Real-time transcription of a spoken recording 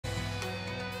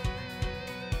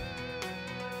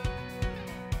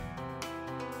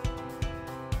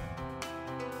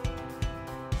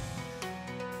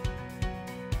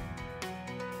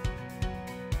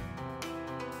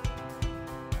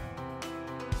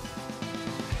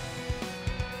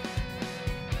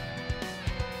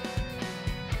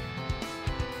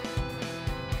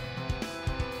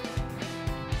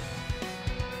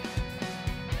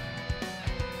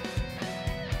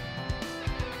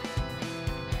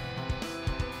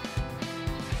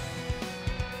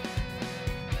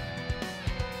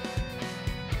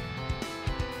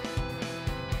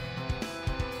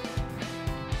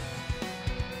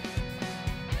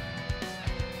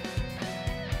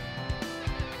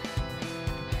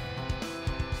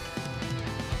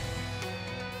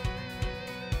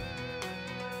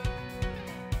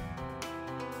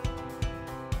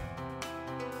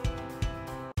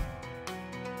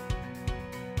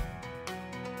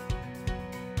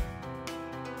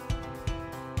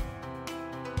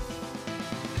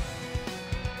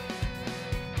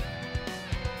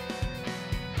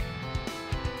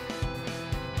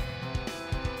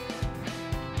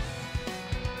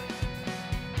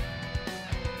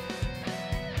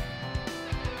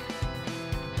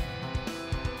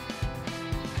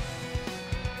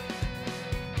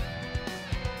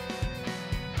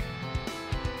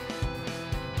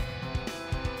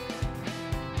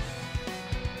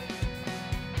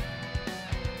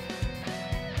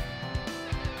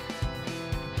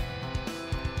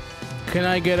Can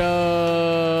I get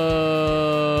a...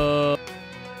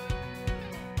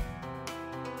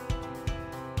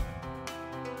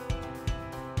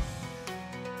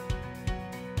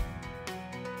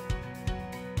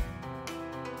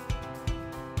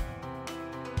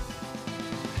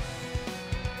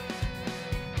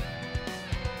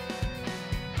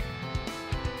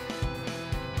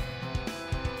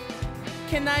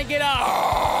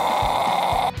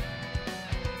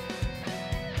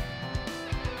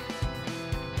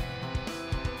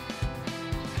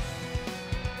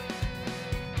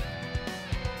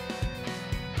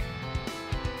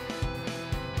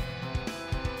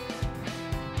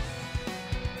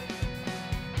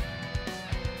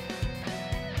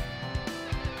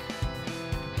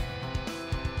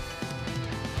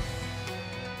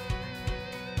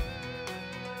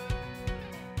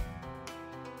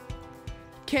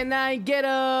 Can I get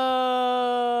a...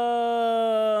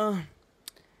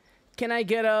 Can I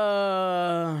get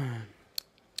a...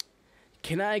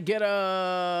 Can I get a...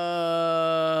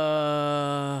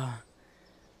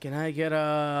 Can I get a... Can I get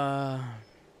a...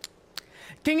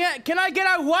 Can I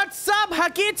get a... What's up,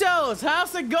 Hakitos?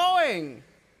 How's it going?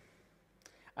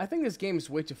 I think this game is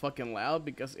way too fucking loud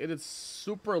because it is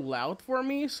super loud for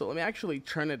me. So let me actually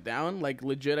turn it down. Like,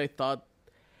 legit, I thought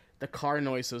the car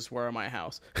noises were in my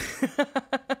house.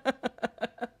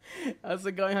 How's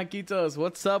it going, Hakitos?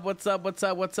 What's up? What's up? What's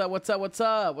up? What's up? What's up? What's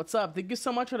up? What's up? Thank you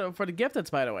so much for the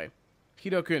gifteds, by the way.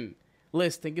 Hiro-kun,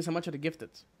 Liz, thank you so much for the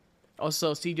gifteds.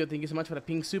 Also, Sijo, thank you so much for the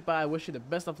pink super. I wish you the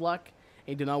best of luck.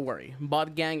 And do not worry,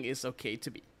 bot gang is okay to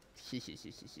be.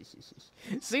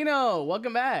 Sino,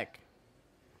 welcome back.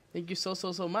 Thank you so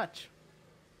much.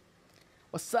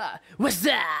 What's up? What's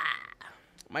up?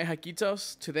 My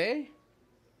Hakitos, today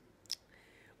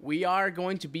we are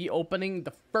going to be opening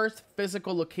the first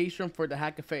physical location for the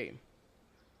Hakkafe.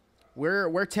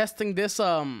 We're testing this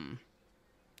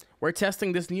we're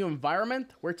testing this new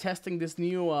environment. We're testing this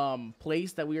new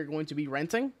place that we are going to be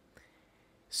renting.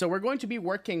 So we're going to be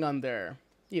working on their,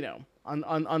 you know,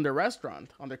 on the restaurant,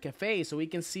 on their cafe, so we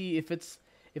can see if it's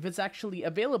actually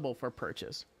available for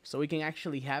purchase, so we can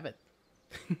actually have it.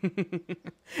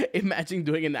 Imagine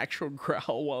doing an actual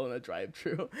growl while in a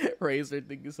drive-thru. Razor,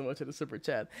 thank you so much for the super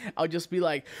chat. I'll just be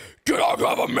like, "Can I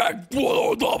have a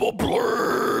McDouble double,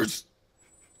 please?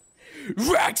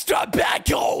 Extra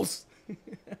pickles."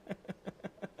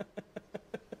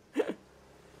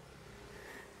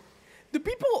 Do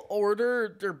people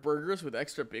order their burgers with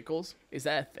extra pickles? Is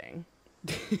that a thing?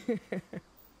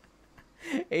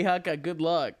 Hey Hakka, good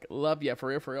luck. Love ya,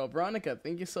 for real. Veronica,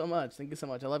 thank you so much. Thank you so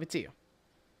much. I love you too.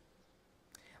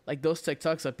 Like those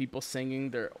TikToks of people singing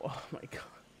their... Oh my god.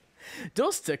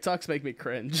 Those TikToks make me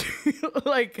cringe.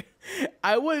 Like,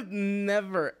 I would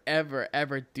never,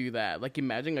 ever do that. Like,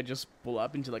 imagine I just pull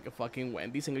up into like a fucking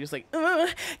Wendy's and I'm just like,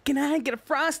 can I get a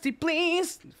Frosty,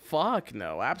 please? Fuck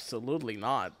no, absolutely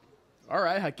not.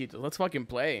 Alright, Hakito, let's fucking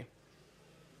play.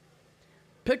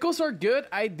 Pickles are good.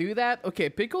 I do that. Okay,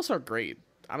 pickles are great.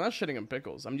 I'm not shitting on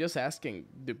pickles. I'm just asking,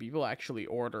 do people actually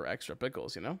order extra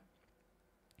pickles, you know?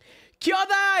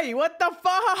 Kyodai! What the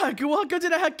fuck? Welcome to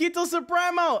the Hakito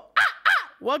Supremo!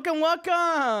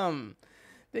 Welcome!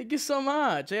 Thank you so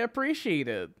much. I appreciate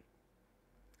it.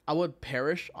 I would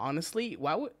perish, honestly.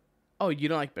 Why would... Oh, you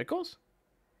don't like pickles?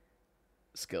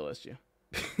 Skillist you.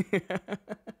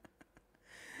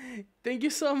 Thank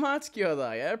you so much,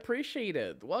 Kyodai. I appreciate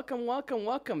it.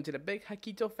 Welcome to the big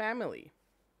Hakito family.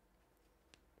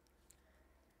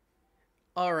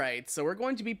 Alright, so we're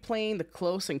going to be playing the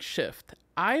closing shift.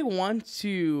 I want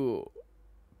to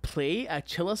play a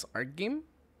Chilla's art game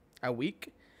a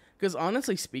week, because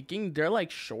honestly speaking, they're like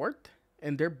short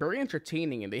and they're very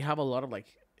entertaining and they have a lot of like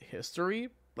history,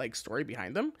 like story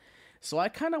behind them. So I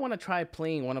kind of want to try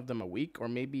playing one of them a week, or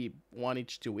maybe one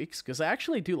each 2 weeks, because I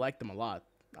actually do like them a lot.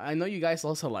 I know you guys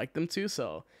also like them too,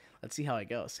 so let's see how it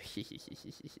goes.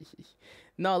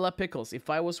 No, I love pickles. If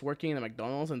I was working in a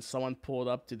McDonald's and someone pulled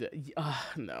up to the...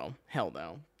 no. Hell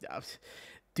no.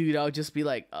 Dude, I would just be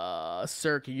like,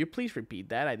 sir, can you please repeat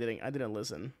that? I didn't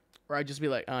listen. Or I'd just be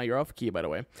like, you're off key, by the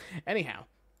way. Anyhow.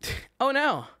 Oh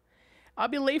no. I'll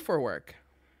be late for work.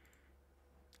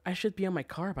 I should be on my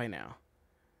car by now.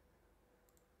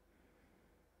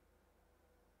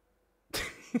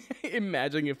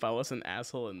 Imagine if I was an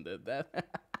asshole and did that.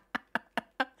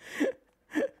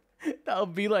 That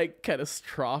would be like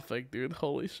catastrophic, dude.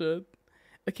 Holy shit.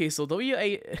 Okay, so we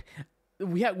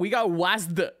got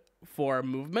WASD for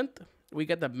movement. We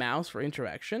got the mouse for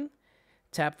interaction,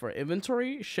 tap for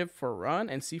inventory, shift for run,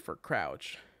 and C for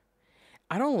crouch.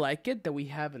 I don't like it that we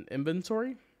have an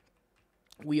inventory.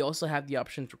 We also have the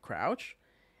option to crouch,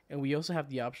 And we also have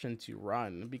the option to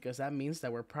run, because that means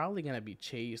that we're probably gonna be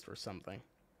chased or something.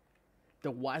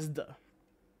 The Wazda.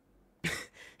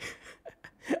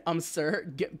 Sir,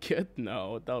 get good?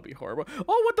 No, that would be horrible.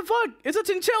 Oh, what the fuck? It's a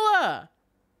chinchilla!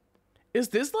 Is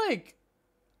this like...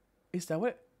 Is that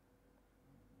what...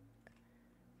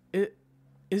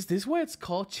 Is this why it's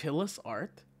called Chilla's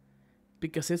art?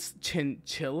 Because it's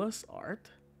Chilla's art?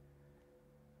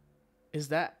 Is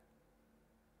that...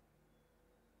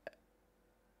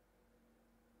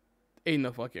 Ain't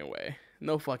no fucking way.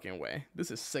 No fucking way.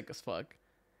 This is sick as fuck.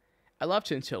 I love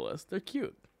chinchillas. They're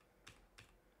cute.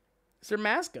 It's their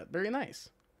mascot. Very nice.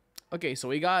 Okay, so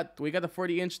we got the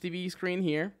 40-inch TV screen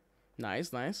here.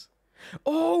 Nice, nice.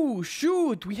 Oh,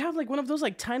 shoot. We have like one of those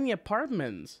like tiny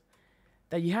apartments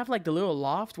that you have like the little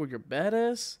loft where your bed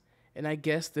is. And I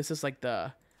guess this is like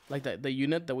the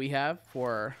unit that we have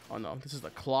for... Oh, no. This is the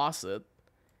closet.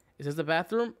 Is this the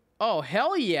bathroom? Oh,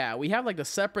 hell yeah. We have like the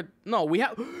separate... No, we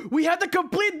have the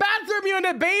complete bathroom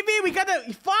unit, baby. We got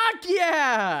the... Fuck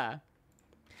yeah.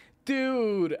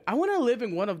 Dude, I want to live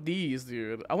in one of these,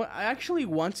 dude. I actually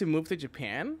want to move to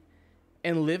Japan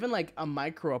and live in like a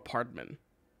micro apartment.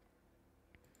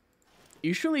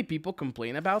 Usually people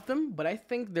complain about them, but I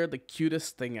think they're the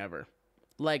cutest thing ever.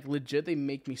 Like, legit, they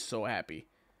make me so happy.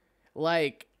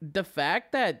 Like, the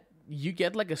fact that you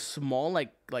get like a small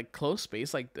like closed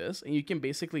space like this, and you can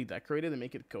basically decorate it and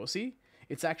make it cozy.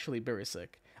 It's actually very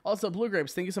sick. Also, Blue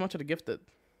Grapes, thank you so much for the gifted.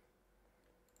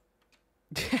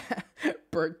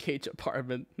 Birdcage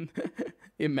apartment.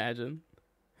 Imagine.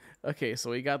 Okay,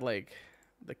 so we got like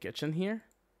the kitchen here.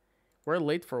 We're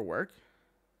late for work.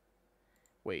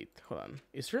 Wait, hold on.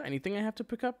 Is there anything I have to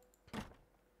pick up?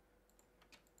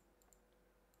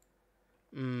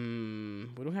 We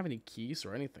don't have any keys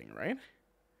or anything, right?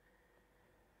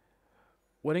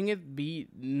 Wouldn't it be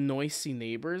noisy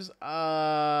neighbors?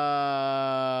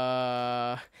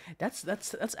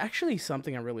 That's actually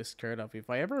something I'm really scared of. If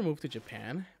I ever move to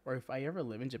Japan, or if I ever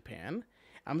live in Japan,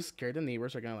 I'm scared the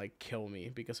neighbors are gonna like kill me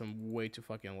because I'm way too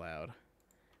fucking loud.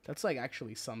 That's like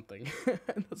actually something.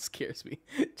 That scares me.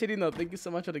 Chirino, thank you so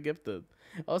much for the gifted.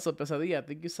 Also, Pesadilla,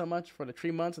 thank you so much for the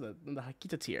 3 months and the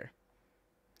Hakita tier.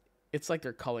 It's like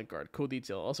their calling card. Cool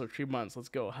detail. Also, 3 months. Let's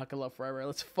go. Hakka love forever.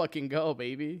 Let's fucking go,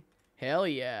 baby. Hell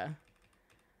yeah.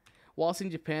 Walls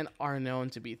in Japan are known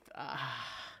to be...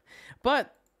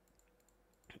 but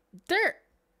there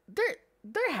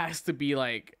has to be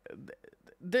like...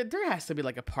 There has to be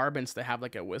like apartments that have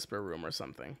like a whisper room or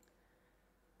something.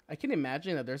 I can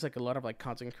imagine that there's like a lot of like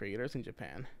content creators in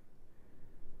Japan.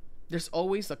 There's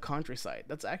always the countryside.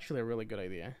 That's actually a really good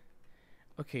idea.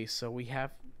 Okay, so we have...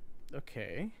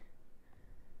 Okay.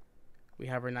 We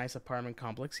have our nice apartment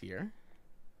complex here.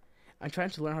 I'm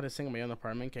trying to learn how to sing in my own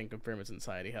apartment. Can't confirm it's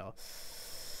anxiety hell.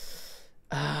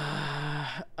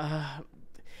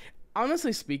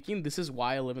 Honestly speaking, this is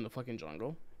why I live in the fucking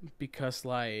jungle. Because,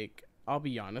 like, I'll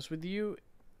be honest with you,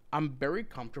 I'm very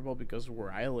comfortable because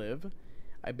where I live,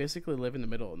 I basically live in the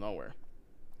middle of nowhere.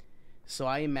 So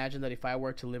I imagine that if I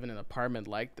were to live in an apartment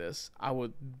like this, I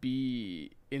would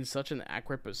be in such an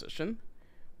awkward position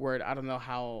where I don't know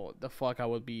how the fuck I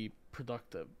would be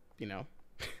productive, you know?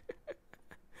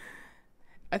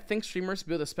 I think streamers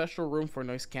build a special room for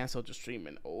noise cancel to stream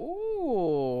in.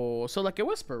 Oh, so like a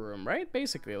whisper room, right?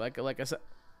 Basically, like I said.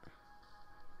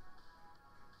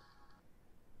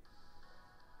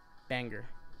 Banger.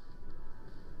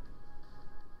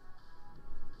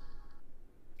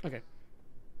 Okay.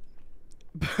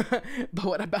 But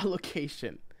what about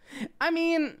location? I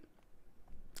mean,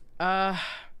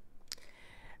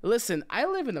 listen, I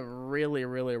live in a really,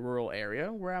 really rural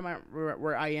area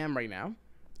where I am right now.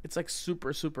 It's like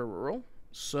super, super rural.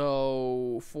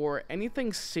 So for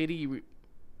anything city related,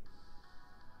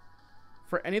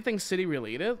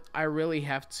 I really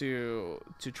have to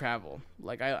travel.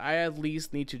 Like I at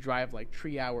least need to drive like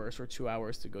 3 hours or 2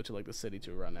 hours to go to like the city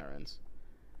to run errands.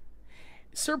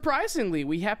 Surprisingly,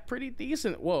 we have pretty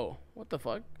decent... Whoa, what the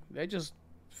fuck? Did I just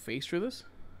phase through this?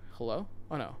 Hello?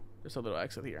 Oh no, there's a little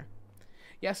exit here.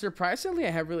 Yeah, surprisingly, I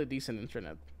have really decent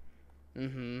internet.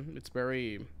 It's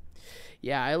very...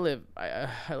 Yeah, I live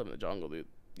in the jungle, dude.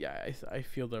 Yeah, I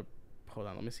feel the... Hold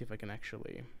on, let me see if I can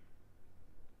actually...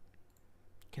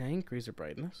 Can I increase the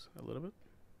brightness a little bit?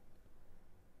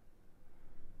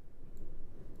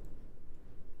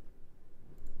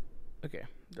 Okay,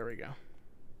 there we go.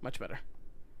 Much better.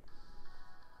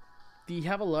 Do you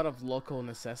have a lot of local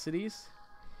necessities?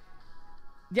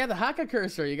 Yeah, the Hakka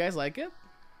cursor. You guys like it?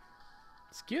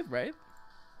 It's cute, right?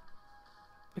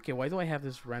 Okay, why do I have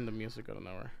this random music out of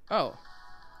nowhere? Oh,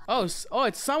 it's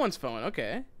someone's phone.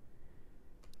 Okay,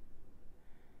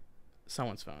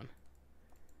 someone's phone.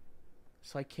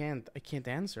 So I can't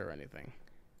answer or anything.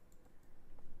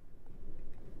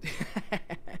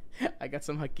 I got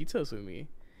some Hakitos with me.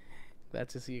 Glad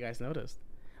to see you guys noticed.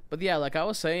 But yeah, like I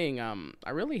was saying, I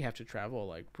really have to travel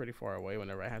like pretty far away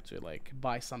whenever I have to like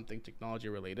buy something technology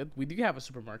related. We do have a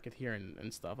supermarket here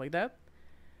and stuff like that.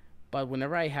 But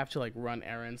whenever I have to like run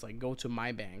errands, like go to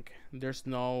my bank, there's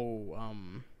no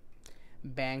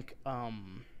bank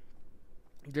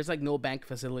there's like no bank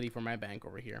facility for my bank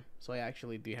over here. So I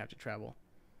actually do have to travel.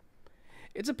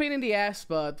 It's a pain in the ass,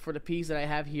 but for the piece that I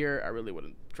have here, I really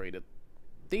wouldn't trade it.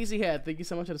 Daisy Head, thank you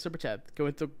so much for the super chat.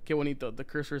 Que bonito. The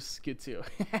cursor's cute too.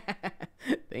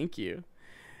 Thank you.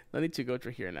 No need to go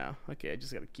through here now. Okay, I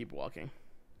just gotta keep walking.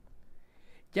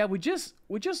 Yeah, we just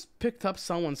picked up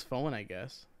someone's phone, I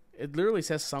guess. It literally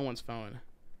says someone's phone.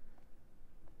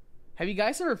 Have you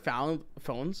guys ever found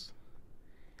phones?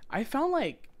 I found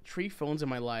like 3 phones in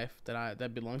my life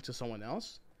that belonged to someone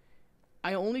else.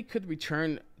 I only could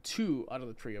return 2 out of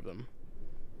the 3 of them.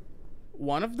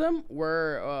 One of them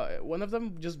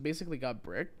just basically got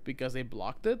bricked because they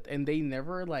blocked it, and they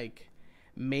never like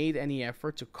made any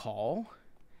effort to call.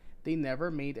 They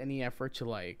never made any effort to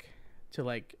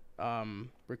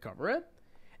recover it,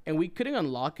 and we couldn't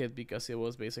unlock it because it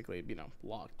was basically, you know,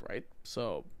 locked, right?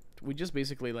 So we just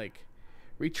basically like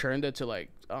returned it to like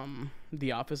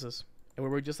the offices, and we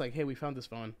were just like, hey, we found this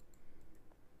phone.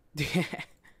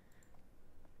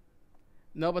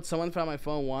 No, but someone found my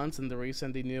phone once, and the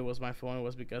reason they knew it was my phone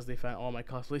was because they found all my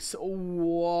cosplays. So,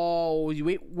 whoa,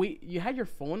 wait, you had your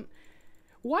phone?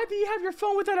 Why do you have your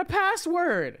phone without a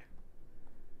password?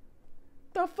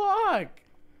 The fuck?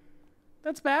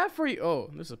 That's bad for you. Oh,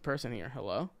 there's a person here.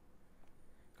 Hello?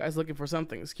 Guy's looking for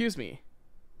something. Excuse me.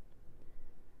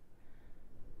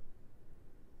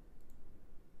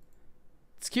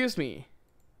 Excuse me.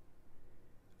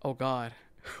 Oh, God.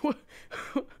 What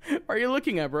are you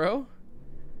looking at, bro?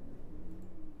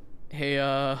 Hey,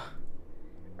 are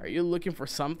you looking for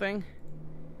something?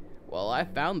 Well, I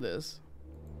found this.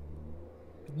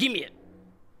 Give me it.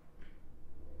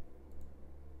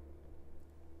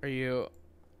 Are you...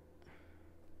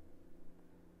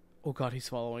 Oh God, he's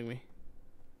following me.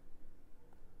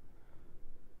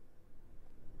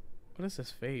 What is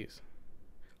this face?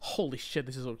 Holy shit,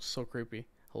 this is so creepy.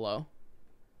 Hello?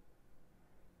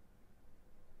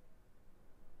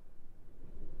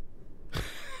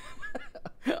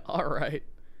 All right.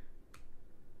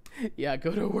 Yeah,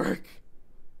 go to work.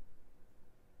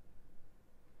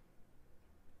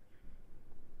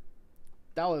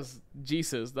 That was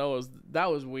Jesus. That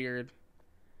was weird.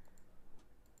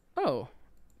 Oh,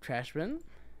 trash bin.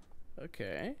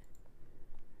 Okay.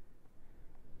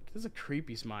 This is a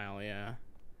creepy smile, yeah.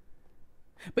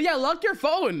 But yeah, lock your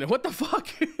phone. What the fuck?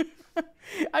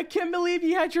 I can't believe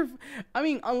you had your... I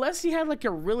mean, unless you had like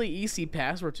a really easy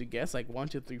password to guess, like 1,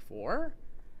 2, 3, 4.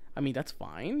 I mean, that's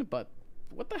fine, but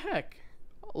what the heck?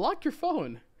 Lock your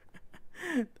phone.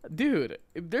 Dude,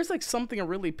 if there's like something I'm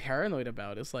really paranoid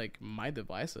about, it's like my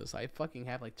devices. I fucking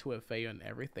have like 2FA on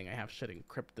everything. I have shit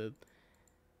encrypted.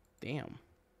 Damn.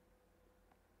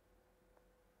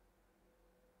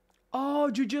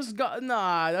 Oh, you just got...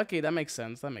 Nah, okay, that makes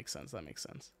sense. That makes sense. That makes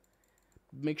sense.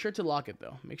 Make sure to lock it,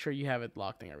 though. Make sure you have it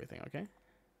locked and everything, okay?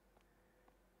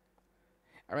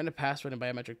 I ran a password and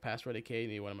biometric password, aka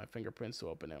need one of my fingerprints to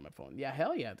open it on my phone. Yeah,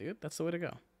 hell yeah, dude. That's the way to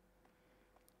go.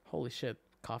 Holy shit.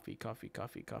 Coffee, coffee,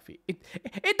 coffee, coffee.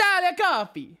 Italia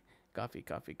coffee! Coffee,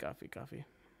 coffee, coffee, coffee.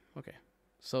 Okay.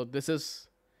 So this is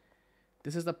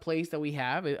the place that we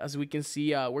have. As we can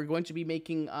see, we're going to be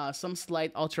making some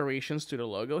slight alterations to the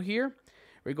logo here.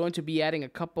 We're going to be adding a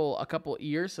couple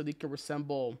ears so they can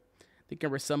resemble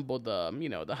the, you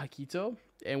know, the Hakito,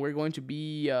 and we're going to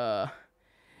be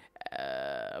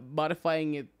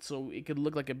modifying it so it could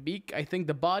look like a beak. I think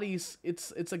the body's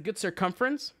it's a good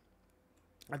circumference.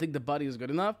 I think the body is good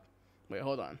enough. Wait,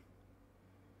 hold on.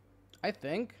 I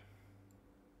think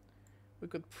we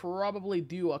could probably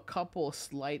do a couple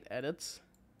slight edits,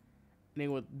 and it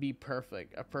would be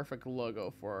perfect. A perfect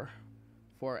logo for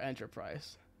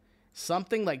Enterprise.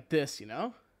 Something like this, you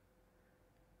know?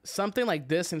 Something like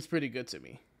this seems pretty good to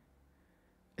me.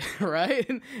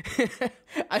 Right?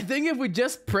 I think if we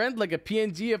just print like a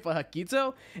PNG of a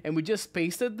Hakito and we just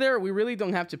paste it there, we really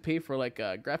don't have to pay for like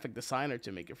a graphic designer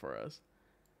to make it for us.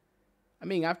 I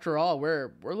mean, after all,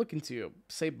 we're looking to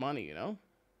save money, you know?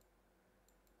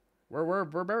 We're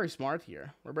very smart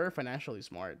here. We're very financially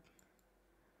smart.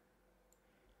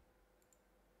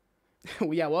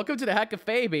 Yeah, welcome to the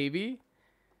Hakkafe, baby.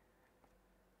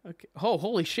 Okay. Oh,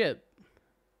 holy shit.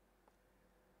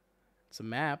 It's a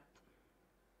map.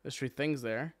 There's 3 things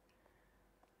there.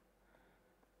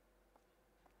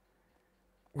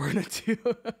 We're gonna do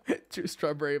two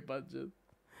strawberry budget.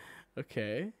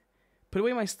 Okay. Put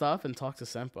away my stuff and talk to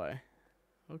senpai.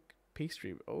 Okay.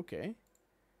 Pastry. Okay.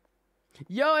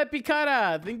 Yo,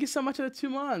 Epikara! Thank you so much for the 2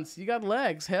 months. You got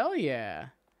legs. Hell yeah.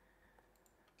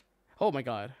 Oh my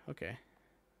god. Okay.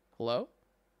 Hello?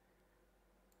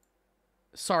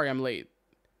 Sorry, I'm late.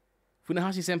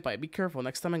 Funahashi senpai, be careful.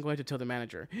 Next time I'm going to tell the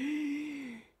manager.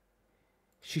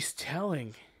 She's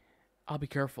telling. I'll be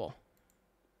careful.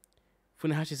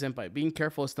 Funahashi senpai, being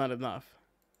careful is not enough.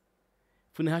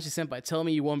 Funahashi senpai, tell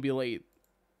me you won't be late.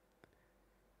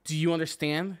 Do you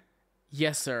understand?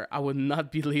 Yes, sir. I will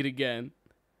not be late again.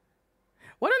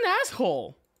 What an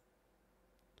asshole!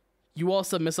 You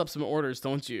also mess up some orders,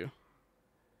 don't you?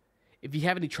 If you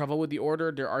have any trouble with the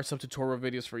order, there are some tutorial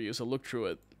videos for you, so look through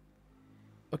it.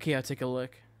 Okay, I'll take a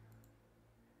look.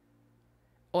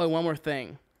 Oh, and one more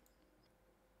thing.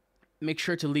 Make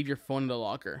sure to leave your phone in the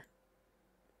locker.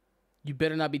 You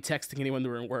better not be texting anyone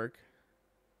during work.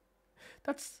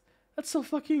 That's so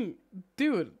fucking...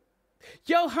 Dude.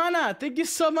 Yo, Hana, thank you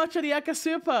so much for the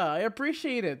Akasupa. I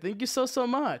appreciate it. Thank you so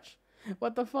much.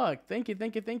 What the fuck? Thank you.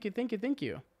 Thank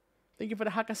you for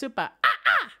the Hakasupa.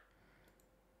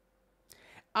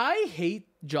 I hate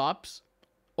jobs.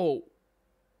 Oh,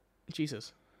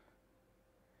 Jesus.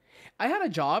 I had a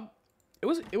job. It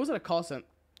was at a call center.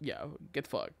 Yeah, get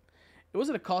fucked. It was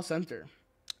at a call center.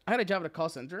 I had a job at a call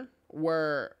center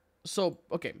where... So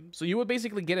you would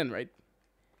basically get in, right?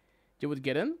 You would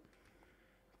get in.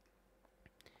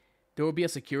 There would be a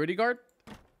security guard.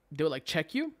 They would like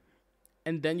check you,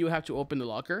 and then you would have to open the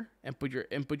locker and put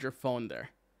your phone there,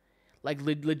 like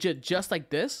legit, just like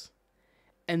this.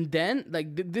 And then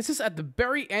like this is at the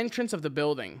very entrance of the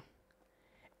building,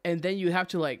 and then you have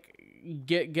to like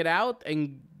get out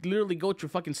and literally go through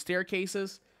fucking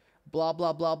staircases, blah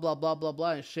blah blah blah blah blah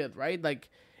blah and shit, right? Like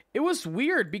it was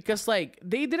weird because like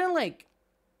they didn't like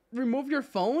remove your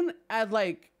phone at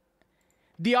like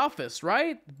the office,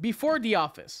 right? Before the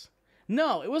office.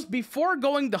 No, it was before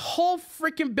going the whole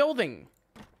freaking building.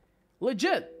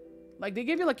 Legit. Like, they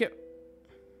gave you like a...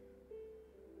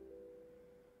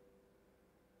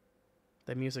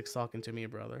 The music's talking to me,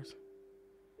 brothers.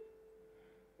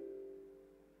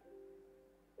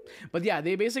 But yeah,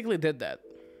 they basically did that.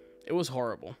 It was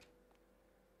horrible.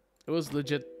 It was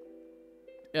legit...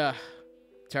 Yeah.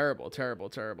 Terrible.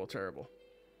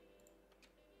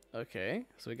 Okay,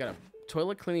 so we got a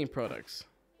toilet cleaning products.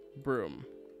 Broom.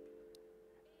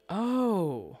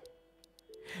 Oh,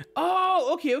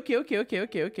 okay.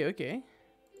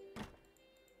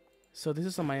 So this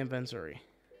is on my inventory.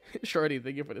 Shorty,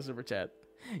 thank you for the super chat.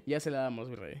 Yes, le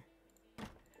damos, rey.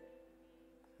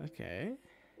 Okay.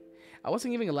 I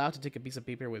wasn't even allowed to take a piece of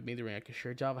paper with me during a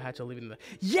cashier job. I had to leave it in the...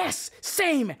 Yes!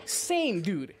 Same,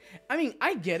 dude. I mean,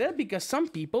 I get it because some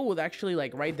people would actually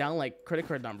like write down like credit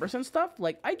card numbers and stuff.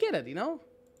 Like, I get it, you know?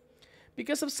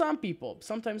 Because of some people.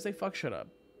 Sometimes they fuck shit up.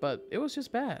 But it was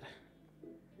just bad.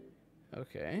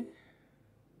 Okay.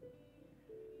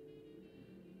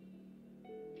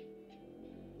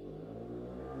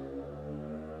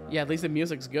 Yeah, at least the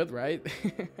music's good, right?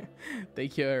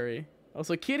 Thank you, Ari.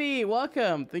 Also, Kitty,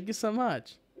 welcome. Thank you so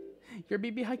much. Your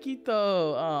baby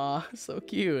Hakito. Aw, so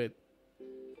cute.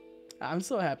 I'm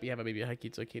so happy you have a baby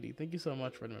Hakito, Kitty. Thank you so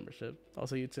much for the membership.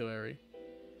 Also, you too, Ari.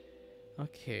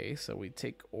 Okay, so we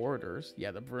take orders. Yeah,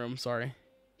 the broom, sorry.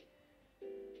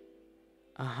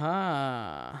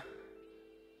 Aha.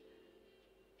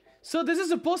 So this is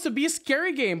supposed to be a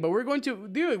scary game, but we're going to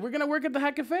we're gonna work at the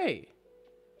Hakkafe.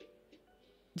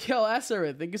 Yo,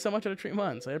 Asarit, thank you so much for the 3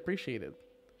 months. I appreciate it.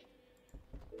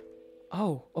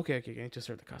 Oh, okay, I need to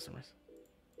serve the customers.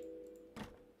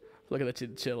 Look at the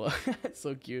Chilla. It's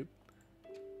so cute.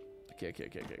 Okay.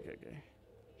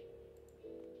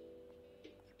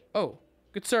 Oh,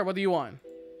 good sir, what do you want?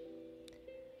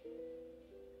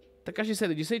 Takashi said,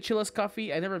 did you say Chilla's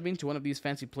Coffee? I've never been to one of these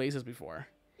fancy places before.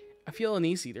 I feel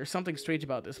uneasy. There's something strange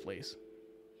about this place.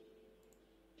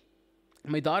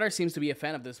 My daughter seems to be a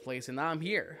fan of this place, and now I'm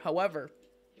here. However,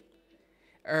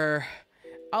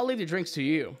 I'll leave the drinks to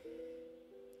you.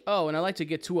 Oh, and I'd like to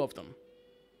get 2 of them.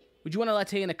 Would you want a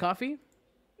latte and a coffee?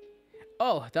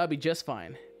 Oh, that would be just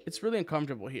fine. It's really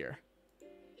uncomfortable here.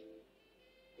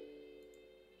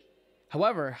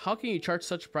 However, how can you charge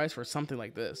such a price for something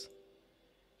like this?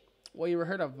 Well, you ever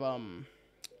heard of,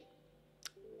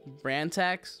 brand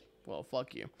tax? Well,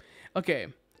 fuck you. Okay,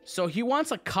 so he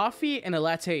wants a coffee and a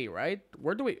latte, right?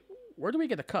 Where do we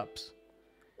get the cups?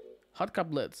 Hot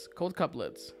cup lids, cold cup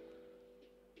lids.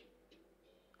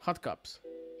 Hot cups.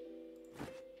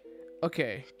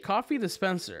 Okay, coffee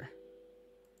dispenser.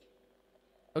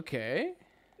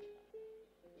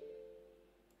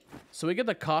 So we get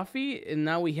the coffee, and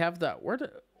now we have that. Where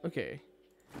the... Okay.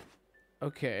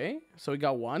 Okay. So we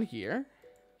got one here.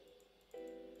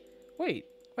 Wait.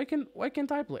 Why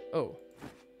can't I play? Oh.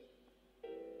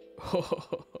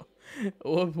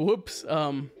 Whoops.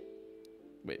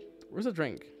 Wait. Where's the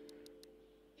drink?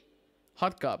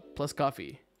 Hot cup plus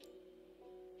coffee.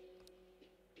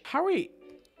 How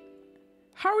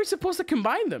are we supposed to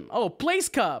combine them? Oh, place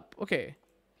cup. Okay.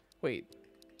 Wait.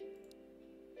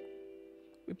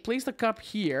 We place the cup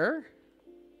here.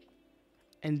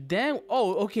 And then...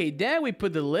 Oh, okay. Then we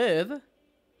put the lid.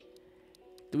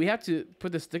 Do we have to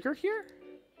put the sticker here?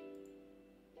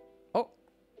 Oh,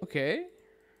 okay.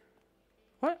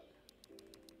 What?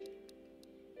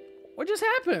 What just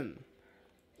happened?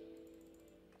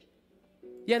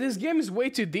 Yeah, this game is way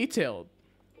too detailed.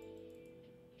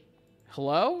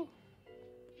 Hello?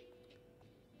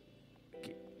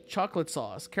 Chocolate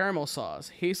sauce, caramel sauce,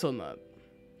 hazelnut,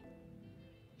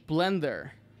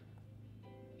 blender,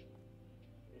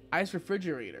 ice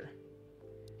refrigerator.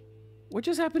 What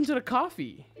just happened to the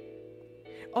coffee?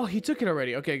 Oh, he took it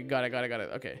already. Okay, got it.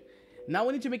 Okay. Now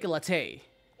we need to make a latte.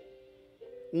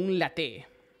 Un latte.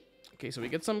 Okay, so we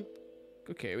get some...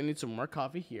 Okay, we need some more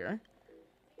coffee here.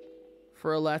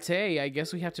 For a latte, I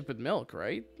guess we have to put milk,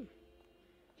 right?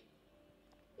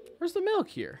 Where's the milk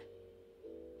here?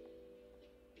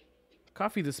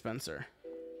 Coffee dispenser.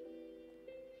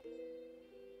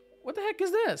 What the heck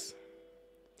is this?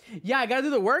 Yeah, I gotta do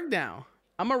the work now.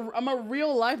 I'm a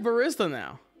real life barista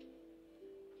now.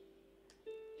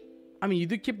 I mean, you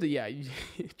do keep the... Yeah,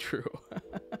 true.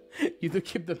 You do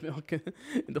keep the milk in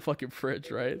the fucking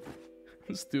fridge, right?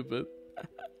 I'm stupid.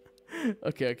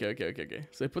 Okay.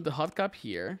 So I put the hot cup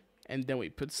here, and then we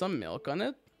put some milk on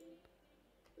it.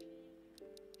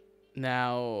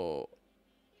 Now,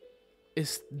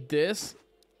 is this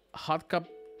hot cup?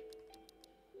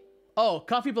 Oh,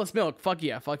 coffee plus milk. Fuck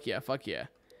yeah.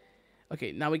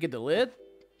 Okay, now we get the lid.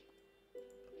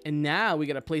 And now we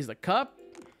gotta place the cup.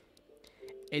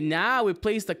 And now we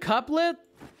place the cup lid.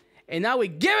 And now we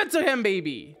give it to him,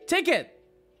 baby. Take it.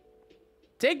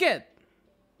 Take it.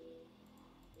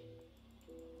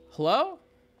 Hello?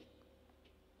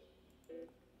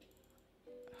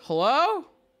 Hello?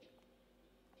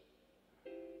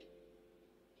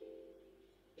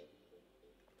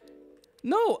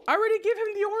 No, I already gave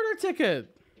him the order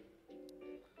ticket.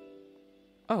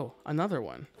 Oh, another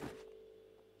one.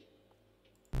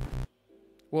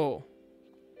 Whoa.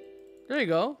 There you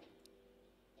go.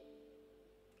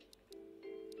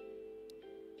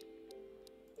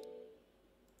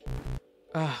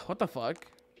 What the fuck?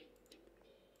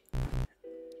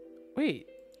 Wait.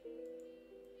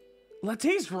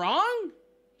 Latte's wrong?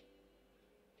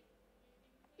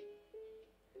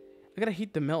 I gotta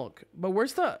heat the milk. But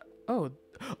where's the... Oh,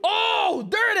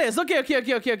 there it is. Okay. Got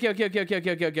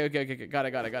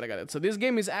it. So this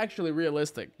game is actually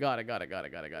realistic. Got it.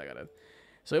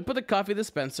 So we put the coffee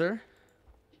dispenser.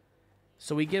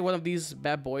 So we get one of these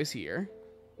bad boys here.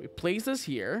 We place this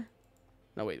here.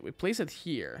 No, wait. We place it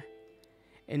here.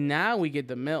 And now we get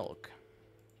the milk.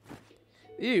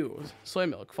 Ew. Soy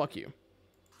milk. Fuck you.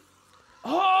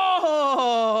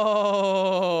 Oh!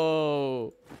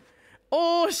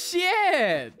 Oh,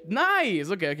 shit! Nice!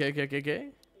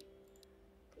 Okay.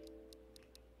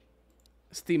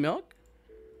 Steam milk.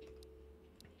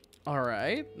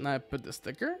 Alright. Now I put the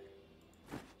sticker.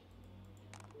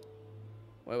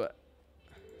 Wait, what?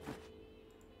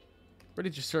 Where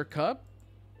did you stir cup?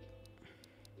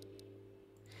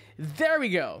 There we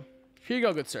go. Here you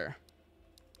go, good sir.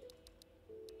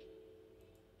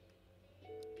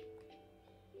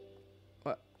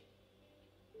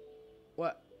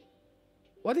 What?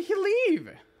 Why did he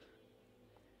leave?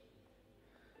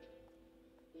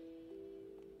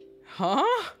 Huh?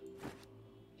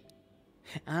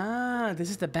 Ah, this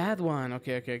is the bad one.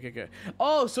 Okay.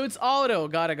 Oh, so it's auto.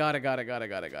 Got it.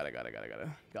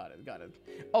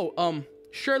 Oh,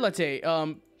 sure, latte.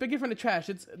 Pick it from the trash.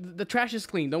 The trash is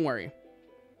clean. Don't worry.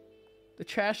 The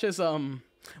trash is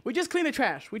we just clean the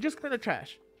trash.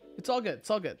 It's all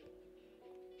good.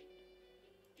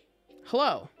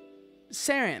 Hello,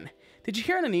 Saren. Did you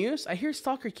hear on the news? I hear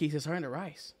stalker cases are on the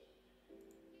rise.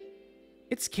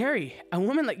 It's scary. A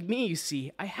woman like me, you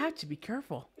see, I have to be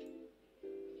careful.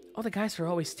 All the guys are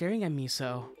always staring at me,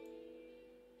 so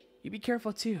you be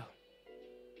careful too.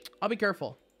 I'll be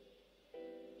careful.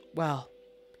 Well,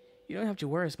 you don't have to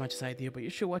worry as much as I do, but you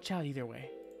should watch out either way.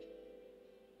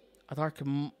 A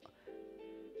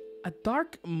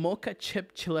dark mocha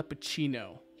chip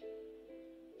chilappuccino.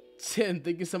 Tin,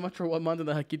 thank you so much for 1 month of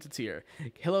the Hakita tier.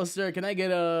 Hello, sir. Can I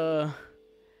get a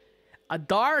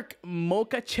dark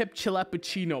mocha chip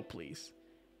chilappuccino, please?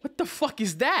 What the fuck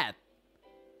is that?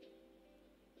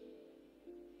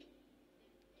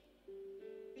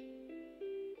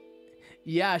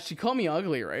 Yeah, she called me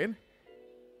ugly, right?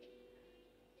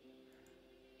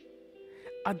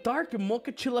 A dark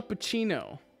mocha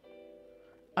chilappuccino.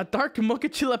 A dark mocha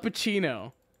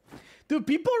chilappuccino. Dude,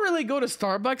 people really go to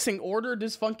Starbucks and order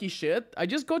this funky shit. I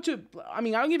just go to, I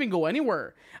mean, I don't even go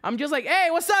anywhere. I'm just like,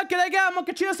 hey, what's up? Can I get a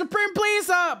mochaccino supreme, please?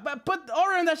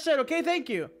 Order in that shit, okay? Thank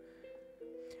you.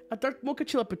 A dark mocha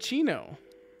chilappuccino.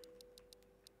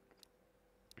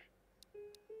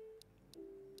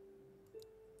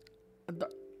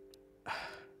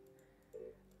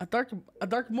 A dark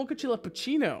mocha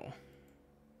chilappuccino.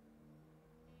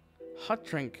 Hot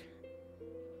drink.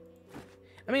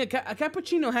 I mean, a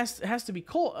cappuccino has to be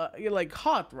cold, like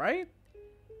hot, right?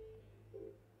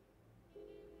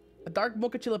 A dark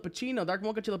mocha chilappuccino, dark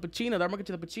mocha chilappuccino, dark mocha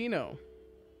chilappuccino.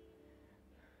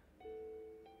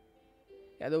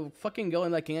 Yeah, they'll fucking go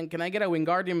and like, can I get a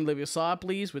Wingardium Leviosa,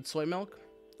 please, with soy milk?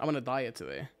 I'm gonna diet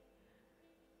today.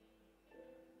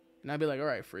 And I'd be like, all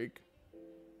right, freak.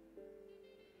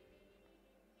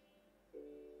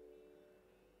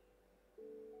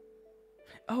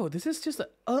 Oh, this is just a...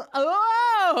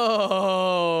 oh!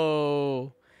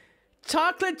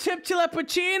 Chocolate chip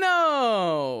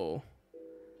chilappuccino!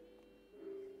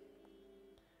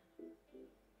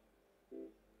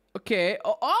 Okay.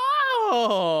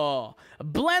 Oh!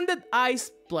 Blended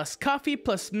ice plus coffee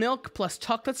plus milk plus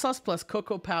chocolate sauce plus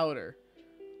cocoa powder.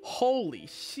 Holy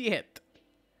shit.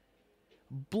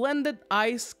 Blended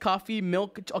ice, coffee,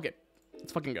 milk... Okay,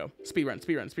 let's fucking go. Speed run.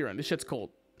 This shit's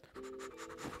cold.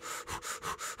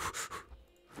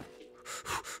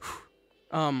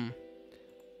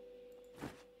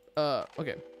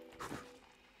 Okay.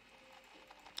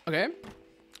 Okay.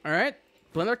 All right.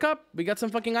 Blender cup. We got some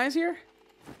fucking ice here.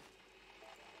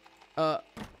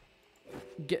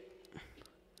 Get.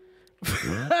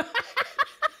 Why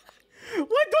do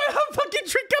I have fucking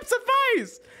 3 cups of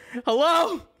ice?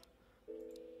 Hello?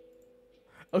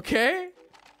 Okay.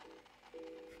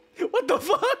 What the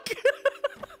fuck?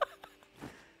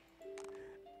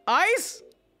 Ice?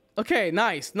 Okay,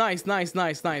 nice. Okay.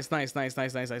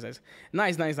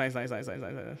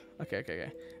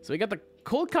 So we got the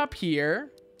cold cup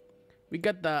here. We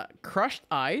got the crushed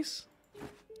ice.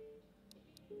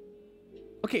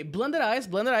 Okay, blended ice.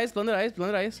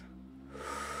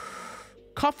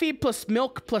 Coffee plus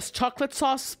milk plus chocolate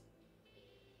sauce.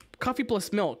 Coffee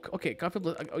plus milk. Okay, coffee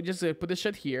plus... I'll just put this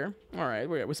shit here. All right,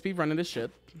 we're speed running this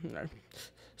shit. Right.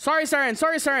 Sorry,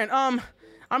 Saren.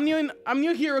 I'm new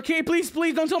here, okay? Please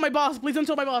don't tell my boss.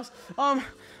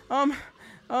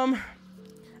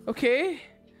 Okay.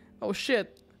 Oh,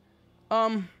 shit.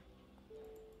 Coffee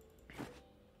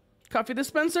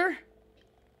dispenser?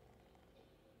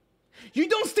 You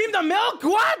don't steam the milk?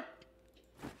 What?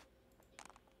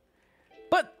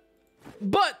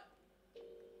 But...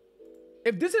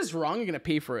 If this is wrong, you're gonna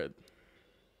pay for it.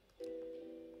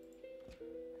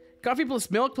 Coffee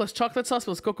plus milk plus chocolate sauce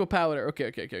plus cocoa powder.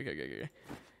 Okay.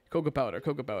 Cocoa powder.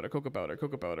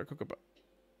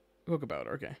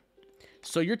 Okay.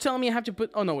 So you're telling me I have to put...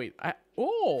 Oh, no, wait. I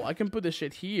can put this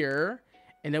shit here.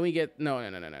 And then we get... No.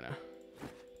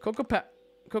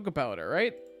 Cocoa powder,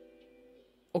 right?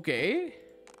 Okay.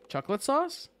 Chocolate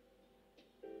sauce?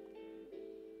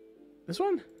 This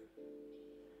one?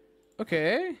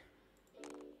 Okay.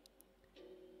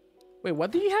 Wait,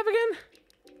 what do you have again?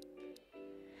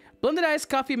 Blended ice,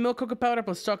 coffee, milk, cocoa powder,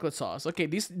 plus chocolate sauce. Okay,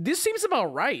 this seems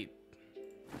about right.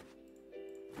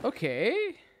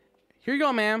 Okay. Here you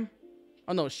go, ma'am.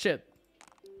 Oh, no, shit.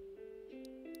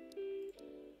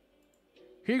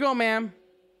 Here you go, ma'am.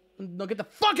 No, get the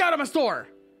fuck out of my store!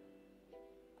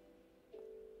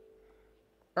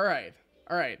 Alright.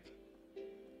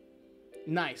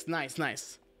 Nice.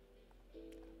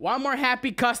 One more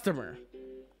happy customer.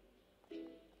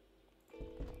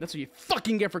 That's what you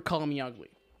fucking get for calling me ugly.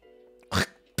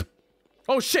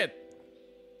 Oh, shit.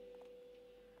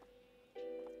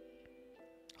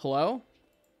 Hello?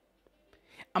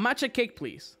 A matcha cake,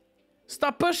 please.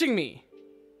 Stop pushing me.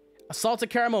 A salted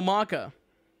caramel maca.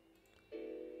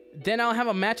 Then I'll have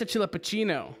a matcha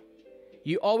chilappuccino.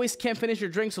 You always can't finish your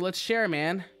drink, so let's share,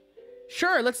 man.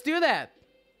 Sure, let's do that.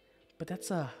 But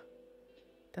that's a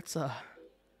kansatsu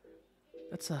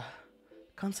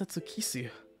kisu.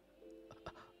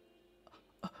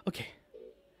 Okay.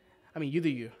 I mean, you do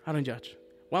you. I don't judge.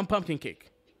 One pumpkin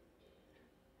cake.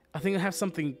 I think I have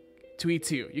something to eat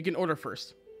too. You can order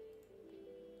first.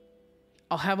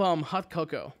 I'll have hot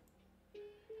cocoa.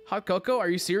 Hot cocoa? Are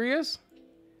you serious?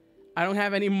 I don't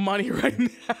have any money right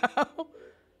now.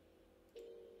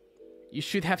 You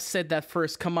should have said that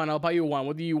first. Come on, I'll buy you one.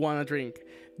 What do you want to drink?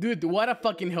 Dude, what a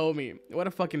fucking homie. What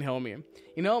a fucking homie.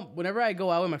 You know, whenever I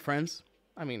go out with my friends,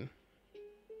 I mean,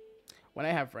 when I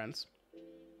have friends.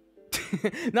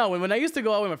 No, when I used to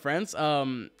go out with my friends,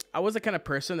 I was the kind of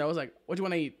person that was like, what do you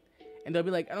want to eat? And they'll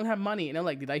be like, I don't have money. And I'm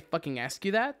like, did I fucking ask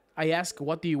you that? I ask,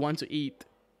 what do you want to eat?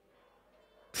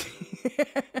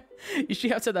 You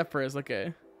should have said that first.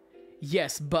 Okay.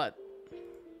 Yes, but.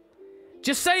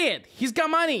 Just say it. He's got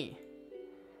money.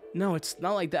 No, it's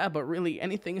not like that, but really,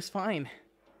 anything is fine.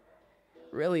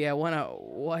 Really, I want a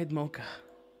white mocha.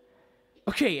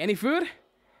 Okay, any food?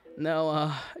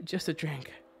 No, just a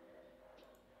drink.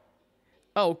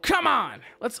 Oh, come on!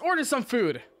 Let's order some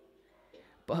food!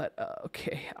 But,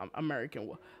 okay, American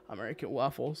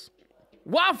waffles.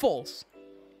 Waffles!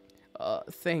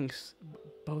 Thanks,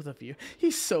 both of you.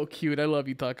 He's so cute. I love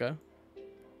you, Taka.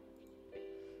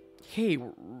 Hey,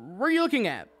 where are you looking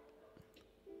at?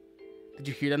 Did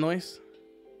you hear that noise?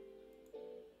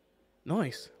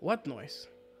 Noise? What noise?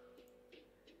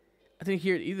 I didn't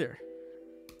hear it either.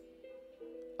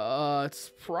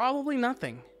 It's probably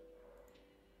nothing.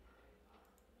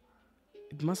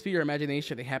 It must be your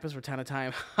imagination. It happens from time to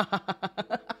time.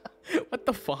 What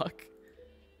the fuck?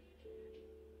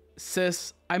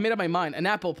 Sis, I made up my mind. An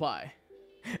apple pie.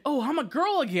 Oh, I'm a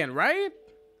girl again, right?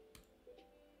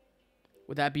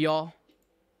 Would that be all?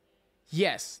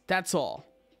 Yes, that's all.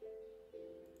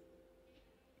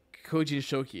 Koji and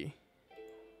Shoki.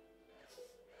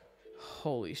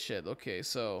 Holy shit. Okay,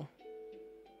 so.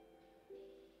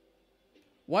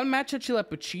 One matcha chilla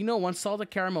cappuccino, one salted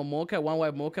caramel mocha, one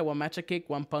white mocha, one matcha cake,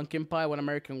 one pumpkin pie, one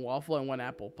American waffle, and one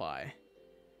apple pie.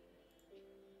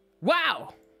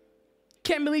 Wow!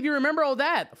 Can't believe you remember all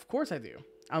that. Of course I do.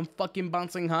 I'm fucking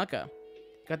bouncing Hakka.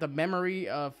 Got the memory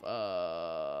of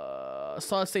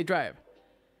Solid State Drive.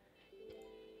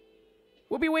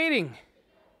 We'll be waiting.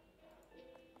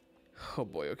 Oh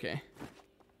boy, okay.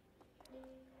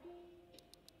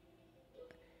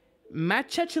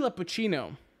 Matcha chilla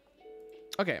cappuccino.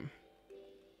 Okay.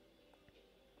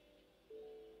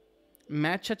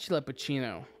 Matcha chilla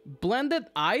cappuccino. Blended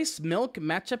ice, milk,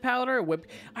 matcha powder, whip.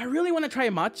 I really want to try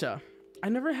matcha. I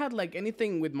never had like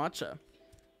anything with matcha.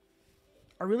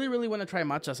 I really want to try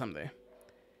matcha someday.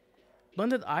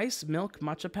 Blended ice, milk,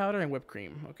 matcha powder, and whipped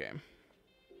cream. Okay.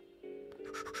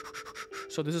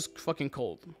 So this is fucking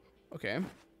cold. Okay.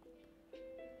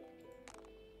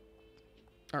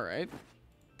 All right.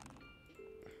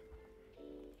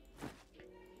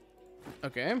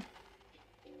 Okay.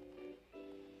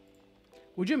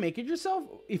 Would you make it yourself?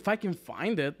 If I can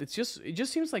find it, it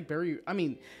just seems like very, I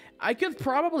mean, I could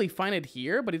probably find it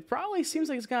here, but it probably seems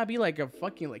like it's gonna be like a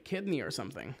fucking like kidney or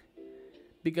something.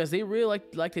 Because they really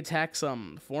like to tax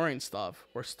some foreign stuff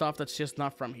or stuff that's just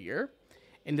not from here.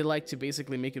 And they like to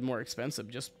basically make it more expensive,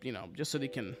 just, you know, just so they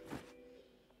can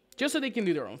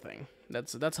do their own thing.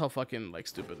 That's how fucking like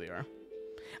stupid they are.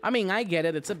 I mean, I get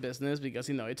it. It's a business because,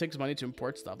 you know, it takes money to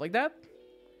import stuff like that.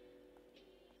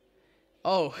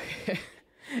 Oh,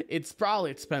 it's probably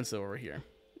expensive over here.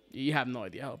 You have no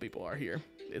idea how people are here.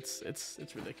 It's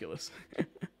ridiculous.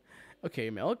 Okay,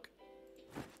 milk.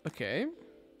 Okay.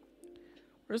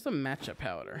 Where's the matcha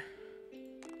powder?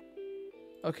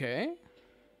 Okay.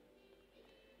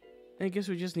 I guess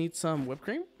we just need some whipped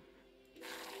cream.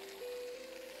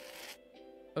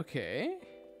 Okay.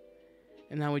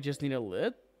 And now we just need a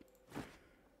lid.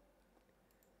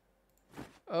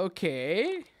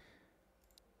 Okay.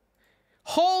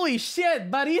 Holy shit,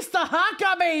 Barista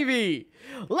Hakka, baby!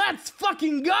 Let's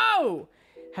fucking go!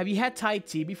 Have you had Thai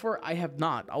tea before? I have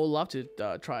not. I would love to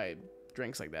try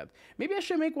drinks like that. Maybe I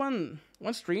should make one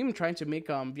stream trying to make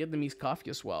Vietnamese coffee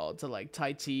as well. To like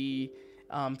Thai tea,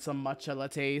 some matcha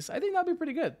lattes. I think that'd be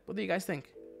pretty good. What do you guys think?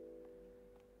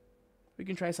 We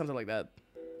can try something like that.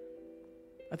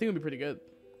 I think it'd be pretty good.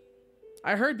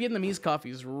 I heard Vietnamese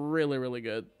coffee is really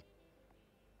good.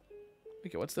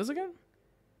 Okay, what's this again?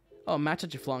 Oh,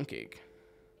 matcha chiffon cake.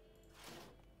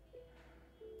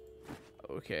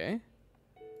 Okay.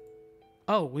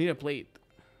 Oh, we need a plate.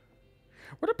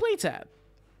 Where the plates at?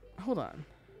 Hold on.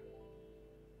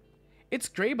 It's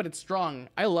great, but it's strong.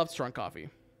 I love strong coffee.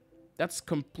 That's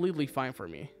completely fine for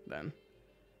me, then.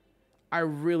 I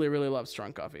really love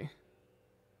strong coffee.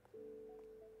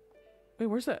 Wait,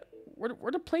 where's that?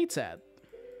 Where the plates at?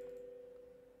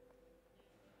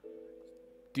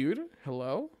 Dude,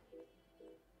 hello?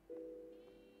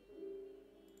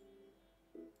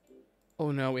 Oh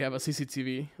no, we have a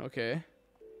CCTV. Okay.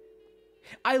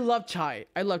 I love chai.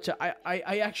 I love chai.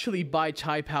 I actually buy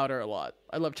chai powder a lot.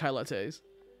 I love chai lattes.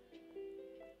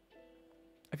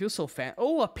 I feel so fan.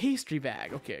 Oh, a pastry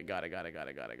bag. Okay, got it.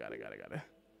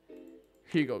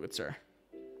 Here you go, good sir.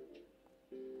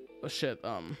 Oh shit.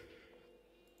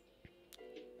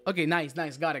 Okay, nice.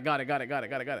 Got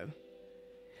it.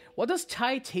 What does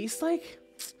chai taste like?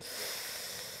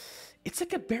 It's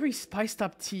like a very spiced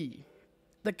up tea.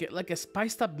 Like a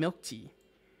spiced up milk tea.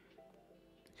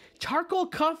 Charcoal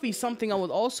coffee, something I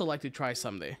would also like to try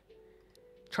someday.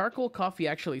 Charcoal coffee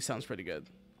actually sounds pretty good.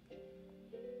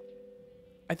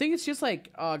 I think it's just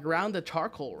like grounded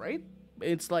charcoal, right?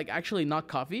 It's like actually not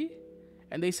coffee.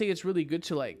 And they say it's really good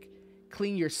to like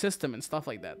clean your system and stuff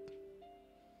like that.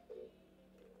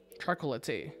 Charcoal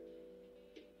latte.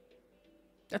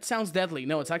 That sounds deadly.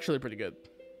 No, it's actually pretty good.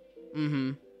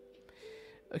 Mm-hmm.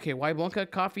 Okay, white mocha,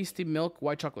 coffee, steamed milk,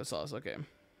 white chocolate sauce. Okay,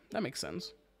 that makes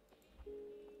sense.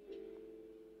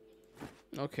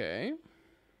 Okay.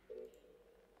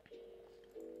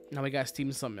 Now we gotta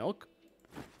steam some milk.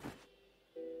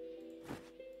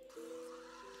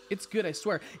 It's good, I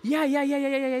swear.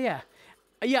 Yeah.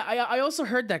 Yeah, I also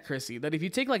heard that, Chrissy, that if you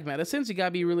take like medicines, you gotta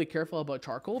be really careful about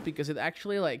charcoal because it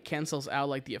actually like cancels out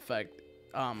like the effect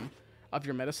of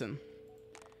your medicine.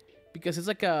 Because it's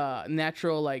like a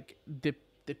natural like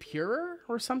depurer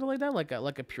or something like that,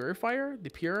 like a purifier,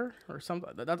 depurer or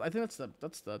something. I think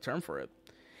that's the term for it.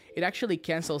 It actually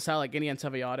cancels out like any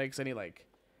antibiotics, any like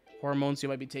hormones you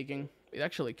might be taking. It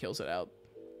actually kills it out.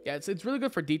 Yeah, it's really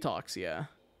good for detox. Yeah.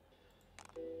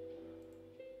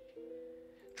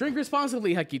 Drink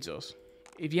responsibly, Hakitos.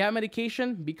 If you have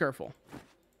medication, be careful.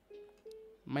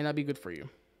 Might not be good for you.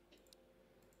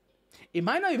 It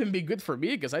might not even be good for me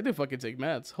because I do fucking take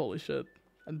meds. Holy shit.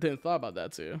 I didn't thought about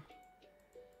that too.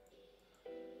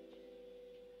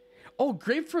 Oh,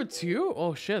 grapefruit too?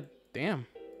 Oh shit. Damn.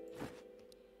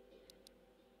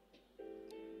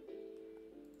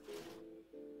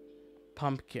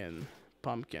 Pumpkin.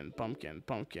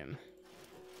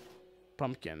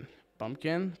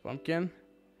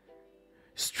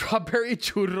 Strawberry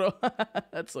churro.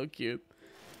 That's so cute.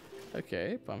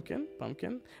 Okay, pumpkin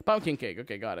cake.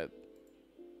 Okay, got it.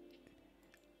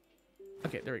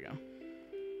 Okay, there we go.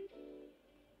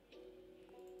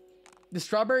 The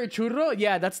strawberry churro?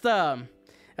 Yeah, that's the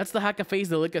Hakkafe's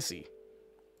delicacy.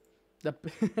 The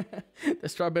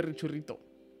strawberry churrito.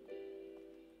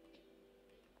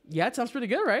 Yeah, it sounds pretty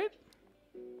good, right?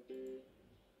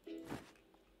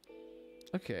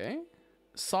 Okay.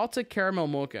 Salted caramel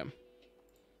mocha.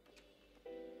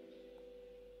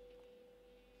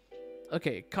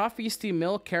 Okay, coffee, steamed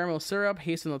milk, caramel syrup,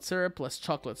 hazelnut syrup, plus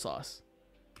chocolate sauce.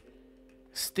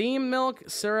 Steamed milk,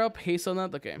 syrup,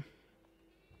 hazelnut. Okay.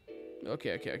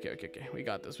 Okay. We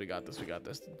got this.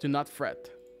 Do not fret.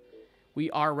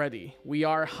 We are ready. We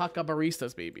are Hakka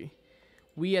baristas, baby.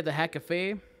 We at the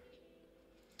Hakkafe.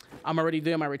 I'm already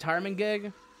doing my retirement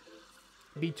gig.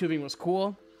 B-tubing was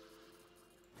cool.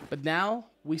 But now,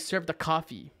 we serve the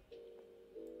coffee.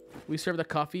 We serve the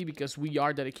coffee because we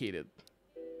are dedicated.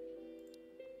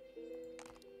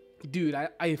 Dude,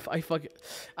 I fucking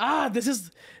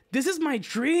this is my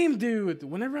dream, dude.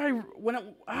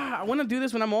 I want to do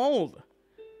this when I'm old.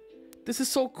 This is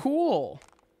so cool.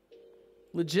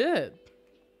 Legit.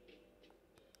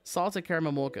 Salted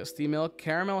caramel mocha, steamed milk,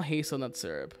 caramel hazelnut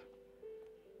syrup.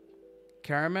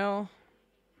 Caramel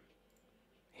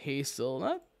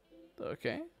hazelnut?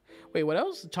 Okay. Wait, what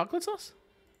else? Chocolate sauce?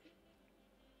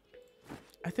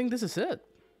 I think this is it.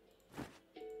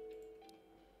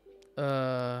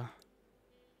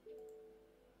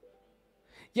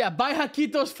 Yeah, buy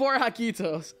Hakitos for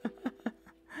Hakitos.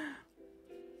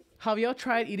 Have y'all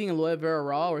tried eating aloe vera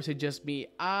raw, or is it just me?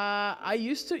 I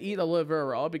used to eat aloe vera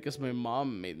raw because my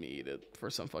mom made me eat it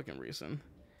for some fucking reason.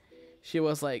 She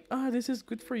was like, this is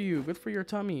good for you, good for your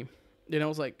tummy. And I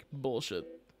was like, bullshit.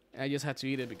 And I just had to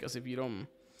eat it because if you don't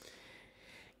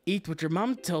eat what your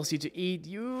mom tells you to eat,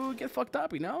 you get fucked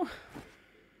up, you know?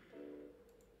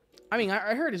 I mean,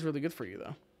 I heard it's really good for you,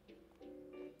 though.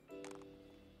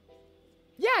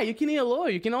 Yeah, you can eat aloe.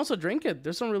 You can also drink it.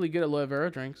 There's some really good aloe vera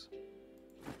drinks.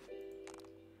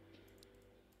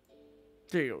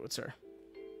 There you go, sir.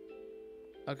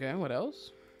 Okay, what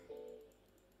else?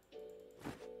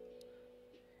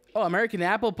 Oh, American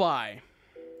apple pie.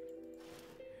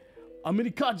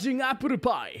 American apple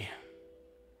pie.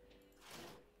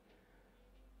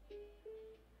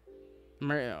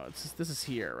 No, this is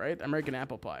here, right? American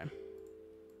apple pie.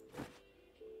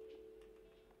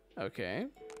 Okay.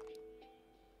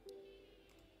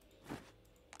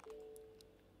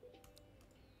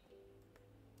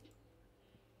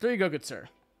 There you go, good sir.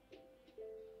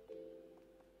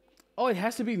 Oh, it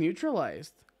has to be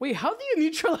neutralized. Wait, how do you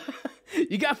neutralize?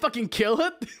 You gotta fucking kill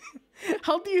it?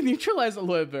 How do you neutralize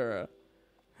aloe vera?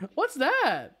 What's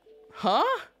that? Huh?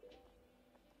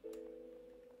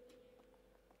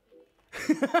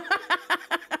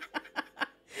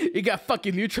 You got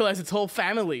fucking neutralized its whole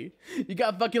family. You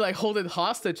got fucking like hold it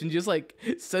hostage and just like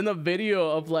send a video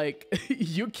of like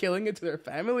you killing it to their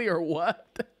family or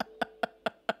what?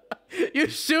 You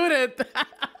shoot it.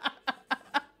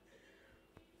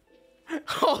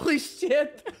 Holy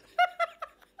shit.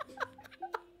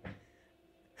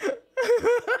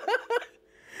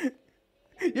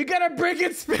 You gotta break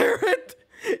its spirit.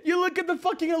 You look at the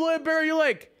fucking aloe vera, you're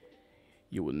like,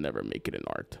 you will never make it in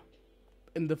art.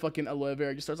 And the fucking aloe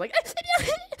vera just starts like,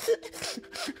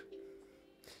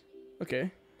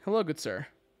 okay. Hello, good sir.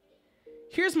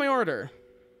 Here's my order.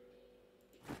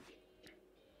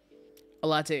 A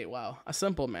latte. Wow. A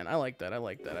simple man. I like that. I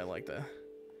like that. I like that.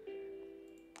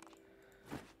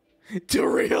 Too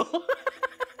real.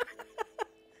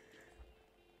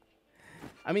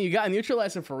 I mean, you got a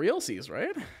neutralizer for realsies,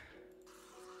 right?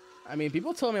 I mean,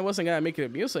 people told me I wasn't gonna make it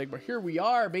in music, but here we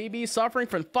are, baby, suffering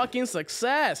from fucking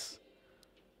success.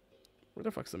 Where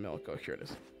the fuck's the milk? Oh, here it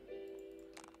is.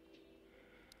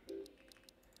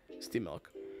 Steam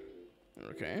milk.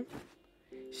 Okay.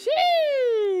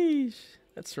 Sheesh.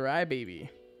 That's right, baby.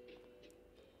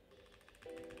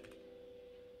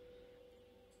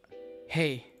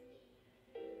 Hey,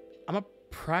 I'm a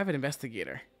private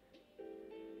investigator.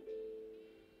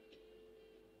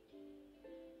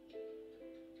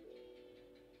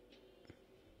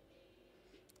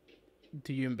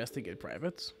 Do you investigate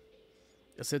privates?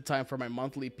 Is it time for my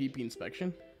monthly PP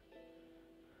inspection?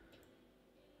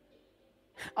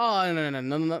 Oh,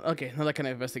 no. Okay, no, that kind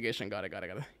of investigation. Got it.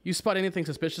 You spot anything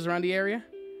suspicious around the area?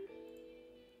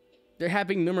 There have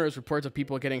been numerous reports of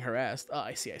people getting harassed. Oh,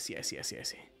 I see.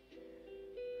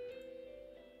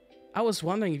 I was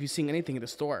wondering if you've seen anything in the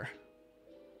store.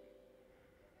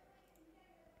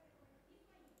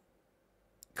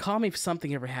 Call me if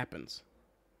something ever happens.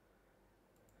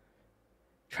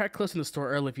 Try closing the store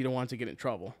early if you don't want to get in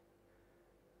trouble.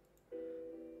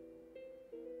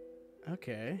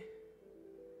 Okay.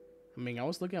 I mean, I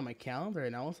was looking at my calendar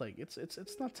and I was like, it's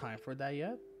not time for that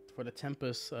yet. For the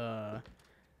Tempest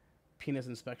penis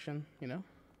inspection, you know?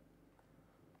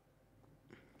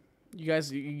 You guys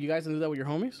do that with your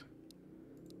homies?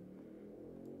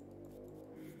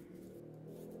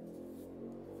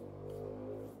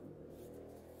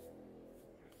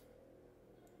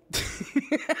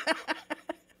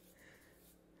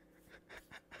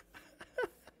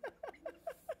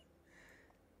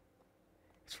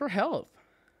 It's for health.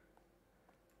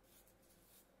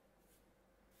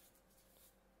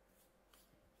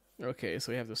 Okay,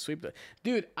 so we have to sweep the...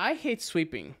 Dude, I hate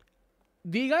sweeping.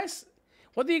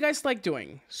 What do you guys like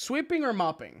doing? Sweeping or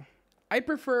mopping? I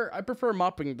prefer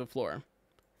mopping the floor.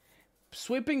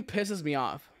 Sweeping pisses me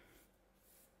off.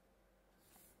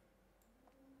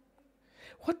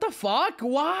 What the fuck?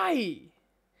 Why?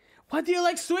 Why do you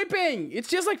like sweeping? It's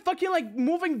just like fucking like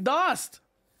moving dust.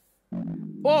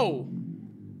 Whoa.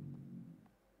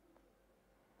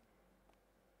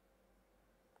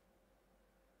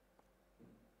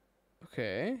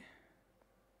 Okay.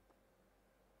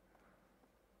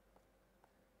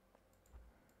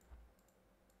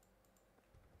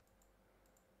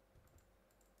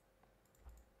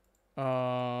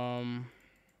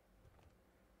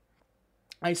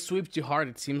 I sweep too hard,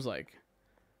 it seems like.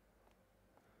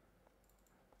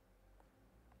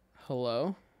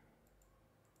 Hello?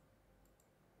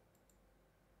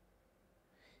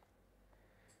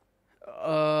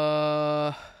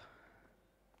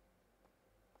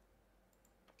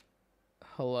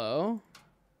 Hello?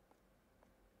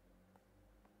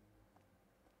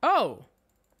 Oh!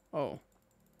 Oh.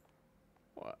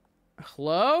 What?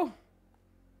 Hello?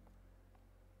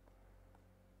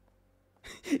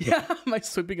 Yeah, my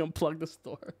sweeping unplugged the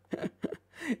store.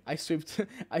 I sweeped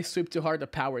too hard, the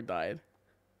power died.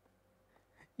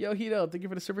 Yo, Hito, thank you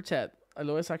for the super chat.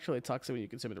 Aloe is actually toxic when you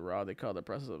consume it raw. They call it the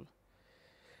process of...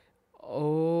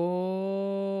 Oh,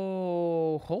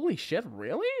 holy shit,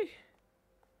 really?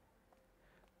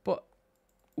 But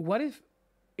what if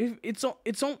it's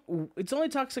only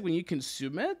toxic when you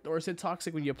consume it, or is it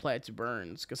toxic when you apply it to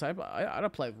burns? Because I'd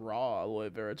apply raw aloe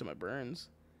vera to my burns.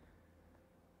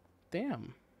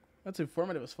 Damn, that's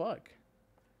informative as fuck.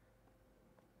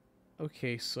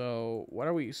 Okay, so what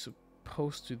are we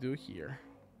supposed to do here?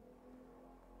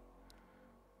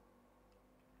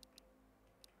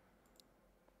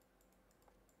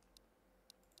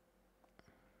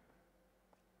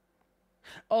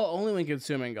 Oh, only when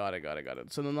consuming. Got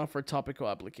it. So they're not for topical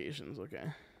applications.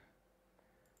 Okay.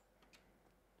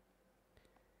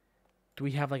 Do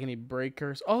we have like any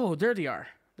breakers? Oh, there they are.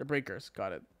 The breakers.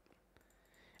 Got it.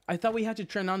 I thought we had to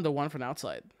turn on the one from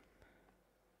outside.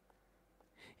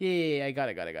 Yeah, I got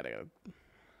it.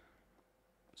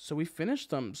 So we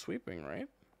finished sweeping, right?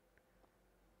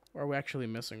 Or are we actually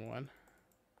missing one?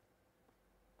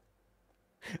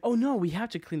 Oh no, we have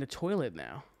to clean the toilet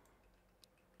now.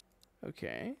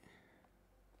 Okay.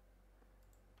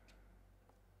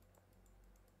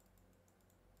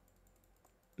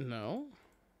 No.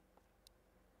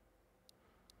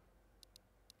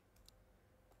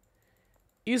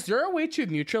 Is there a way to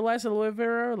neutralize aloe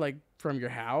vera, like, from your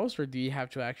house? Or do you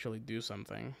have to actually do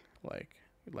something? Like,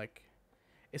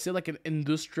 is it like an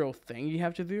industrial thing you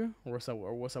have to do? Or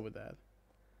what's up with that?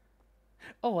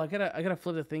 Oh, I gotta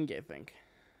flip the thingy, I think.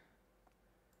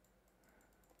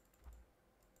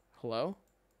 Hello?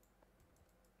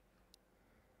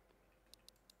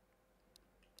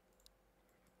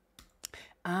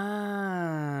 Let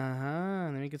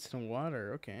me get some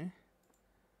water. Okay.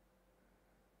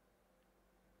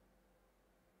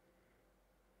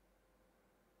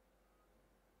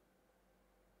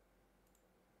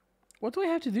 What do I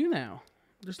have to do now?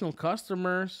 There's no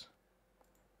customers.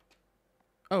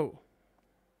 Oh.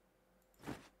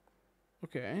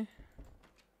 Okay.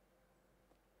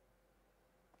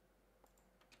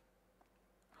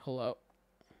 Hello.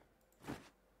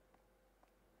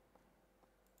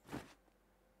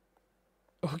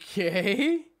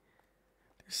 Okay.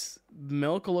 There's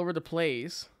milk all over the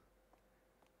place.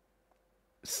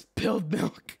 Spilled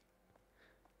milk.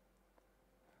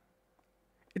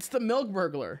 It's the milk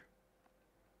burglar.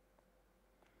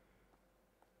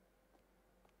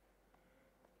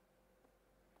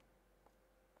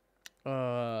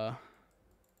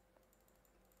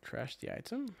 Trash the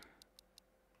item.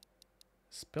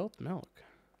 Spilt milk.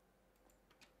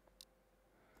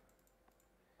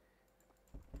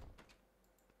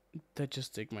 Did I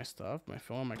just take my stuff? My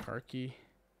phone, my car key.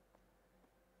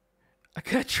 I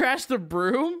gotta trash the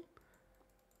broom?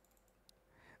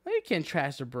 No, you can't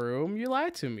trash the broom. You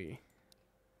lied to me.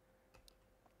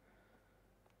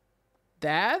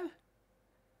 Dad?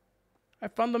 I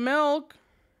found the milk.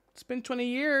 It's been 20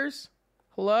 years.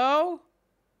 Hello?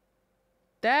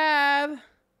 Dad?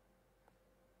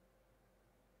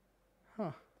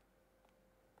 Huh.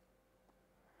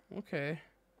 Okay.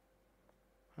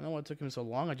 I don't know why it took him so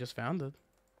long. I just found it.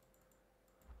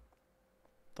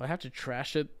 Do I have to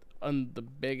trash it on the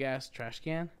big ass trash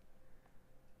can?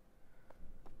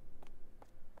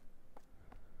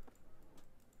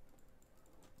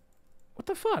 What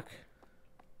the fuck?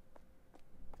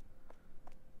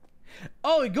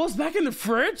 Oh, it goes back in the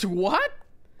fridge? What?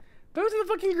 That was in the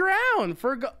fucking ground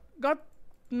for God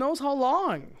knows how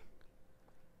long.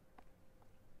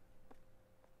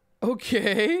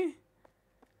 Okay.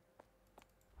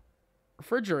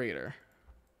 Refrigerator.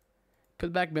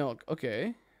 Put back milk.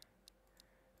 Okay.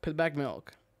 Put back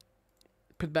milk.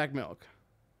 Put back milk.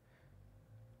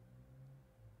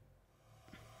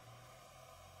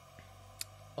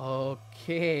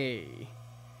 Okay.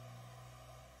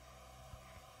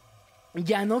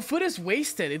 Yeah, no food is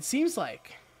wasted, it seems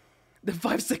like. The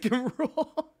 5-second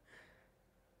rule.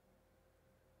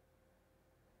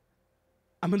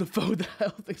 I'm gonna phone the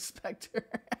health inspector.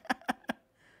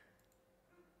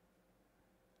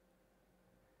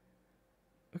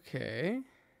 Okay.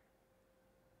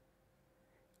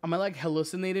 Am I like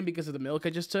hallucinating because of the milk I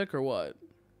just took or what?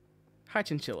 Hi,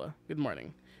 Chinchilla. Good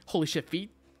morning. Holy shit, feet?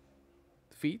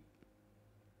 Feet?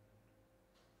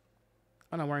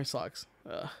 Oh, no, I'm wearing socks.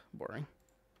 Ugh, boring.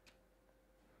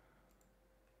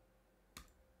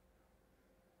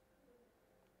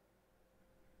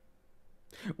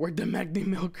 Where'd the Magni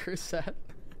milkers at?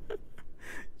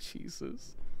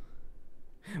 Jesus.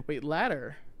 Wait,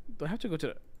 ladder. Do I have to go to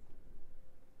the...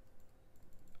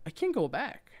 I can't go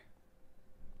back.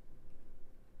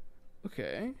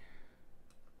 Okay.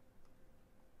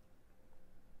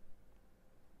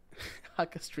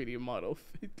 Hakka's 3D model.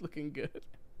 Feet looking good.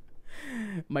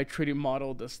 My 3D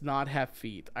model does not have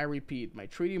feet. I repeat, my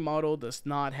 3D model does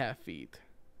not have feet.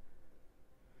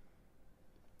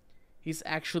 He's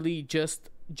actually just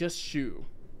shoe.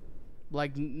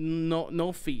 Like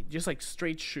no feet, just like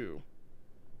straight shoe.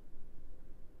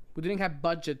 We didn't have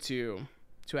budget to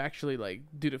actually like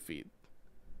do the feet.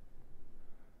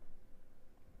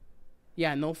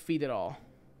 Yeah, no feet at all.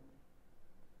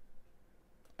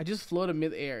 I just floated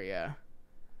mid-air, yeah.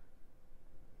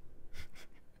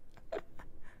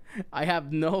 I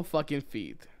have no fucking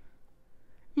feet.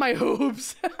 My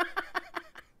hoops.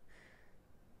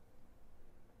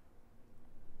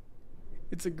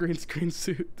 It's a green screen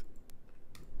suit.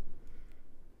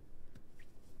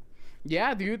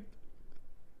 Yeah, dude.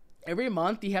 Every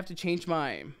month you have to change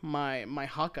my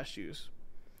Hakka shoes.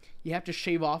 You have to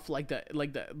shave off like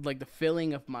the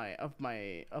filling of my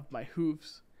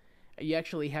hooves. You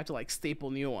actually have to like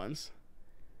staple new ones.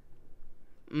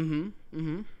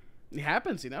 It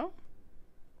happens, you know?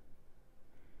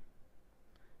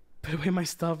 Put away my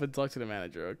stuff and talk to the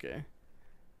manager. Okay.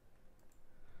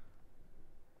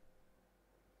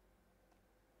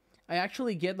 I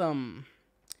actually get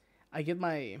I get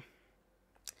my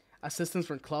assistance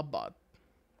from Clubbot.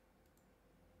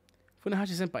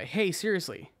 Funahashi-senpai, hey,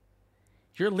 seriously.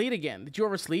 You're late again. Did you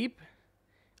oversleep?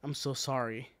 I'm so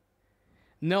sorry.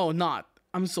 No, not.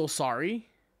 I'm so sorry.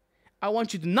 I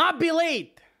want you to not be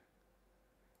late.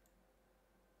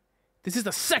 This is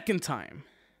the second time.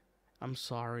 I'm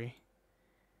sorry.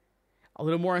 A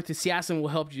little more enthusiasm will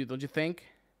help you, don't you think?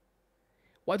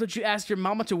 Why don't you ask your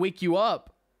mama to wake you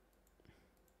up?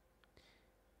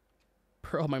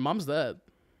 Bro, my mom's dead.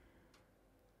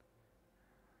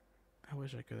 I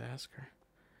wish I could ask her.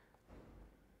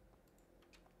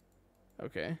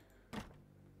 Okay.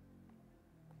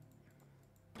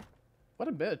 What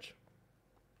a bitch.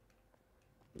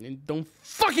 And don't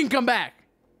fucking come back!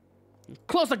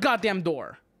 Close the goddamn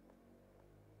door!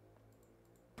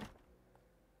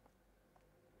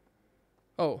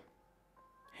 Oh.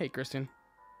 Hey, Christian.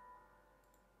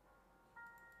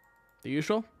 The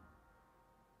usual?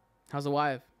 How's the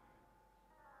wife?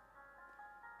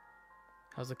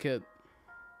 How's the kid?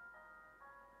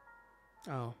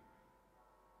 Oh.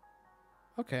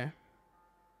 Okay.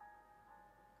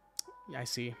 Yeah, I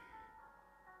see.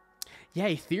 Yeah,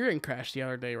 Ethereum crashed the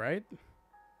other day, right?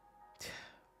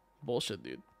 Bullshit,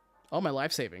 dude. All my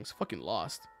life savings. Fucking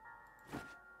lost.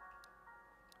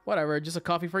 Whatever, just a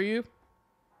coffee for you?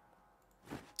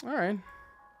 Alright.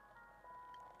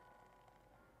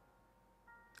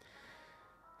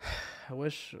 I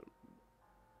wish...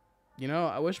 You know,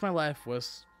 I wish my life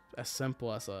was as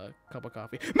simple as a cup of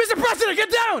coffee. Mr. President,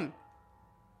 get down!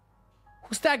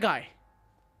 Who's that guy?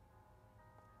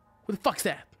 Who the fuck's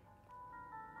that?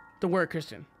 Don't worry,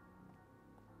 Christian.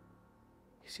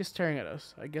 He's just staring at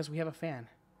us. I guess we have a fan.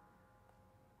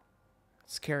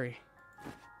 It's scary.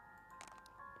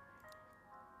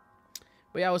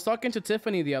 But yeah, I was talking to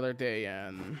Tiffany the other day,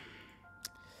 and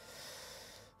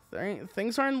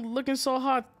things aren't looking so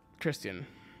hot, Christian.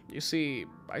 You see,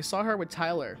 I saw her with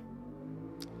Tyler.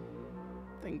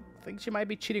 Think she might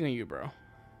be cheating on you, bro.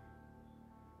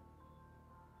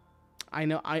 I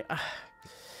know. I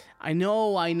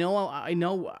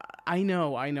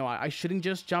shouldn't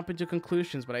just jump into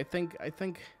conclusions, but I think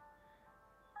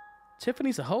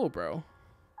Tiffany's a hoe, bro.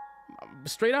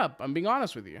 Straight up, I'm being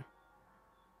honest with you.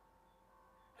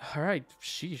 All right,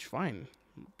 sheesh, fine.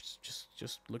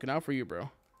 Just looking out for you, bro.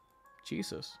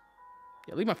 Jesus.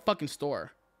 Yeah, leave my fucking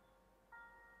store.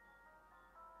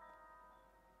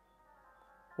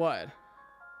 What?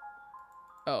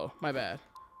 Oh, my bad.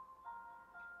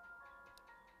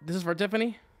 This is for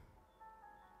Tiffany?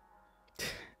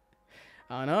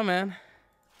 I don't know, man.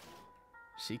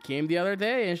 She came the other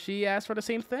day and she asked for the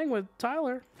same thing with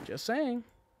Tyler. Just saying.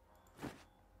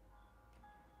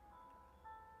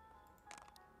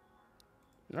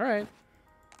 Alright.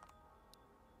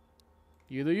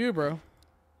 You do you, bro.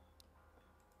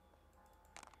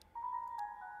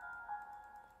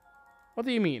 What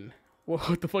do you mean?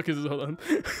 What the fuck is this? Hold on.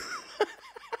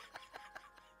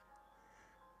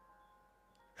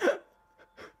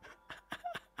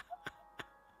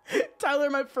 Tyler,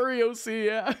 my furry OC,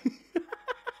 yeah.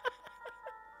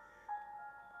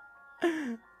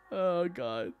 Oh,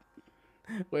 God.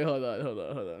 Wait, hold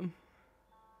on.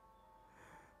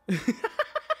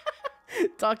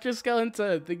 Dr.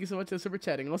 Skeleton, thank you so much for super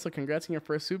chatting. Also, congrats on your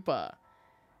first super.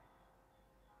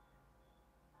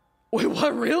 Wait,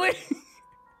 what? Really?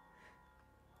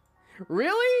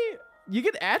 Really? You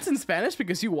get ads in Spanish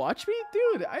because you watch me?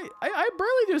 Dude, I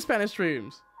barely do Spanish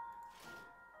streams.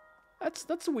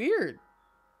 That's weird.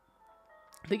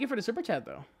 Thank you for the super chat,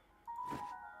 though.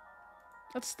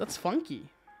 That's funky.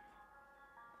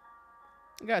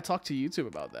 I gotta talk to YouTube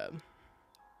about that.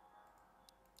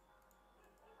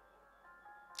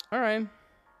 Alright.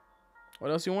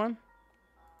 What else you want?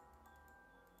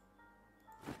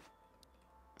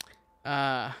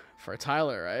 For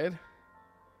Tyler, right?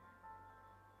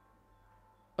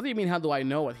 What do you mean, how do I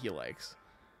know what he likes?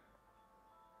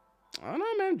 I don't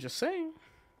know, man. Just saying.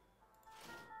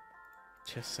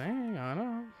 Just saying. I don't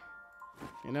know.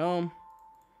 You know,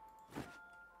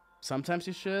 sometimes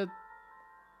you should.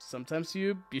 Sometimes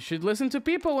you should listen to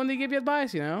people when they give you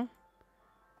advice, you know?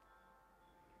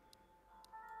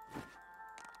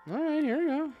 Alright, here we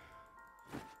go.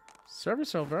 Serve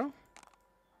yourself, bro.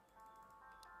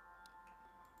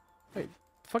 Wait,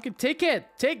 fucking take it!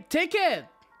 Take it!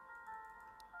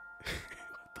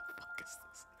 What the fuck is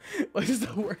this? Why is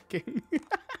that working?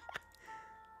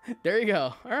 There you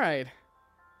go. Alright.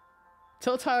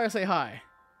 Tell Tyler to say hi.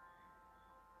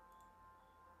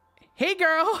 Hey,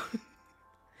 girl.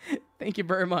 Thank you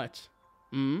very much.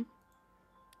 Hmm?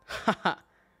 Haha.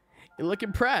 You look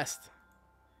impressed.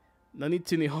 Nani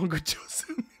to Nihongo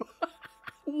Josu.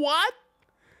 What?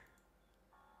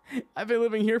 I've been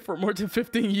living here for more than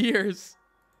 15 years.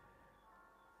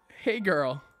 Hey,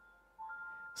 girl.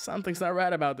 Something's not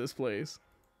right about this place.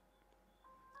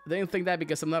 They didn't think that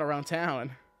because I'm not around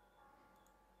town.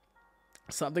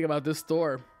 Something about this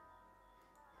store.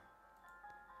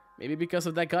 Maybe because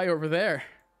of that guy over there.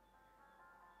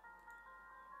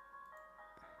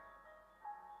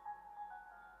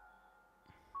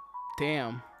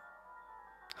 Damn.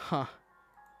 Huh.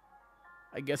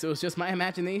 I guess it was just my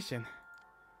imagination.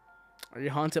 Are you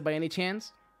haunted by any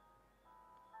chance?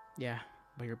 Yeah,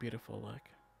 but you're beautiful, look.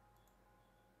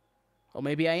 Well,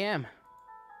 maybe I am.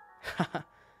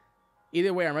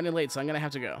 Either way, I'm running late, so I'm gonna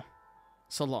have to go.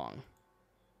 So long.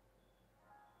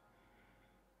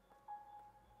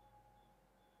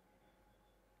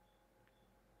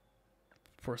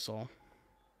 Poor soul.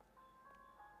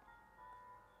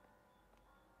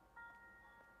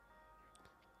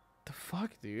 The fuck,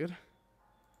 dude?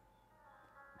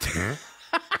 Why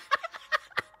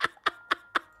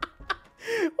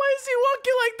is he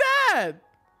walking like that?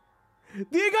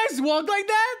 Do you guys walk like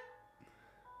that?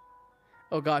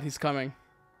 Oh god, he's coming.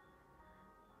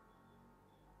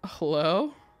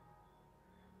 Hello?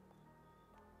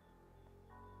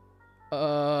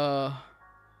 A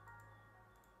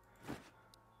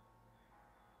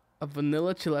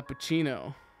vanilla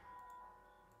chilappuccino.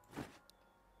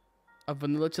 A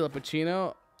vanilla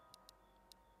chilappuccino?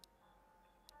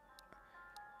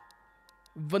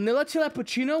 Vanilla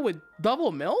chilappuccino with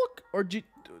double milk? Or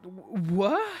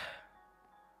what?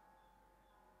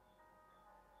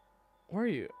 Where are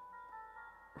you?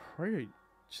 Where are you?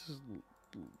 Just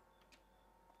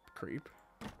creep.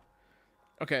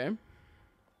 Okay.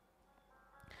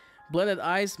 Blended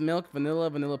ice, milk,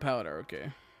 vanilla powder.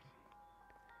 Okay.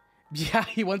 Yeah,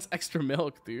 he wants extra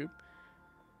milk, dude.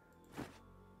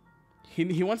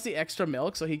 He wants the extra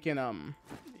milk so he can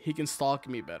stalk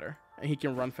me better and he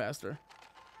can run faster.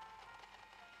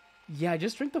 Yeah,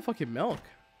 just drink the fucking milk.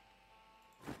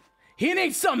 He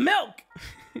needs some milk.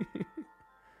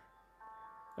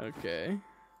 Okay.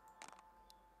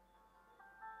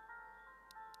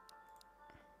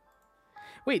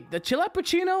 Wait, the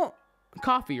chilappuccino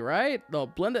coffee, right? No,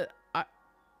 blended.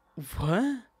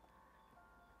 What?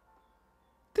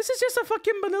 This is just a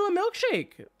fucking vanilla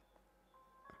milkshake.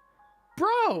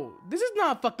 Bro, this is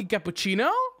not fucking cappuccino.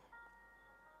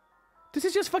 This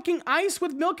is just fucking ice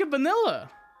with milk and vanilla.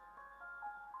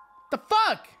 The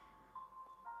fuck?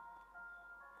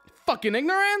 Fucking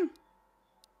ignorant?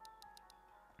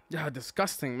 Yeah,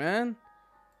 disgusting, man.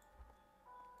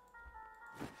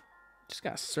 Just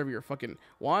gotta serve your fucking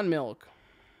wand milk.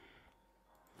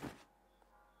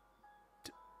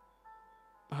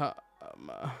 How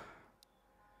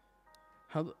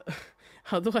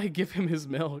do I give him his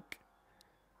milk?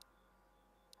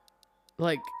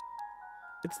 Like,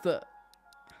 it's the...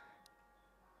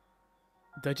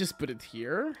 Did I just put it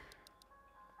here?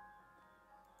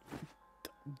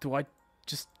 Do I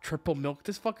just triple milk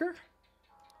this fucker?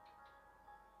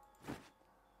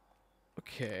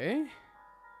 Okay.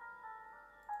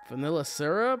 Vanilla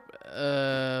syrup,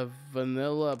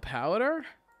 vanilla powder.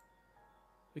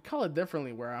 We call it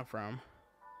differently where I'm from.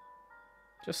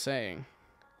 Just saying.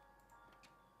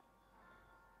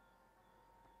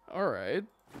 Alright.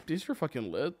 These are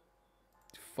fucking lit.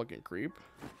 Fucking creep.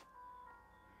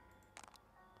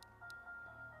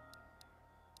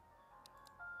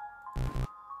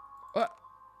 What?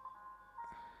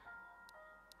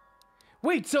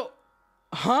 Wait, so...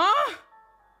 Huh?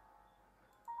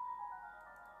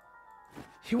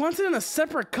 He wants it in a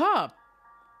separate cup.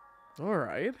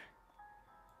 Alright.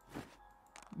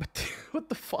 But what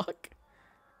the fuck?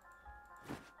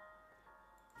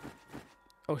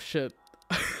 Oh shit.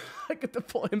 I get the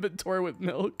full inventory with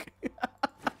milk.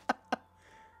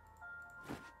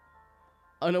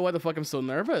 I don't know why the fuck I'm so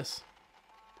nervous.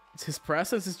 His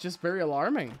presence is just very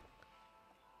alarming.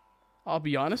 I'll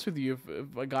be honest with you,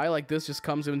 if a guy like this just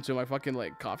comes into my fucking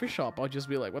like coffee shop, I'll just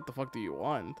be like, what the fuck do you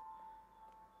want?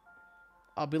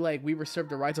 I'll be like, we reserve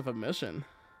the rights of admission.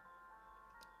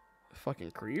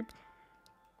 Fucking creep.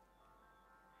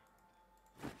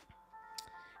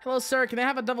 Hello, sir. Can I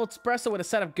have a double espresso with a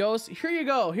set of ghosts? Here you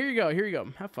go. Here you go. Here you go.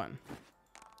 Have fun.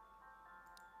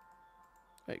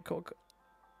 Wait, Coke.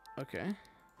 Okay.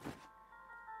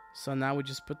 So now we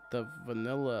just put the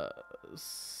vanilla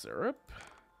syrup.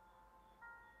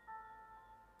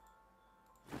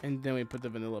 And then we put the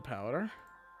vanilla powder.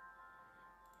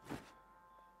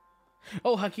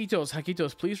 Oh,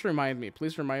 Hakitos, please remind me.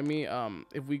 Please remind me,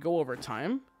 if we go over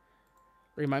time,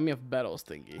 remind me of Bettle's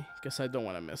thingy. Guess I don't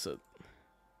want to miss it.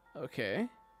 Okay.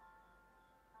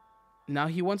 Now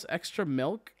he wants extra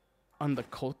milk on the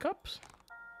cold cups?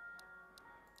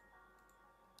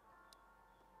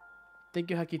 Thank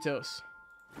you, Hakitos.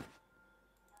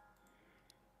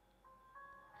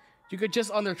 You could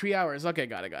just under 3 hours. Okay,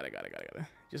 got it.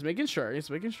 Just making sure, Is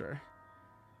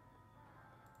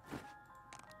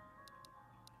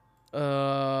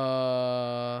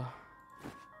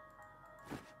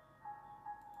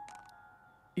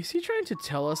he trying to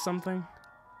tell us something?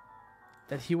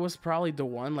 That he was probably the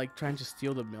one, like, trying to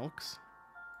steal the milks?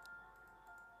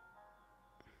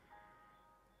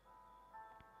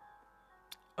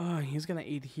 Oh, he's gonna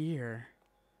eat here.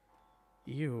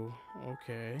 Ew,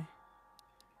 okay.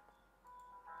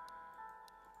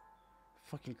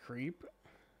 Fucking creep.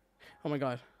 Oh my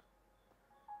god.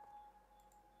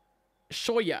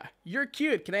 Shoya, you're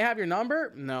cute. Can I have your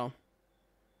number? No.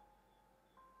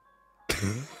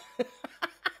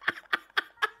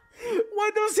 Why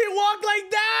does he walk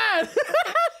like that?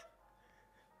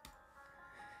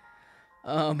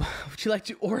 Would you like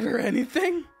to order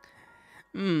anything?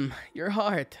 Your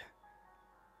heart.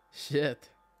 Shit.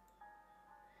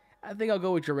 I think I'll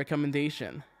go with your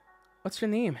recommendation. What's your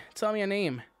name? Tell me your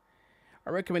name.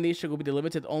 Our recommendation will be the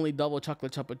limited only double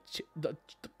chocolate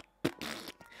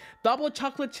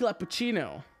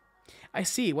chilappuccino. I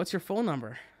see. What's your phone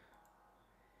number?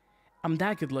 I'm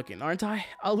that good looking, aren't I?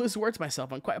 I'll lose words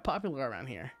myself. I'm quite popular around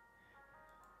here.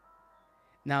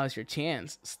 Now is your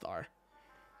chance, star.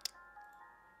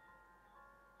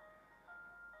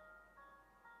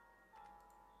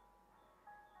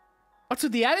 What's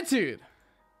with the attitude?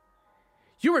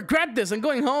 You regret this. I'm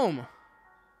going home.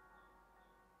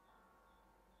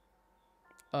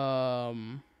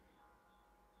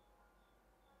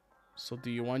 So do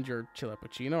you want your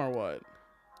chilappuccino or what?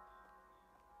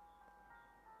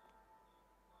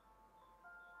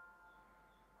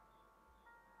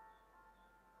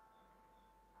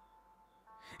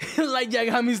 Like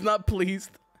Yagami's not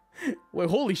pleased. Wait,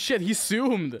 holy shit, he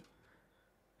zoomed.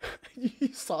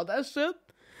 You saw that shit?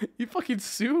 He fucking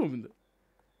zoomed.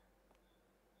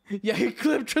 Yeah, he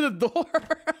clipped through the door.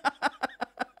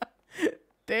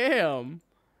 Damn.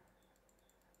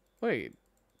 Wait,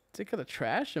 take out the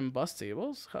trash and bust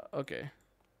tables? Okay.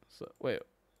 So wait,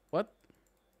 what?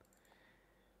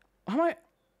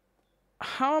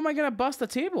 How am I gonna bust the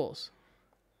tables?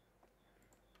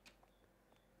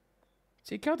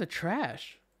 Take out the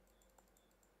trash.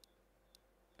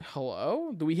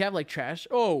 Hello? Do we have like trash?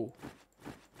 Oh,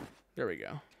 there we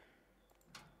go.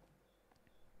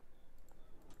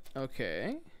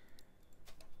 Okay.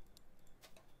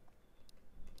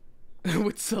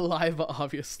 With saliva,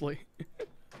 obviously.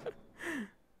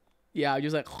 Yeah, I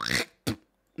just like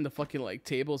in the fucking like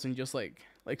tables and just like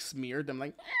smeared them,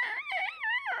 like,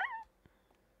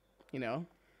 you know,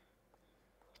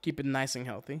 keep it nice and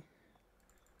healthy.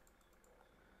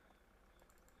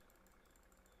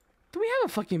 Do we have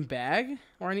a fucking bag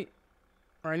or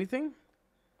anything?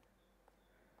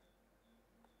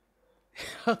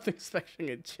 Health inspection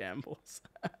in shambles.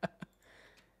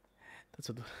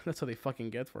 That's what they fucking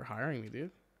get for hiring me,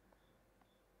 dude.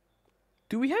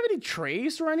 Do we have any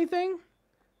trays or anything?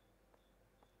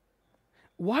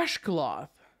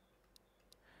 Washcloth.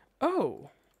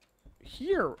 Oh,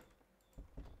 here.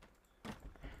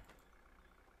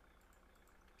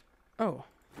 Oh,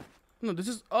 no, this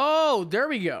is. Oh, there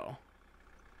we go.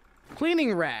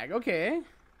 Cleaning rag. Okay.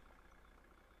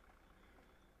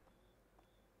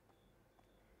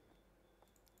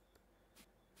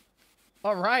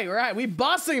 All right. We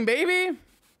bossing, baby.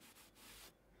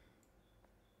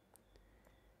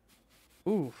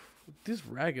 Ooh, this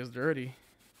rag is dirty.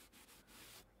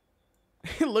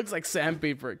 It looks like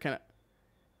sandpaper. Kind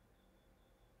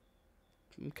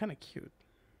of cute.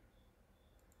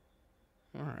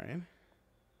 All right.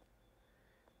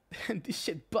 This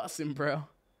shit busting, bro.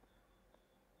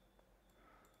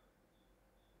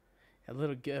 A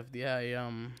little gift, yeah.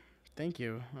 Thank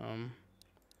you.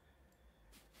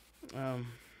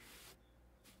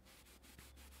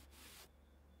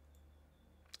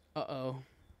 Uh-oh.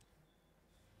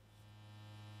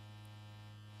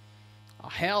 Oh,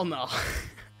 hell no.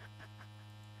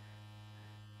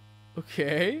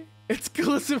 Okay.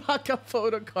 Exclusive Hakka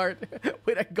photo card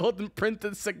with a golden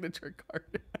printed signature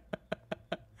card.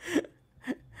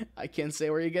 I can't say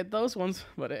where you get those ones,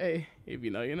 but hey, if you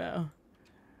know, you know.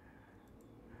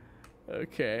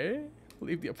 Okay.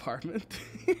 Leave the apartment.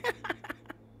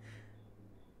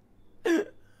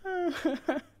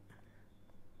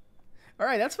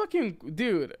 Alright, that's fucking...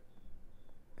 Dude.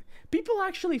 People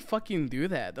actually fucking do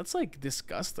that. That's like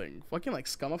disgusting. Fucking like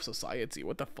scum of society.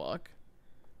 What the fuck?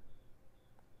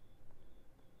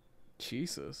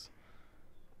 Jesus.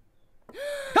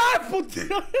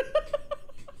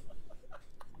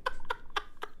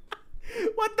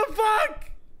 What the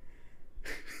fuck?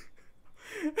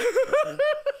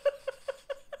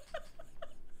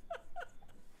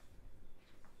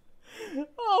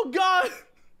 Oh god.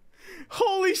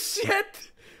 Holy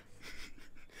shit.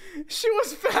 She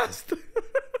was fast.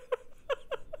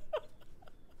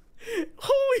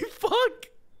 Holy fuck.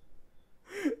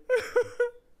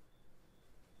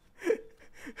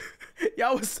 Yeah,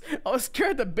 I was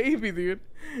scared of the baby, dude.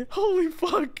 Holy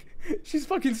fuck. She's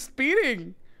fucking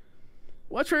speeding.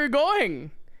 Watch where you're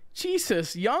going.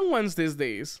 Jesus, young ones these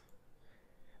days.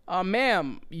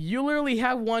 Ma'am, you literally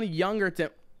have one younger than...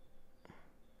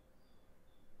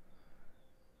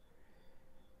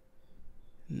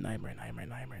 Nightmare.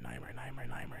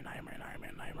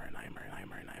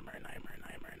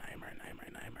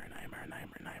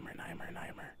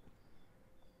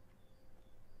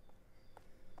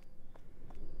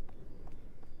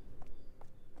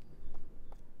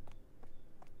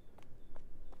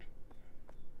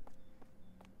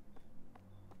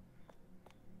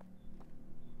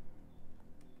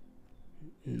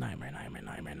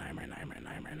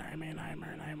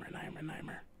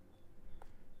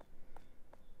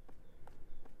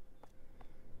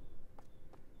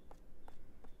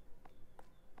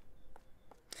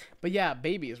 But yeah,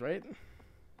 babies, right?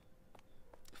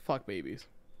 Fuck babies.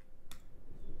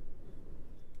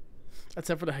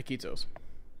 Except for the Hakitos.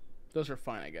 Those are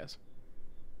fine, I guess.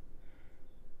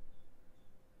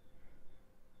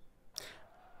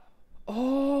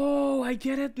 Oh, I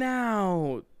get it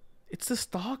now. It's the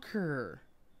stalker.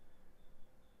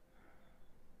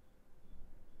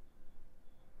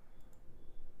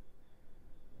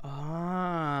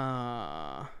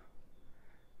 Ah.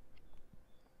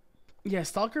 Yeah,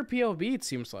 stalker POV, it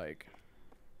seems like.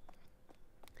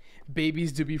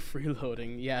 Babies do be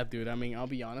freeloading. Yeah, dude, I mean, I'll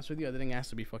be honest with you. I didn't ask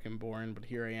to be fucking born, but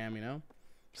here I am, you know?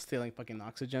 Stealing fucking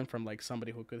oxygen from, like,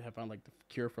 somebody who could have found, like, the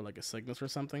cure for, like, a sickness or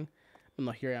something. But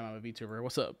no, here I am, I'm a VTuber.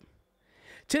 What's up?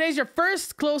 Today's your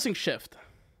first closing shift.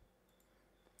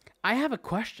 I have a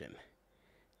question.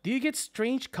 Do you get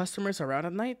strange customers around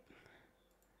at night?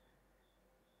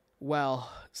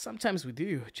 Well, sometimes we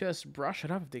do. Just brush it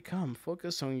off if they come.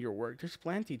 Focus on your work. There's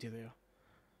plenty to do.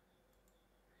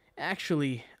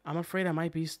 Actually, I'm afraid I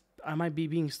might be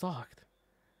being stalked.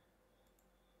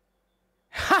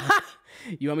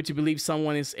 You want me to believe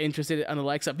someone is interested in the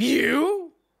likes of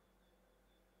you?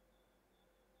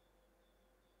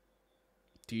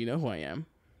 Do you know who I am?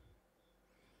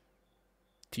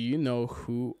 Do you know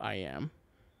who I am?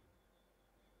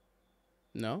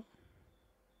 No?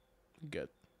 Good.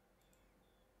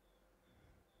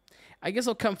 I guess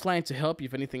I'll come flying to help you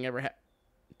if anything ever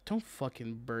Don't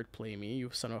fucking bird play me,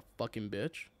 you son of a fucking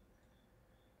bitch.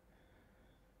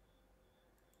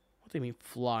 What do you mean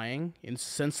flying?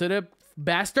 Insensitive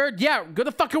bastard? Yeah, go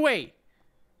the fuck away!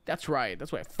 That's right,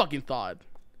 that's what I fucking thought.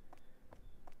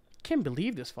 Can't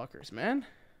believe this fuckers, man.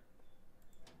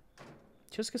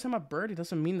 Just because I'm a bird, it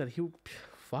doesn't mean that he'll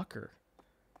fuck her.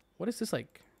 What is this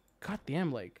like?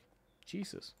 Goddamn, like,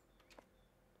 Jesus.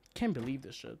 Can't believe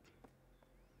this shit.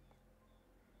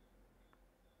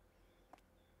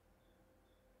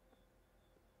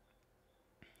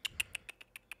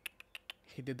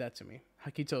 He did that to me.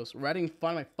 Hakitos, right in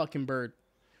front of my fucking bird.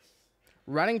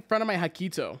 Right in front of my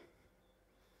Hakito.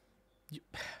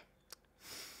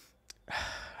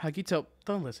 Hakito,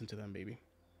 don't listen to them, baby.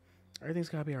 Everything's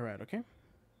gotta be alright, okay?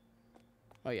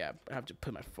 Oh yeah, I have to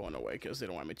put my phone away because they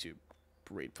don't want me to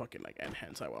read fucking like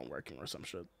hentai while I'm working or some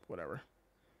shit. Whatever.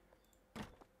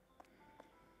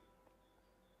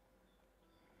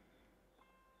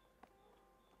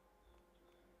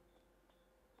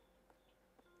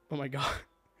 Oh my god.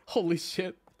 Holy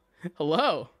shit.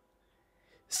 Hello.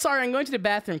 Sorry, I'm going to the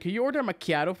bathroom. Can you order a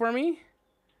macchiato for me?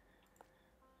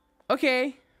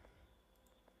 Okay.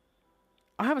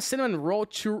 I'll have a cinnamon roll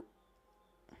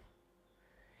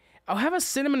I'll have a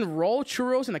cinnamon roll,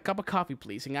 churros, and a cup of coffee,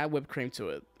 please. And add whipped cream to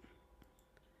it.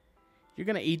 You're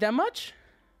gonna eat that much?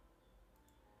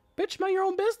 Bitch, mind your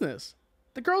own business.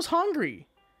 The girl's hungry.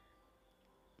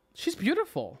 She's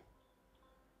beautiful.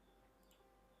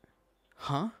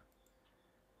 Huh?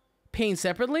 Paying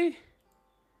separately?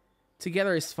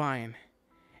 Together is fine.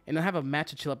 And I'll have a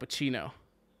matcha chillappuccino.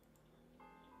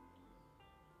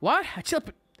 What? A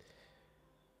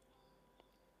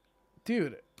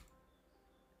Dude.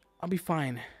 I'll be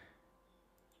fine.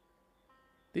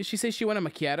 Did she say she wanted a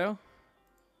macchiato?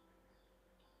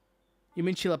 You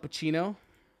mean chillappuccino?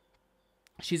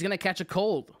 She's gonna catch a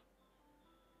cold.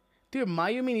 Dude,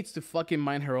 Mayumi needs to fucking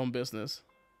mind her own business.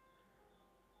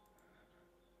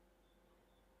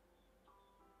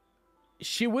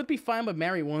 She would be fine, but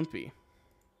Mary won't be.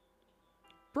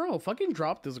 Bro, fucking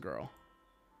drop this girl.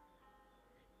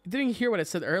 You didn't hear what I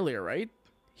said earlier, right?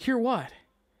 Hear what?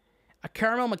 A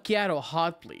caramel macchiato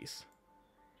hot, please.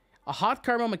 A hot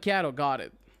caramel macchiato, got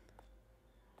it.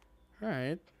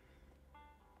 Alright.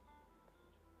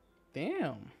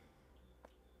 Damn.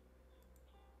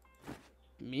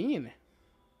 Mean.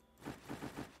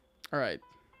 Alright.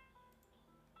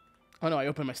 Oh no, I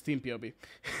opened my Steam POB.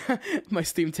 My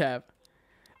Steam tab.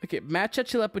 Okay, matcha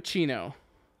chilapuccino.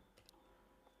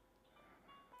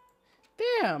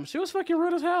 Damn, she was fucking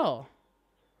rude as hell.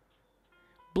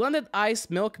 Blended ice,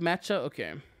 milk, matcha.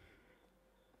 Okay.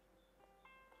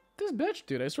 This bitch,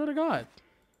 dude, I swear to God.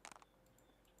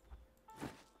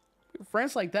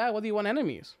 Friends like that, what do you want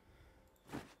enemies?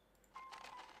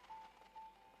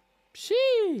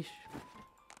 Sheesh.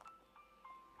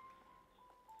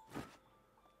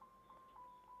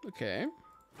 Okay.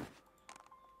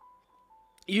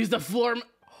 Use the floor.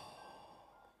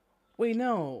 Wait,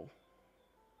 no.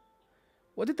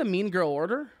 What did the mean girl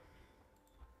order?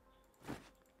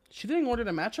 She didn't order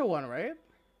the matcha one, right?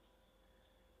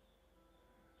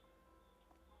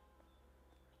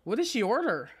 What did she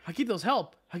order? Hakito's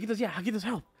help. Hakito's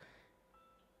help.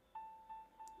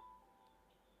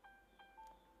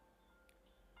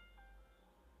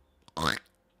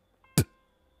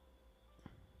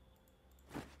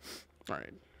 All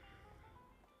right.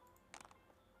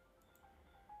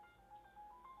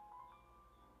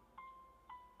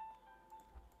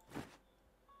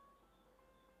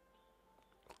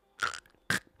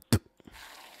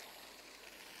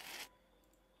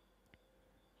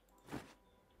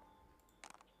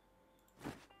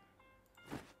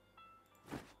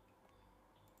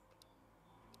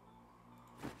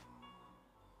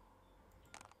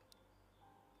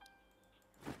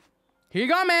 Here you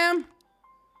go, ma'am.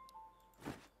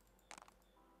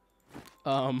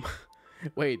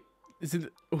 Wait, is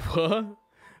it what?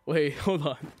 Wait, hold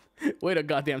on. Wait a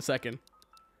goddamn second.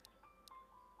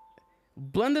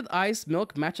 Blended ice,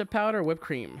 milk, matcha powder, whipped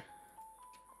cream.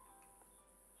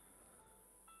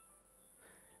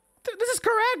 This is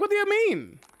correct. What do you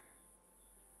mean?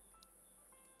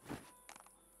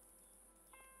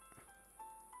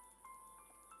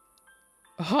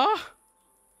 Huh?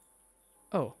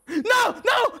 Oh. No!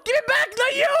 No! Give it back!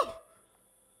 Not you!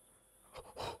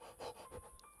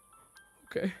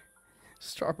 Okay.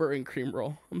 Strawberry and cream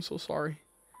roll. I'm so sorry.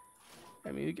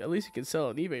 I mean, at least you can sell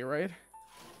it on eBay, right?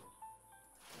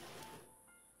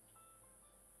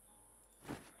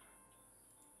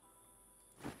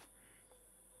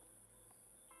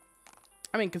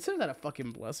 I mean, consider that a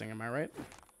fucking blessing, am I right?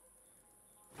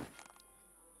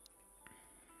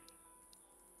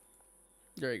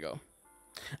 There you go.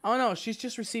 Oh no, she's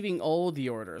just receiving all the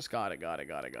orders. Got it.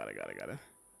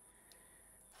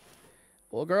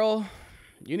 Well, girl,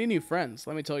 you need new friends.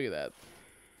 Let me tell you that.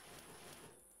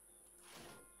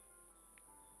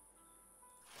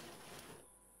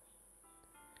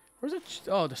 Where's it?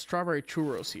 Oh, the strawberry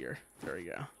churros here. There we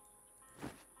go.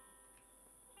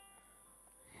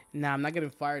 Nah, I'm not getting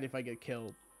fired if I get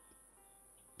killed.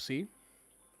 See?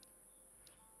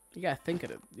 You gotta think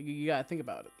of it. You gotta think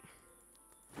about it.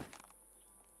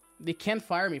 They can't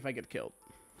fire me if I get killed.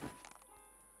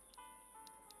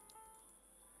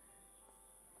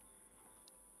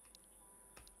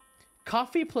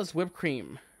 Coffee plus whipped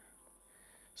cream.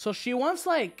 So she wants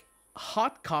like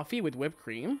hot coffee with whipped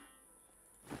cream.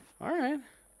 All right.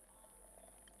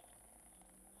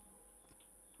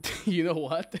 You know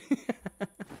what?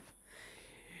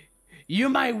 You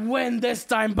might win this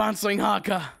time, Banzoin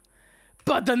Hakka.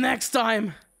 But the next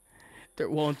time, there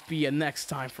won't be a next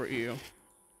time for you.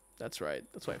 That's right.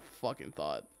 That's what I fucking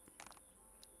thought.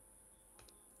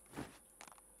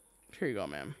 Here you go,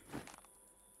 ma'am.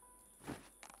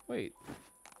 Wait.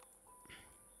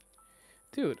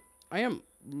 Dude,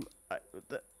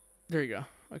 there you go.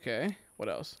 Okay. What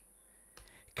else?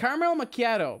 Caramel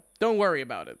macchiato. Don't worry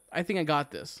about it. I think I got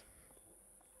this.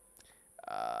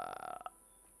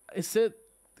 Is it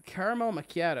caramel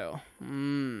macchiato?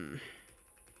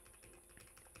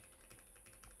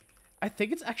 I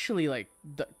think it's actually like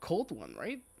the cold one,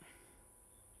 right?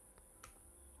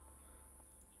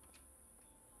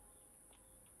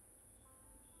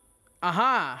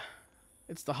 Aha!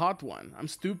 It's the hot one. I'm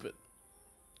stupid.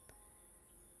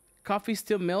 Coffee,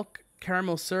 still milk,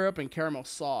 caramel syrup, and caramel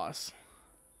sauce.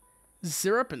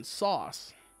 Syrup and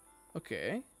sauce.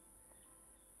 Okay.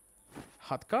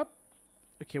 Hot cup.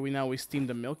 Okay, we steam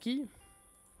the milky.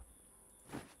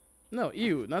 No,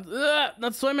 ew.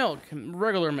 Not soy milk.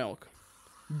 Regular milk.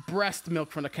 Breast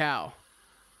milk from the cow.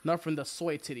 Not from the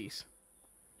soy titties.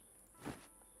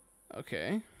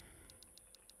 Okay.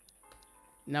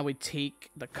 Now we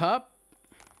take the cup.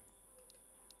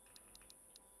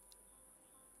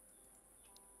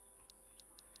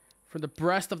 From the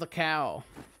breast of the cow.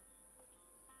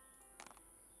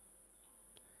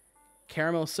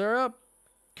 Caramel syrup.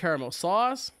 Caramel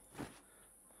sauce.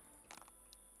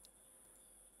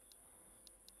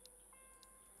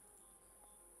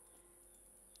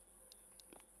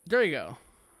 There you go.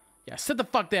 Yeah, sit the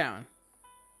fuck down.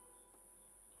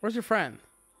 Where's your friend?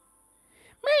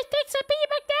 Mary, thanks, I'll bring you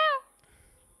back down.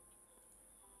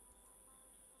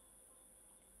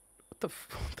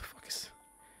 What the fuck is...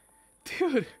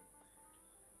 Dude.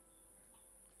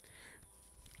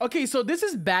 Okay, so this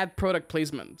is bad product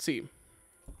placement. See.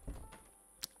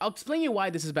 I'll explain you why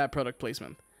this is bad product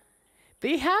placement.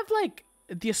 They have, like,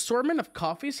 the assortment of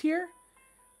coffees here,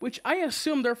 which I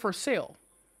assume they're for sale.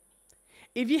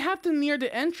 If you have them near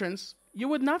the entrance, you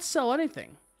would not sell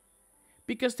anything.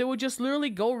 Because they would just literally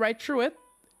go right through it,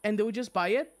 and they would just buy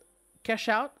it, cash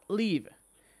out, leave.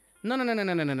 No.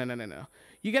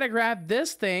 You gotta grab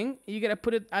this thing, you gotta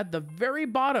put it at the very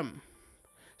bottom.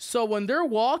 So when they're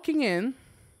walking in,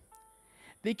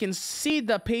 they can see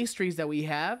the pastries that we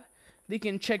have. They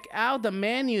can check out the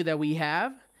menu that we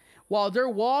have while they're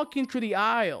walking through the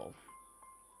aisle.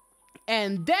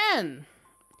 And then,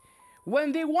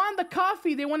 when they want the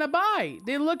coffee they want to buy,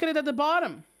 they look at it at the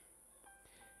bottom.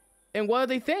 And what do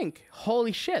they think?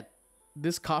 Holy shit,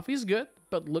 this coffee is good,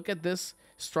 but look at this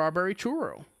strawberry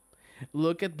churro.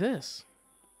 Look at this.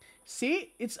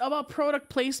 See, it's about product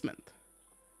placement.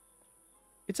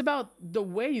 It's about the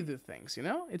way you do things, you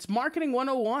know? It's marketing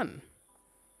 101.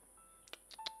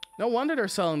 No wonder they're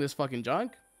selling this fucking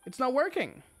junk. It's not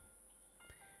working.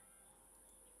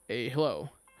 Hey, hello.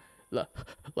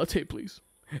 Latte, please.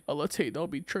 A latte, that'll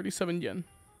be 37 yen.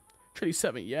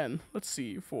 37 yen. Let's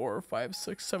see. 4, 5,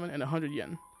 6, 7, and 100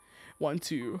 yen. 1,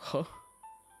 2,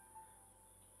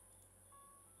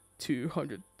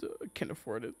 200. Can't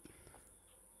afford it.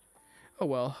 Oh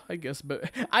well, I guess,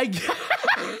 but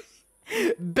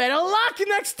better luck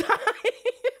next time.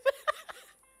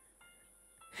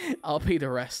 I'll pay the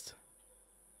rest.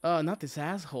 Oh, not this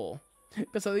asshole.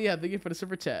 That's all. Yeah, thank you for the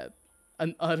super chat.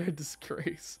 An utter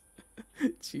disgrace.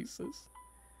 Jesus.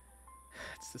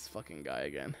 It's this fucking guy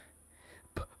again.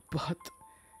 But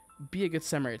be a good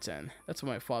Samaritan. That's what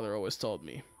my father always told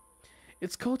me.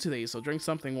 It's cold today, so drink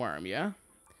something warm, yeah?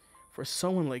 For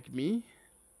someone like me,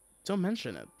 don't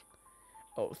mention it.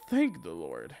 Oh, thank the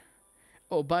Lord.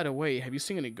 Oh, by the way, have you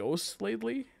seen any ghosts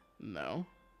lately? No.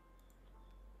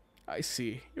 I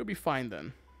see. You'll be fine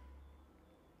then.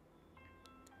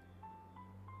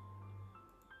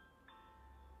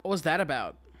 What was that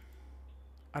about?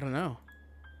 I don't know.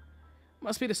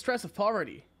 Must be the stress of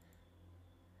poverty.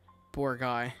 Poor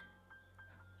guy.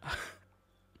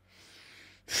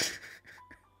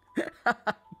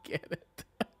 Get it.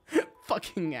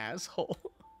 Fucking asshole.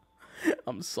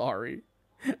 I'm sorry.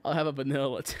 I'll have a vanilla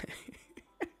latte.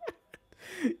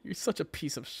 You're such a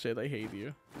piece of shit. I hate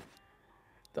you.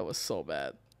 That was so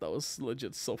bad. That was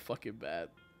legit so fucking bad.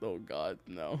 Oh god,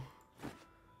 no.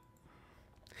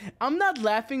 I'm not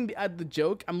laughing at the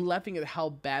joke. I'm laughing at how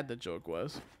bad the joke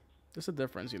was. There's a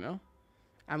difference, you know?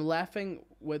 I'm laughing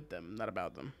with them, not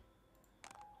about them.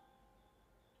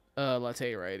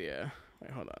 Latte, right? Yeah.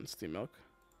 Wait, hold on. Steam milk.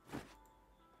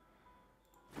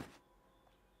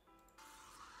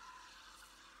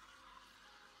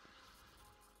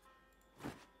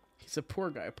 He's a poor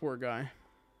guy, poor guy.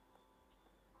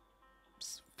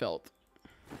 Felt.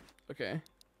 Okay.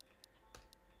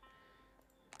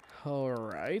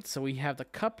 Alright, so we have the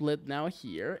cup lid now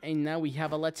here, and now we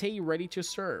have a latte ready to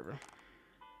serve.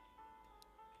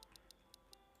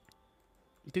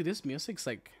 Dude, this music's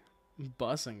like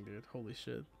buzzing, dude. Holy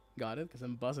shit. Got it? Because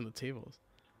I'm buzzing the tables.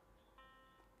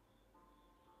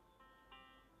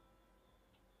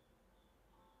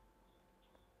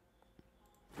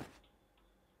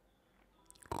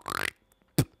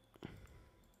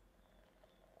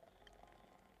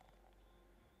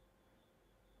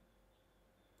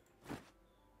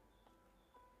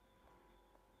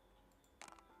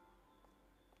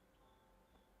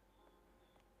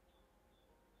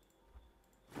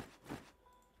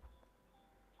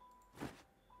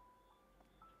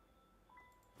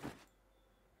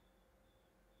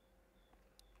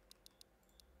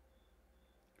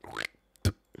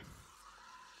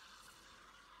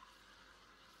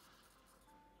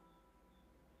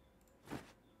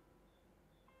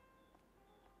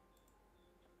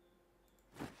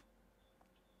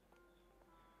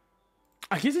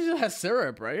 I guess it just has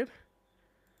syrup, right?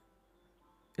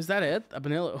 Is that it? A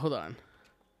vanilla, hold on.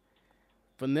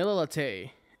 Vanilla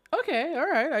latte. Okay,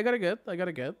 alright, I got it good.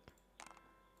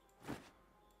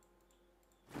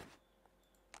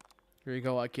 Here you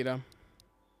go, Akira.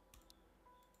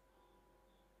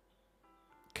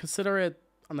 Consider it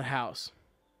on the house.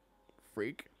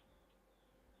 Freak.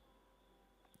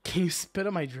 Can you spit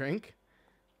on my drink?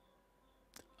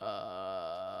 The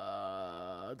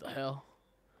hell?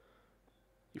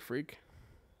 You freak.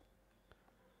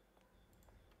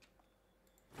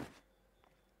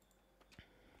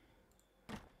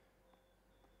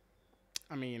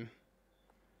 I mean,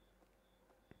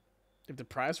 if the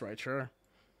price right, sure.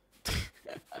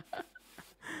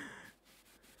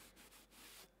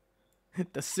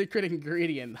 The secret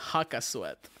ingredient, Hakka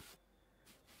sweat.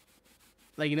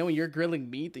 Like, you know, when you're grilling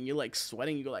meat and you're like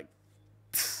sweating, you go like,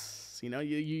 you know,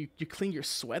 you clean your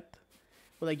sweat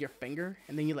with like your finger,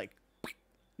 and then you like,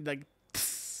 you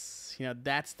know,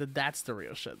 that's the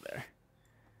real shit there.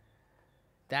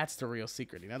 That's the real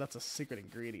secret, you know, that's a secret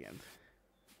ingredient.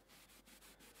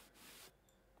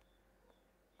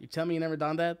 You tell me you never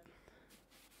done that?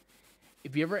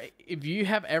 If you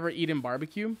have ever eaten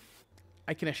barbecue,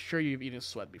 I can assure you you've eaten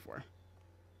sweat before.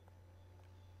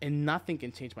 And nothing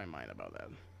can change my mind about that.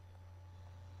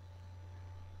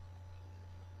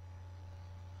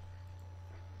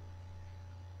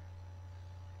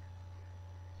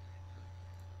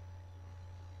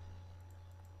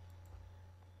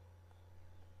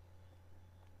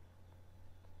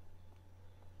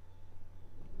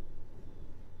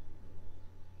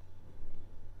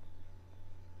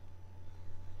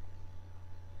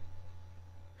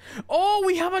 Oh,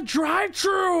 we have a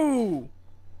drive-thru!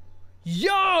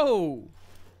 Yo!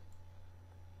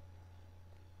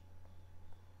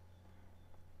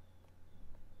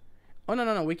 Oh,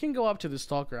 no. We can go up to the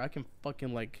stalker. I can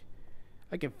fucking, like...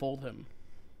 I can fold him.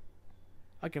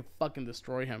 I can fucking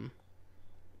destroy him.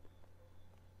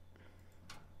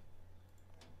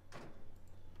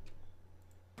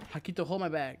 Hakito, hold my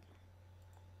bag.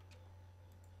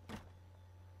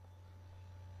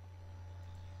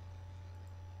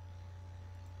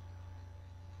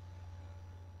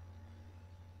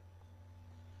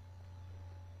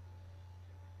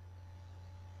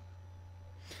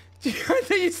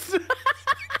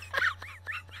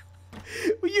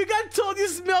 You got told you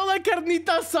smell like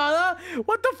carnita asada?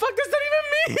 What the fuck does that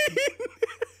even mean?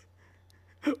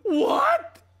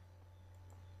 What?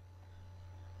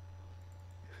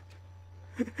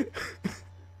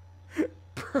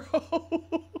 Bro.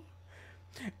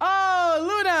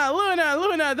 Oh,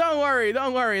 Luna, don't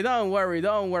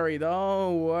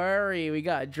worry. We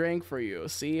got a drink for you.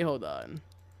 See, hold on.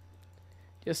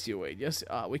 Just you wait. Just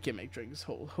we can make drinks.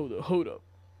 Hold up.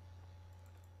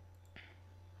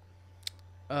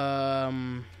 Are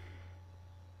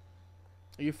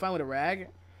you fine with a rag?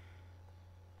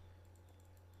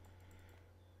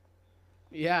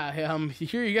 Yeah.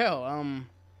 Here you go.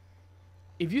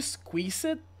 If you squeeze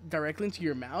it directly into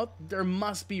your mouth, there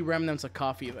must be remnants of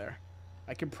coffee there.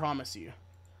 I can promise you.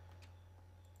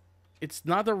 It's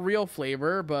not the real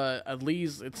flavor, but at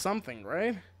least it's something,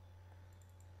 right?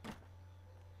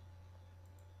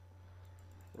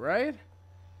 Right?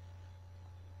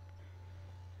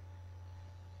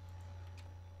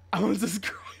 I'm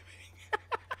describing.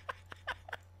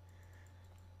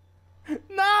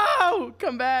 No!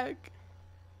 Come back.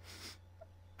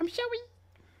 I'm sorry.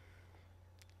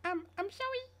 I'm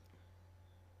sorry.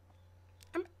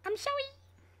 I'm sorry.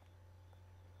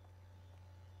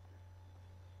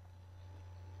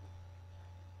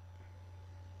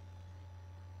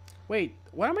 Wait,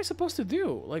 what am I supposed to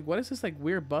do? Like, what is this like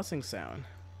weird buzzing sound?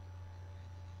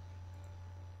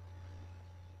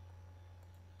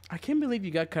 I can't believe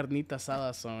you got carnita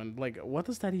asada on. Like, what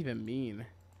does that even mean?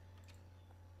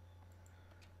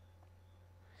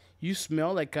 You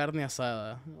smell like carne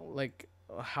asada. Like,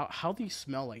 how do you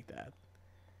smell like that?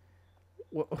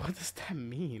 What does that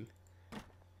mean?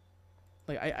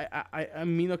 Like, I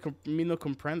me no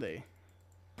comprende.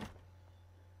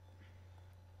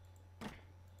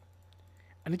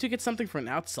 I need to get something from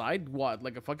outside. What?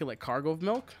 Like a fucking like cargo of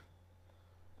milk?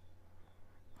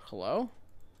 Hello?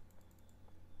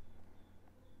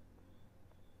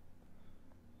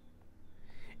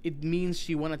 It means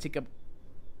she wanna take a...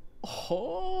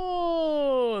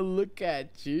 Oh, look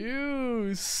at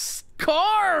you.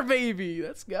 Scar, baby.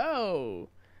 Let's go.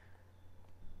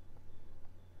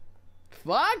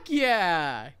 Fuck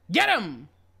yeah. Get him.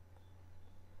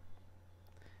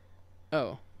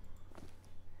 Oh.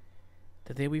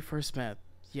 The day we first met,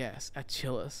 yes, at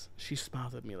Chilla's, she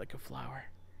smiled at me like a flower.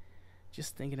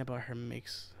 Just thinking about her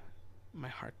makes my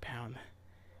heart pound.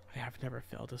 I have never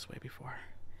felt this way before.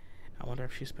 I wonder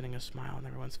if she's putting a smile on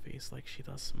everyone's face like she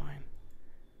does mine.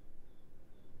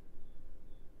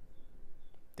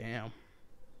 Damn.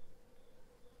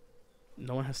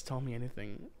 No one has told me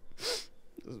anything this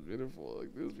beautiful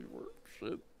like this before.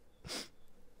 Shit.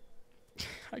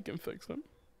 I can fix him.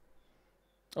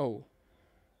 Oh.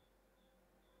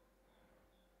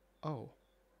 Oh.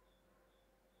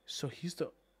 So he's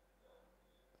the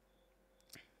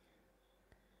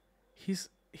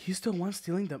one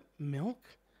stealing the milk?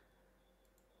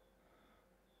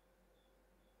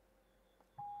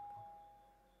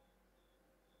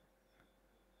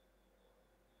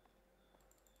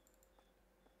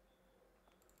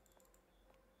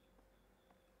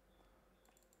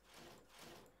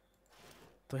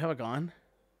 Do I have a gun?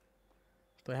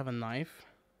 Do I have a knife?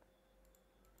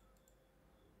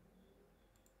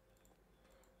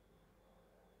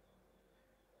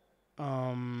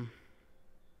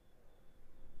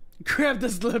 Grab the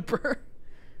slipper.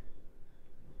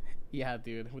 Yeah,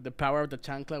 dude. With the power of the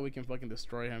chancla, we can fucking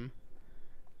destroy him.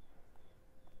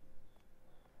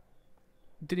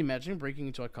 Dude, imagine breaking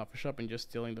into a coffee shop and just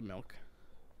stealing the milk.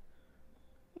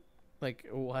 Like,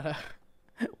 what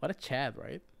a Chad,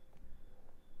 right?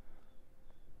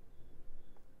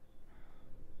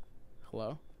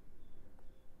 Hello?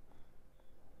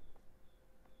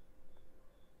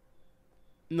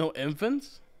 No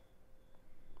infants?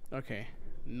 Okay.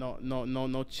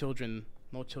 No children.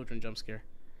 No children jump scare.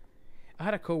 I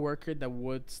had a coworker that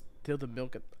would steal the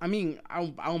milk. I mean,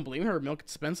 I don't blame her. Milk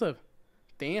expensive.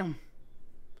 Damn.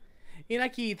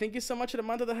 Inaki, thank you so much for the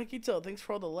month of the Hakito. Thanks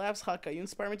for all the laughs, Hakka. You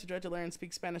inspire me to try to learn and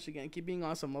speak Spanish again. Keep being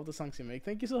awesome. Love the songs you make.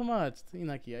 Thank you so much,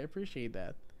 Inaki. I appreciate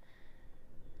that.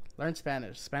 Learn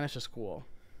Spanish. Spanish is cool.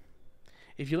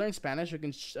 If you learn Spanish, you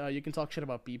can talk shit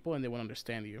about people and they won't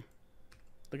understand you.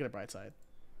 Look at the bright side.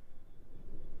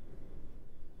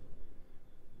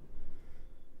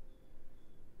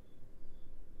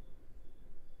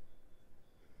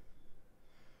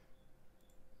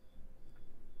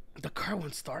 The car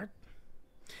won't start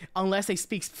unless they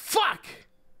speak. Fuck!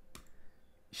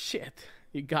 Shit,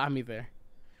 you got me there.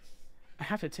 I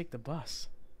have to take the bus.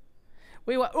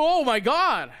 Wait, what? Oh my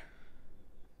god!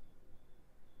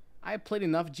 I played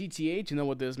enough GTA to know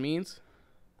what this means.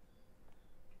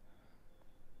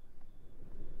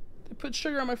 They put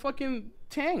sugar on my fucking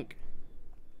tank.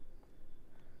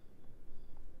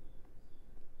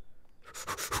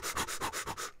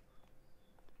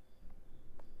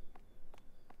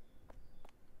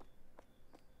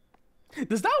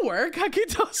 Does that work,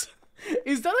 Hakitos?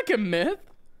 Is that like a myth?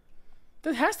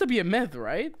 That has to be a myth,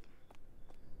 right?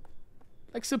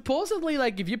 Like supposedly,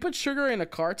 like if you put sugar in a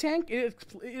car tank, it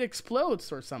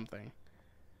explodes or something.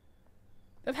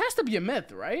 That has to be a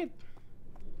myth, right?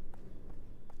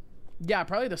 Yeah,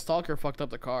 probably the stalker fucked up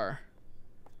the car.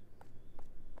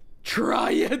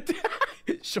 Try it.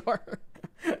 Sure.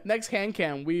 Next hand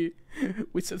cam, we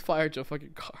set fire to a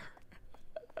fucking car.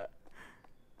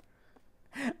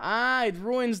 Ah, it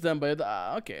ruins them, but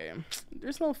okay.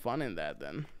 There's no fun in that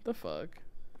then. The fuck.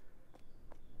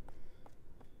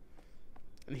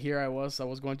 And here I was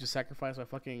going to sacrifice my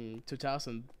fucking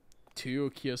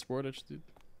 2002 Kia Sportage, dude.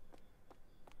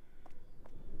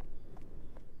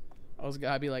 I was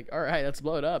gonna be like, all right, let's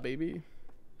blow it up, baby.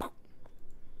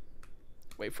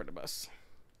 Wait for the bus.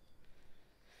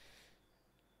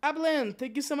 Ablin,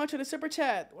 thank you so much for the super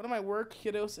chat. One of my work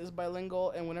kiddos is bilingual,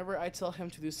 and whenever I tell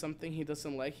him to do something he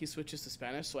doesn't like, he switches to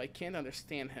Spanish, so I can't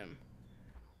understand him.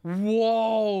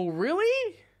 Whoa,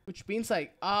 really? Which means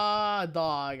like, dog,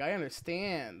 I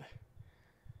understand.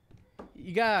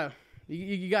 You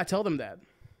gotta tell them that.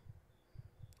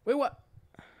 Wait, what?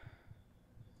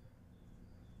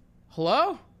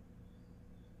 Hello?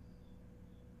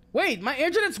 Wait, my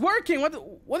internet's working.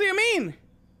 What do you mean?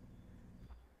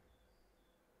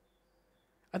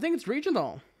 I think it's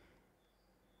regional.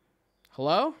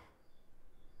 Hello?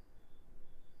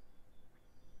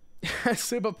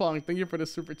 Superpong, thank you for the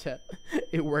super chat.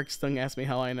 It works, don't ask me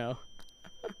how I know.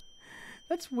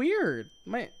 That's weird.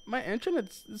 My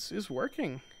internet is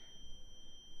working.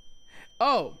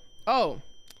 Oh.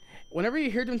 Whenever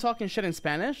you hear them talking shit in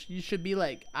Spanish, you should be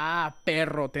like, ah,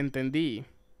 perro, te entendí.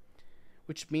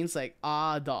 Which means like,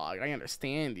 ah, dog, I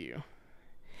understand you.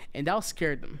 And that'll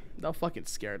scare them. That'll fucking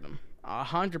scare them.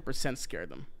 100% scare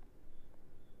them.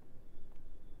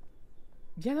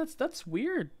 Yeah, that's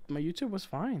weird. My YouTube was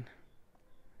fine.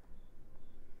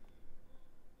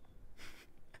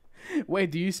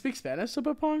 Wait, do you speak Spanish,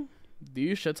 Superpong? Do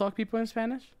you shit talk people in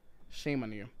Spanish? Shame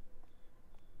on you.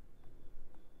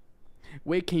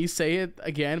 Wait, can you say it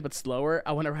again but slower?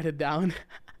 I want to write it down.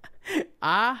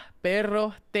 A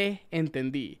perro te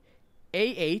entendí.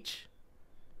 A-H-P-E-R-R-O.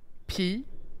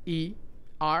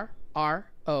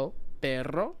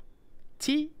 Perro.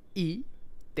 T-E-T-E-N-T-E-N-D-I.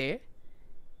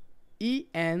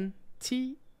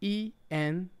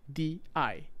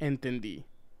 Entendí.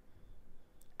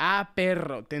 A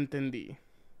perro te entendí.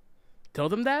 Tell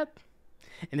them that,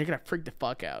 and they're gonna freak the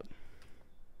fuck out.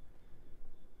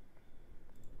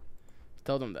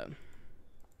 Tell them that.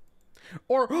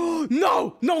 Or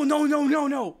no.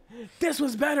 This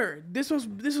was better. This was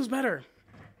better.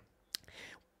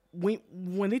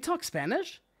 When they talk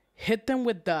Spanish, hit them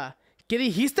with the ¿Qué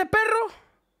dijiste, perro?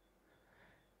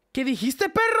 ¿Qué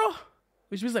dijiste, perro?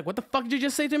 Which means like, what the fuck did you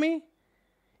just say to me?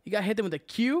 You gotta hit them with the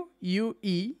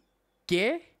Q-U-E.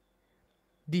 ¿Qué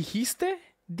dijiste?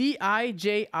 D-I-J-I-S-T-E.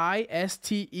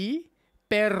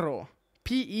 Perro.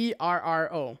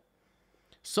 P-E-R-R-O.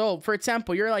 So, for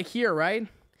example, you're like here, right?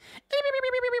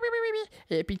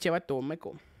 Pinche vato,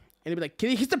 Michael. And you'll be like, ¿Qué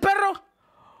dijiste, perro?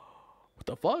 What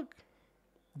the fuck?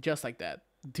 Just like that.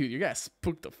 Dude, you gotta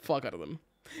spook the fuck out of them.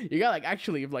 You gotta like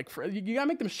actually like you gotta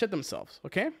make them shit themselves,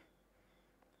 okay?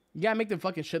 You gotta make them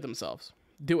fucking shit themselves.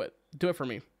 Do it. Do it for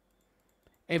me.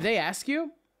 If they ask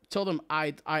you, tell them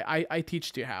I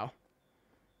teach you how.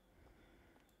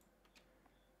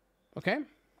 Okay?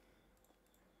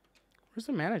 Where's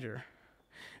the manager?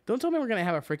 Don't tell me we're gonna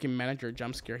have a freaking manager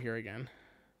jump scare here again.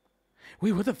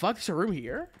 Wait, what the fuck? There's a room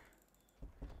here?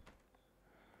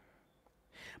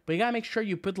 But you gotta make sure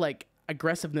you put like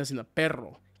aggressiveness in the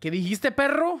perro. ¿Qué dijiste,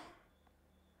 perro?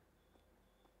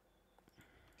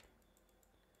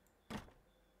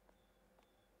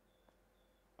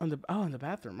 In the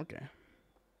bathroom. Okay.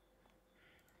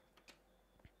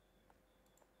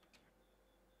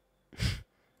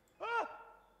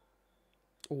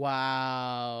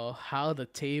 Wow, how the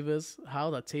tables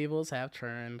have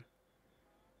turned.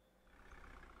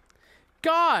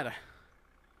 God,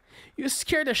 you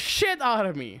scared the shit out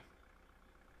of me.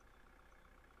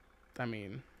 I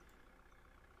mean,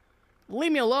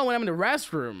 leave me alone when I'm in the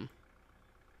restroom.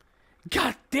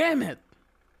 God damn it.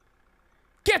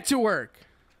 Get to work.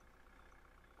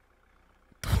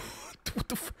 What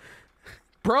the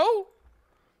bro?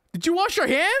 Did you wash your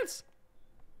hands?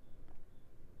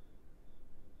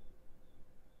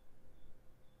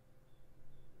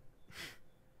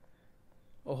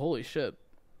 Oh, holy shit.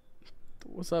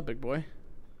 What's up, big boy?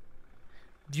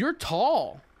 You're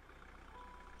tall.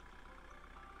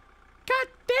 God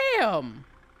damn.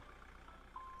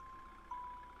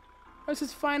 What's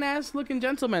this fine ass looking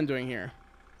gentleman doing here?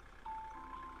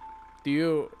 Are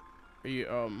you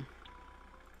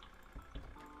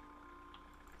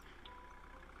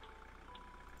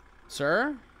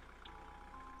Sir?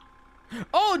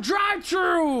 Oh,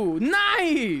 drive-thru!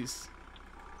 Nice!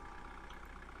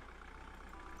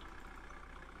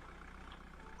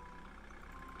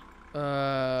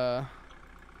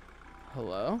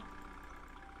 Hello?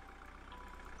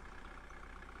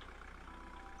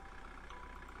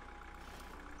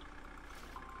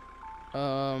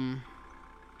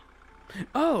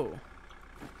 Oh!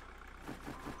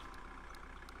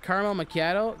 Caramel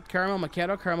macchiato,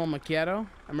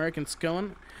 American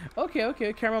scone.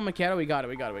 Okay, caramel macchiato, we got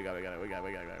it.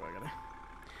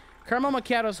 Caramel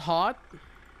macchiato's hot.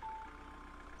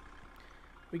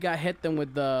 We got hit them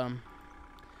with the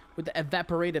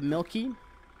evaporated milky.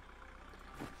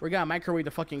 We got microwave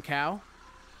the fucking cow.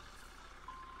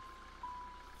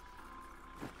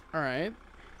 All right.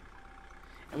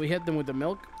 And we hit them with the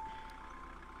milk.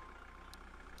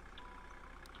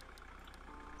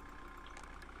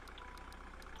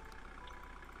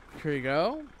 Here you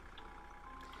go.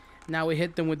 Now we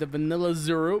hit them with the vanilla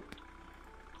syrup.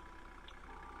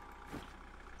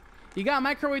 You got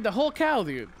microwave the whole cow,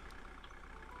 dude.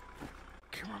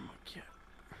 Come on, kid.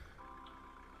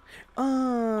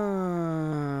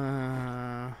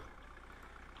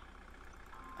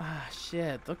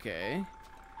 Shit. Okay.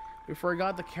 We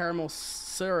forgot the caramel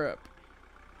syrup.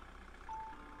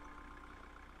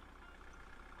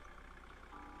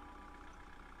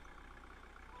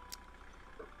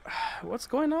 What's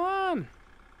going on?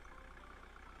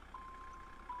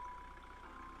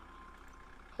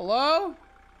 Hello?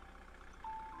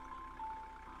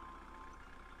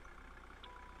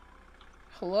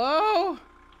 Hello?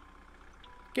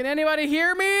 Can anybody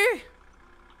hear me?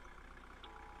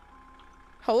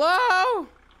 Hello?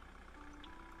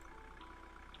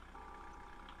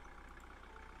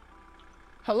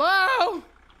 Hello?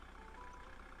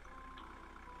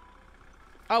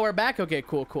 Oh, we're back? Okay,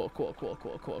 cool.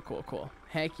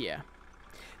 Heck yeah.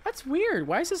 That's weird.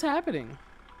 Why is this happening?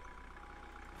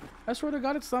 I swear to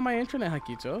God, it's not my internet,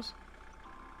 Hakitos.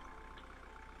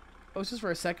 Oh, it's just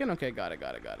for a second? Okay, got it.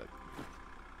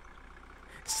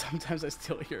 Sometimes I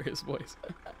still hear his voice.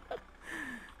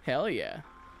 Hell yeah.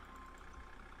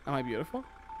 Am I beautiful?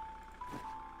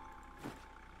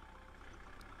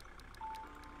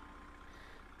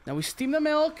 Now we steam the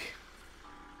milk.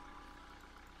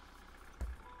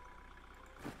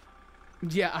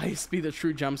 Yeah, ice be the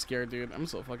true jump scare, dude. I'm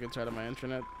so fucking tired of my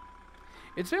internet.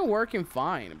 It's been working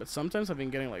fine, but sometimes I've been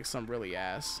getting like some really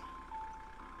ass.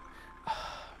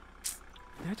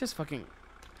 Did I just fucking...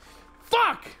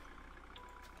 Fuck!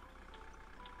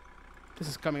 This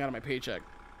is coming out of my paycheck.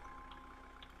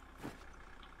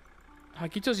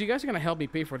 Hakitos, you guys are gonna help me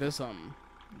pay for this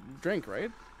drink,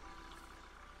 right?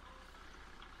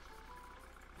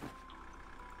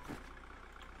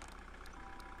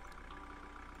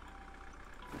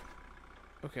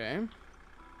 Okay.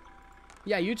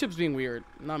 Yeah, YouTube's being weird,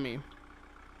 not me.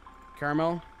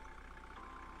 Caramel.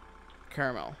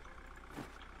 Caramel.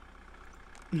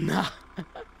 Nah.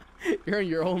 You're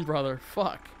your own brother.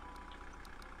 Fuck.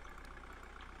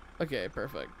 Okay,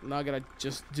 perfect. Now I gotta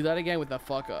just do that again with the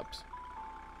fuck ups.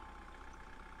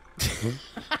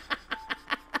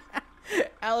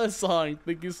 Alice Song,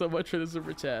 thank you so much for the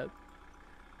super chat.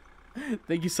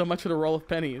 Thank you so much for the roll of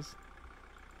pennies.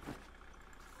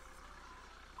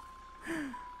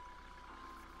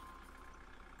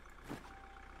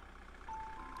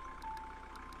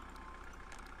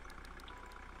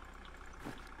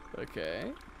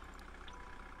 Okay.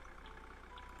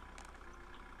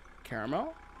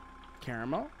 Caramel.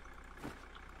 Caramel.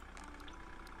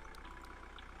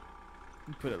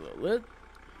 Put a little lid.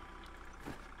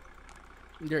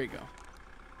 There you go.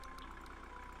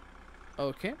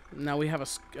 Okay. Now we have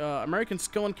a American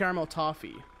Scone Caramel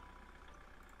Toffee.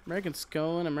 American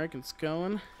Scone, American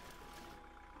Scone.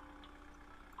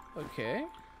 Okay.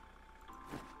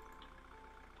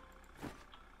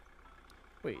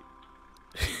 Wait.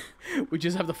 We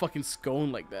just have the fucking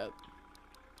scone like that.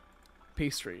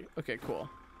 Pastry. Okay, cool.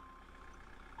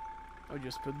 I'll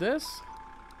just put this.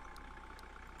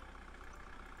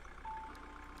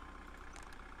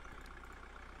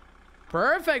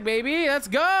 Perfect, baby. Let's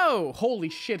go. Holy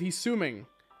shit, he's zooming.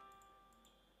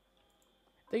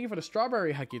 Thank you for the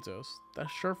strawberry Hakitos. That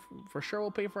for sure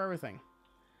will pay for everything.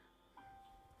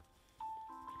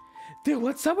 Dude,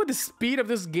 what's up with the speed of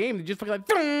this game? They just fucking like...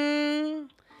 Ding!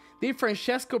 They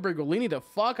Francesco Bergolini the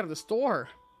fuck out of the store.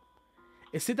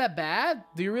 Is it that bad?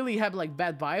 Do you really have like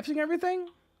bad vibes and everything?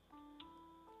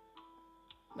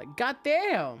 Like,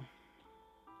 goddamn.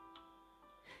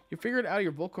 You figured out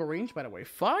your vocal range, by the way.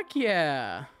 Fuck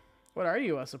yeah. What are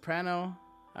you? A soprano?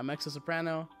 A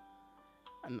mezzo-soprano?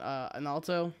 An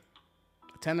alto?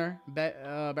 A tenor?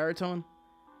 Baritone?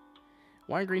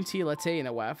 Wine green tea latte and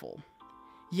a waffle.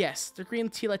 Yes, the green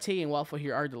tea latte and waffle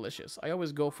here are delicious. I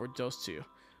always go for those two.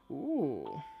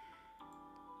 Ooh.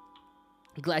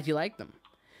 Glad you like them.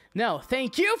 No,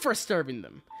 thank you for serving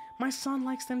them. My son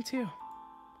likes them too.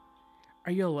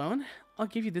 Are you alone? I'll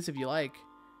give you this if you like.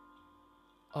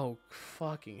 Oh,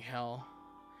 fucking hell.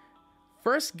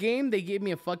 First game, they gave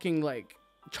me a fucking, like,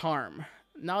 charm.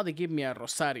 Now they give me a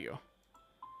Rosario.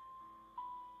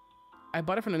 I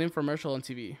bought it from an infomercial on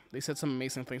TV. They said some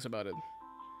amazing things about it.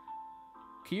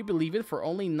 Can you believe it? For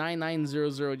only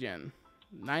 9900 yen.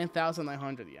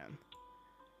 9,900 yen.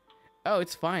 Oh,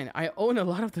 it's fine. I own a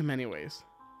lot of them anyways.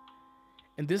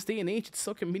 In this day and age, it's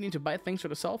so convenient to buy things for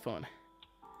the cell phone.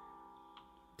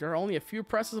 There are only a few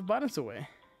presses of buttons away.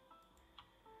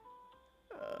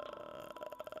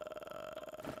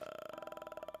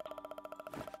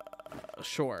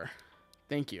 Sure.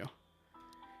 Thank you.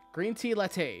 Green tea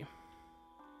latte.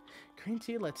 Green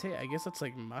tea latte. I guess that's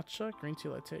like matcha. Green tea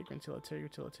latte. Green tea latte. Green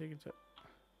tea latte. Green tea.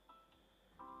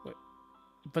 Wait.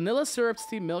 Vanilla syrup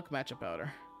steamed milk matcha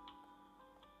powder.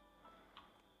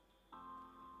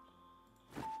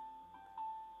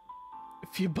 A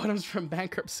few bottoms from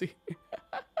bankruptcy.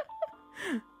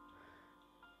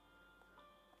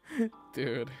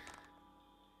 Dude.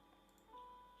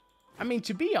 I mean,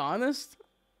 to be honest,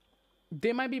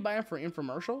 they might be buying for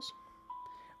infomercials,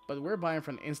 but we're buying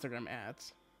from Instagram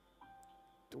ads.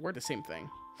 We're the same thing.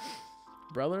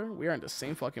 Brother, we are in the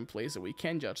same fucking place that we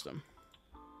can't judge them.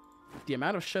 The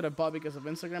amount of shit I bought because of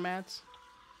Instagram ads,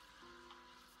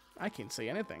 I can't say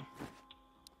anything.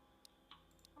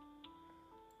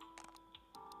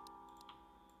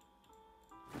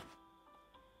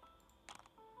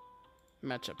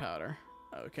 Matcha powder.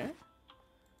 Okay.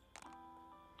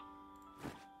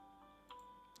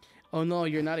 Oh no,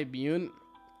 you're not immune.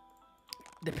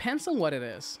 Depends on what it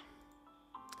is.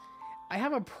 I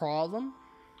have a problem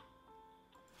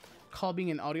called being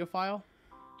an audiophile.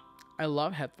 I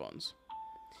love headphones.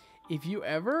 if you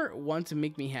ever want to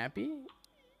make me happy,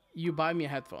 you buy me a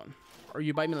headphone, or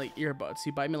you buy me like earbuds.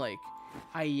 You buy me like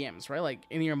IEMs, right? Like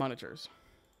in-ear monitors.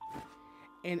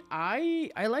 And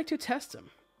I like to test them.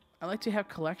 I like to have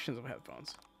collections of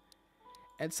headphones.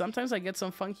 And sometimes I get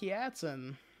some funky ads,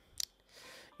 and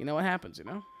you know what happens, you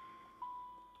know?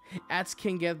 Ads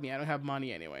can get me. I don't have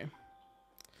money anyway.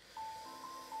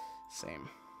 Same.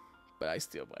 But I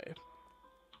still buy it.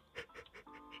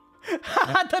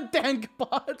 The dank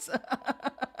bots.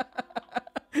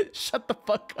 Shut the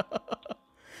fuck up.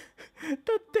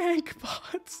 The dank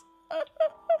bots.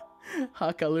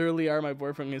 Hakka literally are my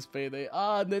boyfriend his payday.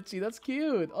 Ah, Nitchy, that's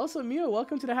cute. Also, Mew,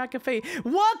 welcome to the Hakkafe.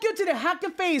 Welcome to the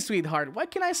Hakkafe, sweetheart. What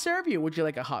can I serve you? Would you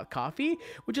like a hot coffee?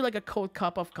 Would you like a cold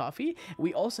cup of coffee?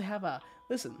 We also have a...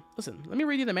 Listen. Let me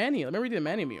read you the menu.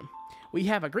 Mew. We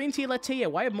have a green tea latte, a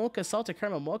white mocha, salted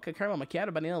caramel mocha, caramel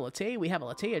macchiato, vanilla latte. We have a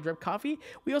latte, a drip coffee.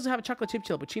 We also have a chocolate chip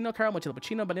chilpuccino, caramel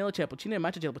chilpuccino, vanilla chilpuccino, and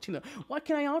matcha chilpuccino. What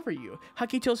can I offer you?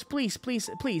 Hakitos, please,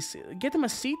 get them a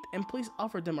seat and please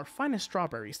offer them our finest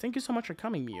strawberries. Thank you so much for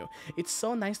coming, Mew. It's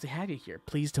so nice to have you here.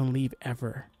 Please don't leave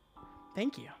ever.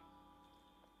 Thank you.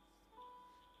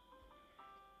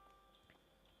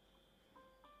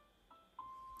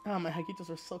 Oh, my Hakitos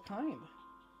are so kind.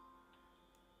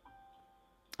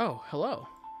 Oh, hello.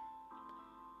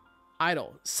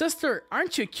 Idol. Sister,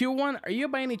 aren't you a cute one? Are you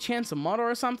by any chance a model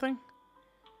or something?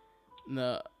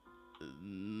 No,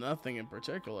 nothing in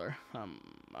particular.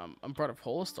 I'm part of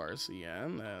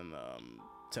HOLOSTARS-EN and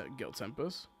Guild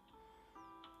Tempus.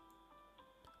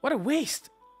 What a waste!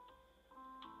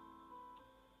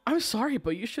 I'm sorry,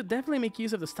 but you should definitely make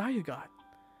use of the style you got.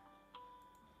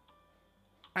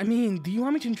 I mean, do you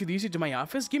want me to introduce you to my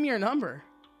office? Give me your number.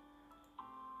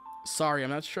 Sorry, I'm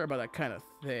not sure about that kind of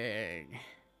thing.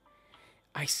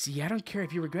 I see. I don't care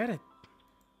if you regret it.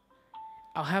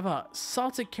 I'll have a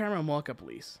salted caramel mocha,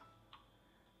 please.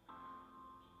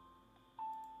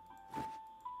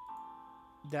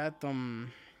 That, I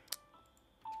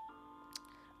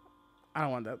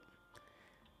don't want that.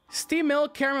 Steamed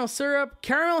milk, caramel syrup,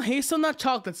 caramel hazelnut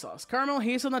chocolate sauce. Caramel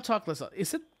hazelnut chocolate sauce.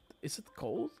 Is it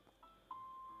cold?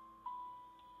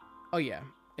 Oh yeah,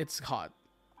 it's hot.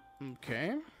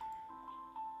 Okay.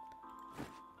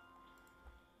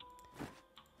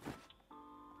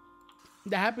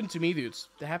 That happened to me, dudes.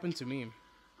 That happened to me.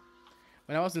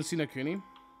 When I was in Sinakuni.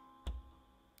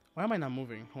 Why am I not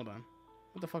moving? Hold on.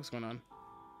 What the fuck's going on?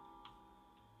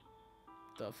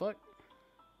 The fuck?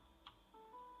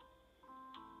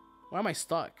 Why am I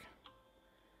stuck?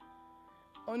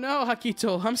 Oh no,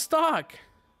 Hakito, I'm stuck.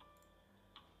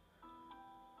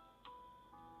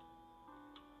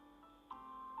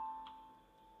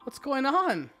 What's going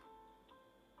on?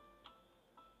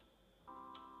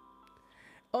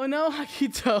 Oh no,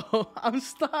 Hakito, I'm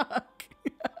stuck.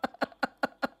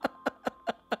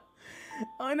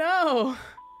 Oh no,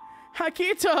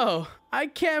 Hakito, I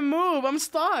can't move, I'm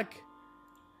stuck.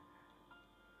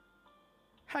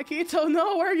 Hakito,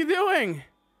 no, what are you doing?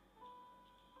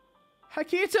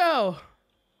 Hakito!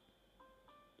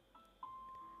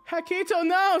 Hakito,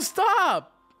 no,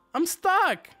 stop! I'm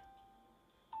stuck!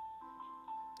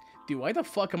 Dude, why the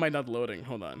fuck am I not loading?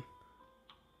 Hold on.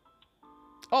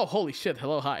 Oh, holy shit.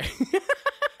 Hello, hi.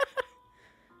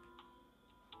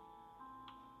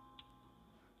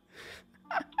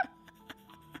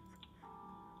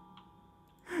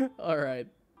 Alright.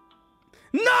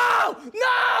 No!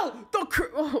 No! Don't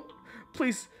oh,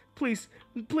 please, please,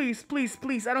 please, please,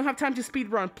 please. I don't have time to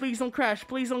speedrun. Please don't crash.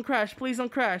 Please don't crash. Please don't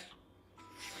crash.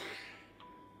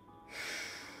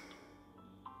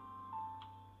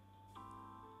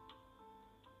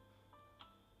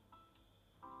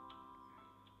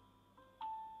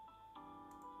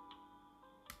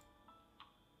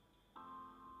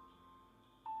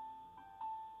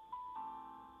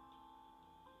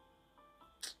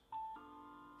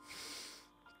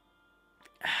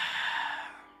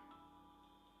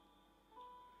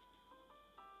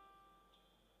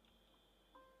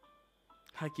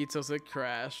 Hakito's it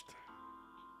crashed.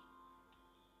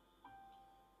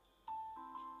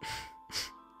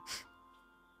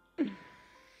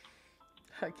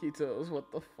 Hakito's,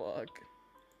 what the fuck?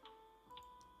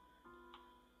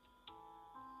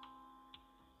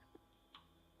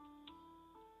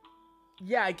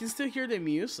 Yeah, I can still hear the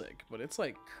music, but it's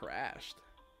like crashed.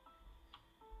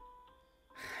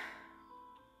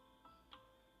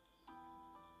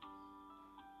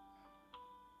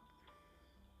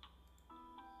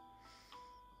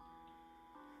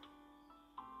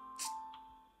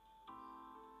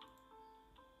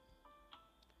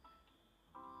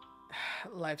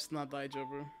 Life's not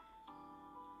Daijobu.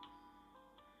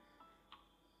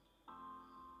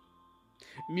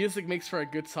 Music makes for a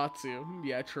good satsu.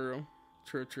 Yeah, true.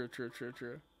 True.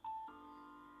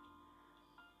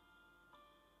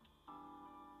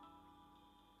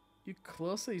 You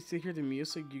closely to hear the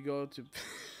music, you go to...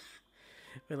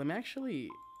 Wait, let me actually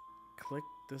click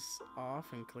this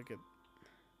off and click it.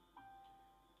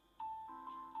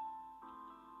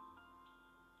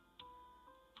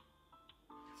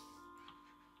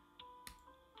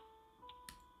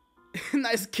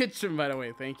 Nice kitchen, by the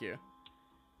way. Thank you.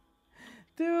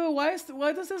 Dude, why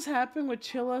does this happen with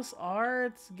Chilla's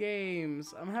arts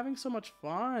games? I'm having so much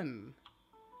fun.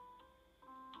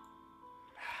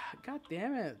 God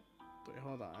damn it. Wait,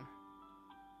 hold on.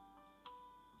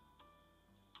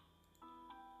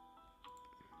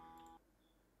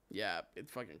 Yeah, it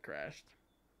fucking crashed.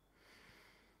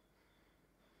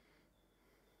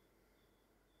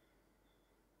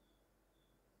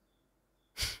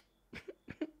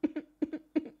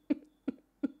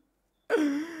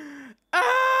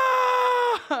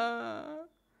 Ah!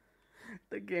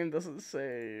 The game doesn't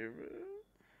save.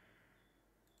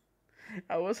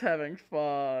 I was having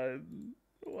fun.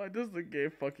 Why does the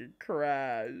game fucking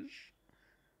crash?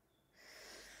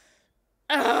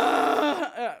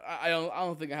 I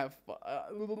don't think I have. I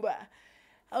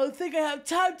don't think I have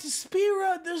time to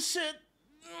speedrun this shit.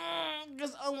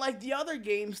 Because unlike the other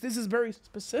games, this is very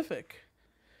specific.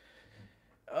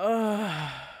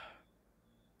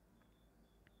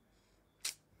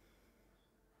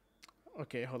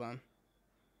 Okay, hold on.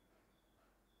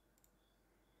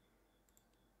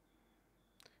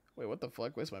 Wait, what the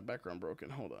fuck? Why is my background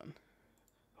broken? Hold on.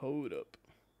 Hold up.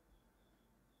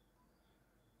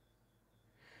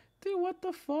 Dude, what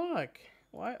the fuck?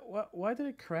 Why did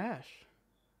it crash?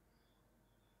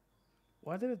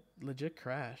 Why did it legit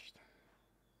crash?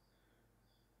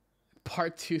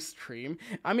 Part 2 stream?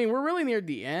 I mean, we're really near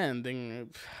the end.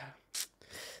 And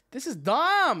this is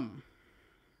dumb.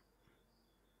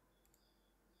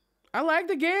 I like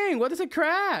the game. Why does it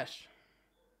crash?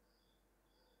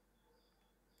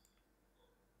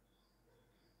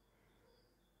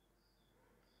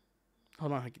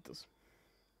 Hold on, Hakitos.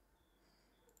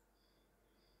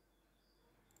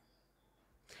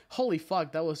 Holy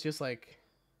fuck, that was just like...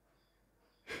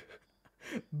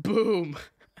 Boom.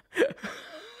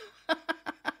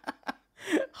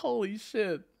 Holy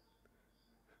shit.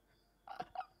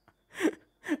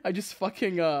 I just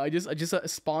fucking, I just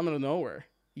spawned out of nowhere.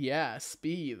 Yeah,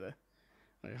 speed.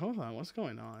 Wait, hold on, what's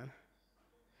going on?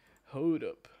 Hold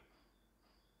up.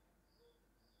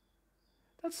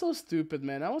 That's so stupid,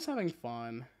 man. I was having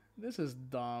fun. This is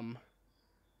dumb.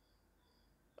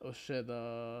 Oh shit,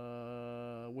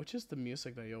 which is the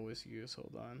music that you always use?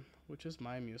 Hold on. Which is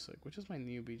my music? Which is my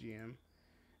new BGM?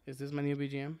 Is this my new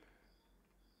BGM?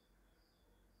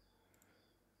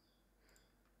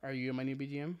 Are you my new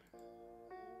BGM?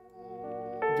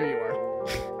 There you are.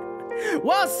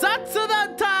 What's up to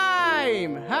the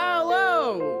time?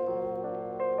 Hello!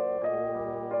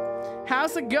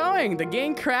 How's it going? The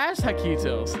game crashed,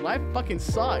 Hakitos. Life fucking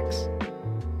sucks.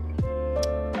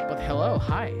 But hello,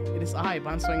 hi. It is I,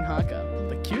 Banzoin Hakka,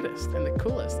 the cutest and the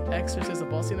coolest exorcist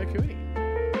of all Sino Cutie.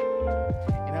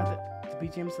 And now the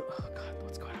BGM's... Oh god,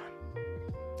 what's going on?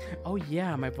 Oh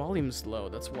yeah, my volume's low.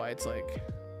 That's why it's like...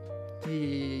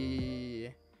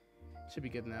 Should be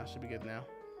good now, should be good now.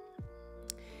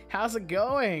 How's it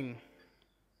going?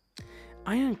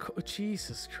 I am... Oh,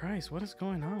 Jesus Christ, what is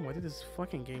going on? Why did this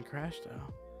fucking game crash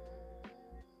though?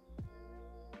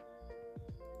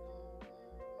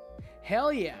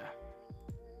 Hell yeah.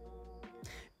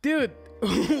 Dude,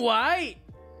 why?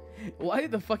 Why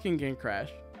did the fucking game crash?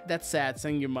 That's sad,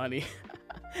 send your money.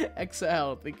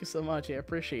 XL, thank you so much, I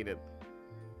appreciate it.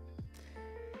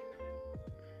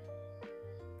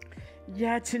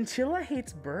 Yeah, Chinchilla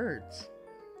hates birds.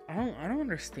 I don't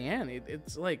understand.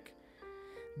 It's like...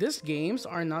 These games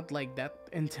are not like that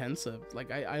intensive.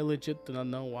 Like I legit do not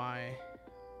know why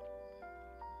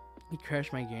he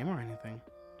crashed my game or anything.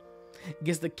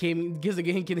 Guess the game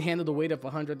can handle the weight of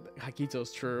 100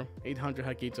 Hakitos. True, 800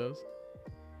 Hakitos.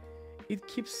 It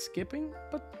keeps skipping,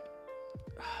 but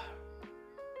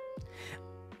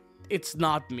it's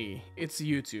not me. It's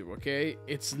YouTube, okay?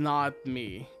 It's not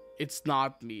me. It's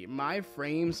not me. My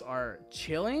frames are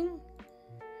chilling.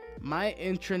 My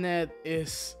internet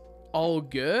is all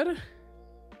good.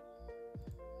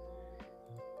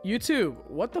 YouTube,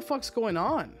 what the fuck's going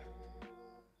on?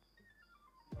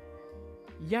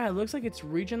 Yeah, it looks like it's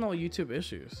regional YouTube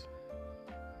issues.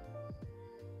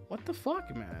 What the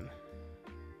fuck, man?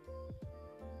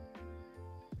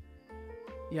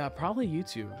 Yeah, probably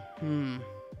YouTube.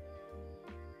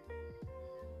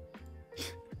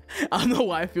 I don't know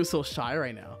why I feel so shy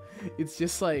right now. It's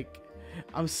just like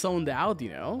I'm zoned out, you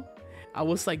know. I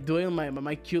was like doing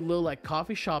my cute little like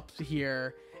coffee shops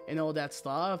here and all that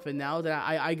stuff, and now that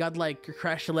I got like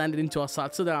crash landed into a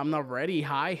satsu that I'm not ready.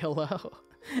 Hi, hello.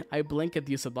 I blink at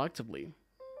you seductively.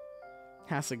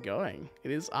 How's it going?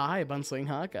 It is I, Banzoin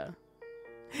Hakka.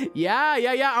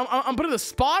 Yeah. I'm put in the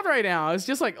spot right now. It's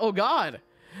just like, oh god,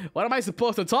 what am I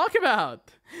supposed to talk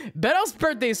about? Bettel's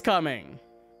birthday's coming.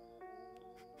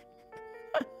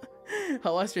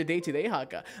 How was your day today,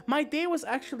 Hakka? My day was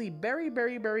actually very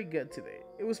good today.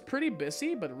 It was pretty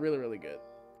busy, but really good.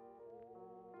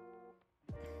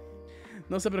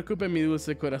 No se preocupe, mi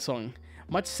dulce corazón.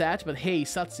 Much sad, but hey,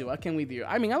 satsu, what can we do?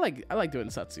 I mean, I like doing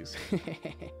satsus.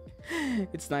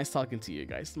 It's nice talking to you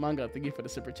guys. Manga, thank you for the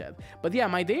super chat. But yeah,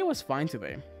 my day was fine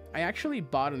today. I actually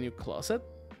bought a new closet,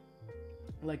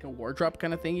 like a wardrobe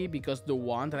kind of thingy, because the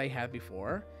one that I had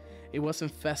before, it was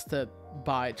infested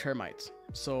by termites.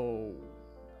 So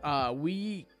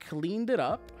we cleaned it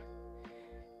up,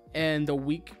 and the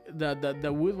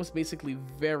wood was basically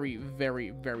very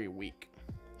weak.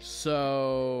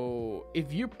 So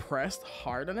if you pressed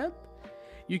hard on it,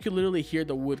 you could literally hear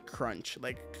the wood crunch,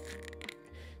 like.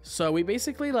 So we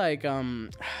basically like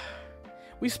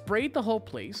we sprayed the whole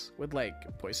place with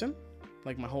like poison,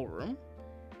 like my whole room,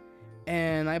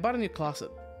 and I bought a new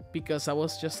closet because I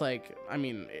was just like, I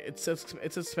mean, it's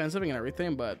expensive and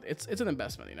everything, but it's an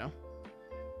investment, you know.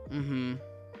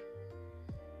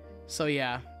 So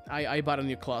yeah, I bought a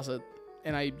new closet,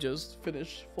 and I just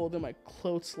finished folding my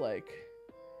clothes like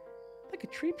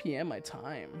at 3 p.m. my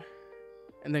time,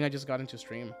 and then I just got into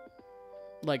stream.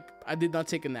 Like, I did not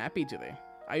take a nappy today.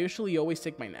 I usually always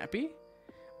take my nappy,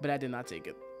 but I did not take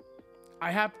it. I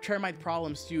have termite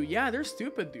problems too. Yeah, they're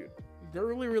stupid, dude. They're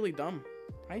really dumb.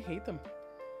 I hate them.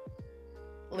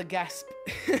 Like, gasp.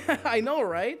 I know,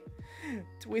 right?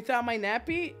 Without my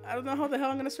nappy, I don't know how the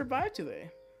hell I'm gonna survive today.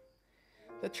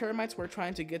 The termites were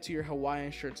trying to get to your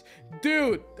Hawaiian shirts.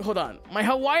 Dude, hold on. My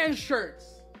Hawaiian shirts.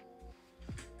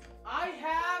 I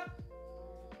have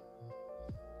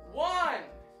 1,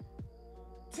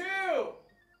 2,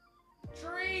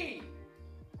 3,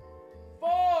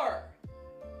 4,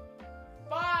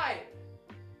 5,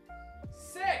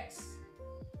 6,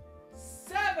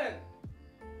 7,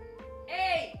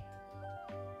 8,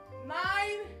 9,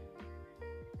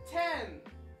 10.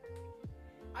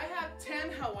 I have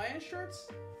 10 Hawaiian shirts,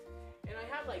 and I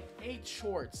have like 8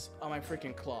 shorts on my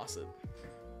freaking closet.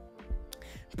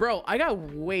 Bro, I got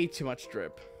way too much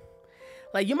drip.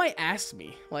 Like, you might ask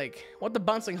me, like, what the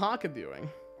Bouncing Hakka doing?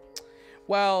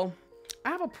 Well,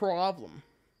 I have a problem.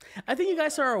 I think you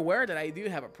guys are aware that I do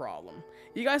have a problem.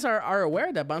 You guys are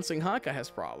aware that Bouncing Hakka has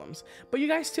problems, but you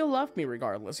guys still love me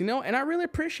regardless, you know? And I really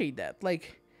appreciate that.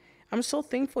 Like, I'm so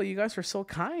thankful you guys are so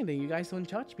kind and you guys don't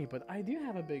judge me, but I do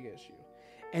have a big issue.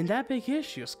 And that big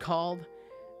issue is called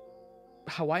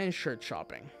Hawaiian shirt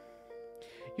shopping.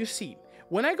 You see,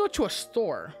 when I go to a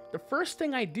store, the first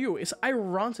thing I do is I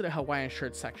run to the Hawaiian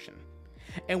shirt section.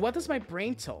 And what does my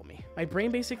brain tell me? My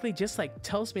brain basically just like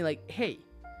tells me like, hey,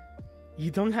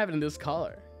 you don't have it in this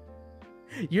color.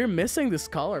 You're missing this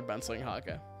color, Banzoin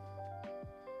Hakka.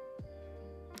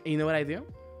 And you know what I do?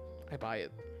 I buy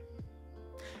it.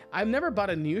 I've never bought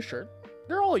a new shirt.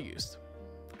 They're all used.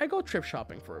 I go thrift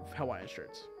shopping for Hawaiian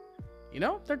shirts. You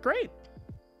know, they're great.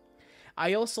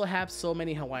 I also have so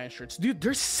many Hawaiian shirts. Dude,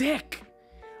 they're sick.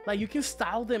 Like, you can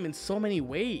style them in so many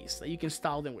ways. Like, you can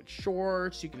style them with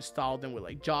shorts. You can style them with,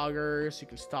 like, joggers. You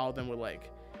can style them with,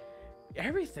 like,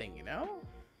 everything, you know?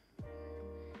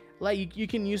 Like, you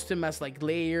can use them as, like,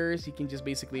 layers. You can just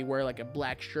basically wear, like, a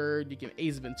black shirt. You can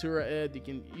Ace Ventura it. You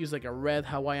can use, like, a red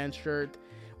Hawaiian shirt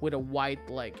with a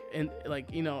white, like, end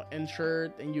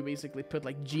shirt. And you basically put,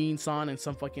 like, jeans on and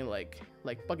some fucking, like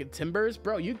fucking Timbers.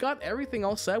 Bro, you got everything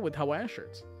all set with Hawaiian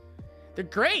shirts. They're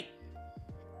great.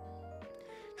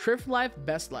 Thrift life,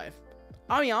 best life.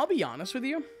 I mean, I'll be honest with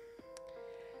you.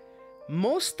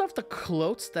 Most of the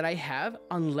clothes that I have,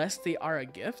 unless they are a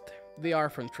gift, they are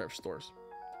from thrift stores.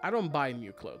 I don't buy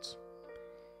new clothes.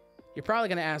 You're probably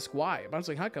gonna ask why. I'm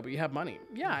like, Hakka, but you have money.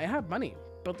 Yeah, I have money,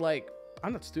 but like,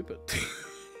 I'm not stupid.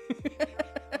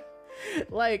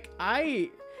 Like,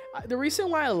 the reason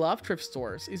why I love thrift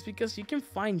stores is because you can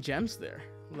find gems there.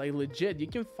 Like, legit, you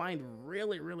can find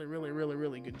really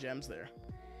good gems there.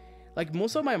 Like,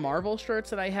 most of my Marvel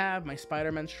shirts that I have, my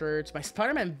Spider-Man shirts, my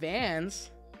Spider-Man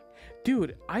Vans.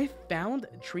 Dude, I found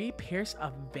 3 pairs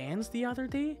of Vans the other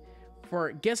day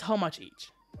for, guess how much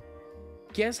each?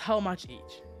 Guess how much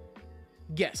each?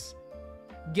 Guess.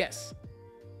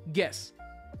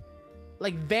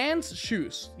 Like, Vans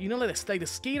shoes. You know, like the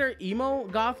skater emo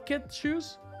goth kid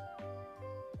shoes?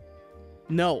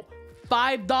 No.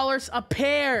 $5 a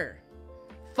pair.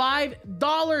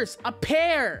 $5 a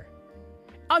pair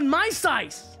on my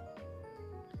size.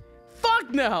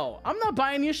 Fuck no. I'm not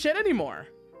buying your shit anymore.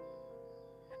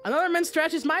 Another men's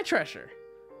trash is my treasure.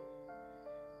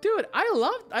 Dude, I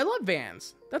love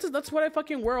Vans. That's what I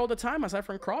fucking wear all the time aside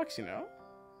from Crocs, you know?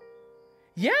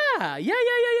 Yeah.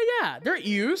 They're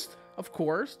used, of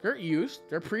course. They're used.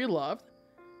 They're pre-loved.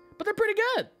 But they're pretty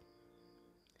good.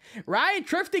 Right?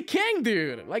 Thrifty King,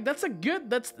 dude. Like, that's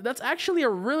actually a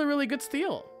really, really good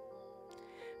steal.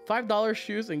 $5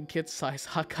 shoes in kids size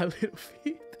Hakka little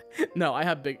feet. No, I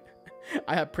have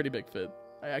pretty big feet.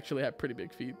 I actually have pretty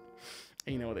big feet.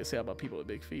 And you know what they say about people with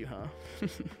big feet, huh?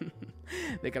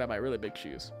 They gotta buy really big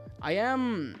shoes. I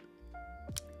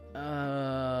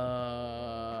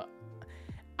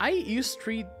use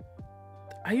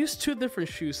two different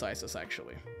shoe sizes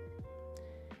actually.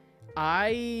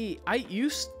 I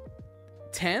use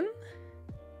 10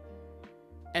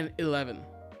 and 11.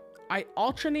 I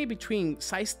alternate between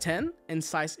size 10 and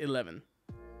size 11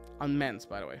 on men's,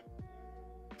 by the way.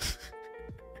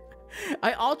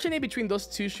 I alternate between those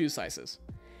two shoe sizes.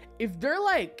 If they're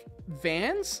like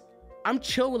Vans, I'm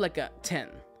chill with like a 10.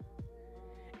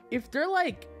 If they're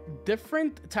like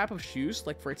different type of shoes,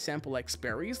 like for example like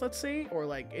Sperry's, let's say, or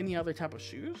like any other type of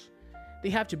shoes, they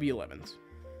have to be 11s.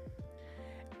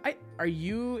 Are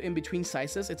you in between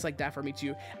sizes? It's like that for me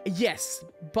too. Yes,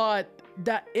 but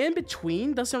that in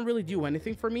between doesn't really do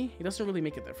anything for me. It doesn't really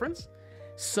make a difference.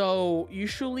 So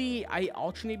usually I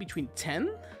alternate between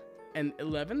 10 and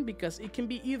 11 because it can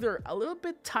be either a little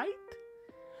bit tight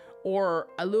or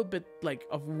a little bit like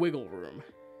of wiggle room.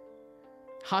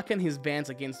 Hakka and his Vans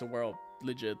against the world,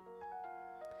 legit.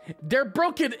 They're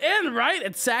broken in, right?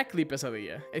 Exactly,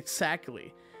 Pesadilla.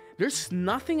 Exactly. There's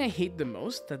nothing I hate the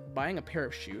most than buying a pair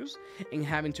of shoes and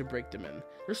having to break them in.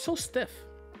 They're so stiff.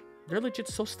 They're legit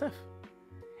so stiff.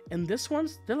 And this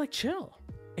ones, they're like chill.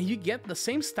 And you get the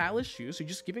same stylish shoes. You're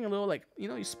just giving a little like, you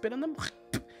know, you spit on them.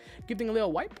 Giving a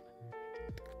little wipe.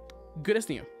 Good as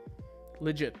new.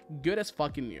 Legit. Good as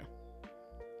fucking new.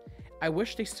 I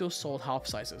wish they still sold half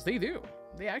sizes. They do.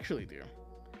 They actually do.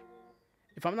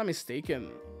 If I'm not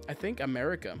mistaken, I think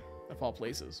America, of all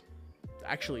places,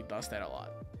 actually does that a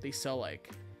lot. They sell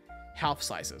like half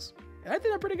sizes. And I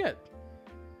think they're pretty good.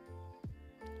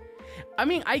 I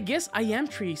mean, I guess I am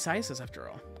 3 sizes after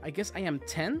all. I guess I am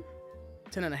 10,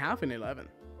 10 and a half, and 11.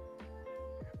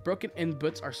 Broken in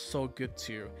boots are so good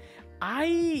too.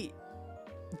 The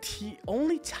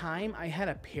only time I had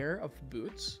a pair of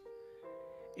boots,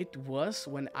 it was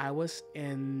when I was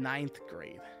in 9th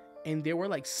grade. And they were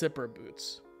like zipper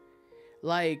boots.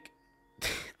 Like,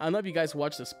 I don't know if you guys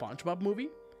watched the SpongeBob movie.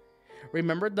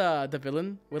 Remember the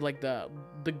villain with like the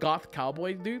goth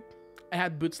cowboy dude? I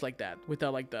had boots like that with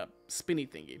like the spinny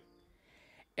thingy.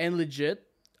 And legit,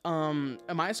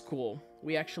 at my school,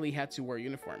 we actually had to wear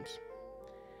uniforms.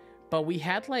 But we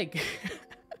had like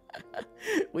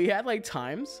we had like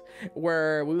times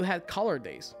where we had color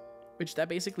days, which that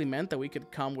basically meant that we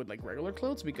could come with like regular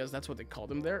clothes because that's what they call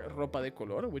them there, ropa de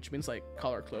color, which means like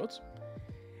color clothes.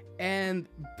 And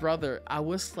brother, I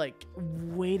was like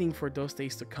waiting for those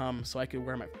days to come so I could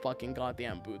wear my fucking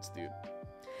goddamn boots, dude.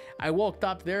 I woke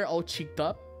up there all cheeked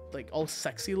up, like all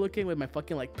sexy looking with my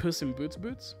fucking like Puss in Boots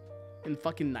boots in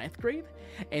fucking 9th grade.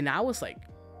 And I was like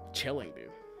chilling,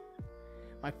 dude.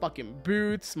 My fucking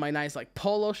boots, my nice like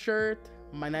polo shirt,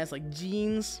 my nice like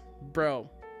jeans, bro.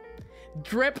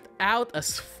 Dripped out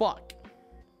as fuck.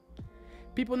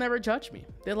 People never judge me.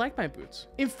 They like my boots.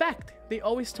 In fact, they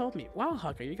always told me, wow,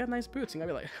 Hakka, you got nice boots. And I'd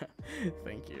be like,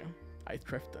 thank you. I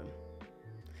thrifted.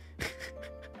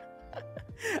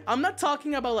 I'm not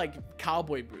talking about like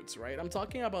cowboy boots, right? I'm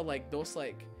talking about like those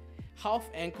like half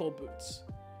ankle boots.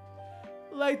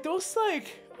 Like those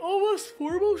like almost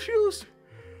formal shoes,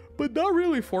 but not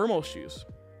really formal shoes.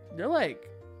 They're like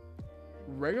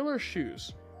regular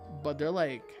shoes, but they're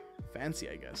like fancy,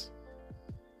 I guess.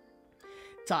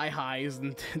 Thigh highs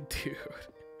and dude,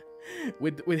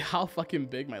 with how fucking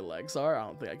big my legs are, I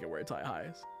don't think I can wear thigh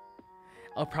highs.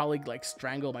 I'll probably like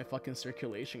strangle my fucking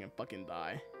circulation and fucking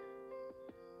die.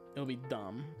 It'll be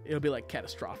dumb. It'll be like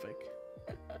catastrophic.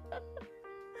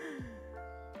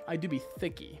 I do be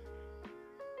thicky.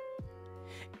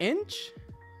 Inch?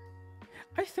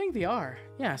 I think they are.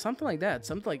 Yeah, something like that.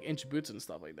 Something like inch boots and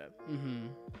stuff like that.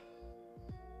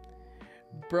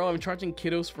 Bro, I'm charging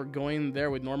kiddos for going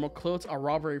there with normal clothes. A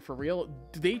robbery for real.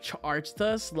 They charged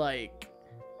us like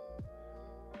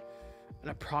an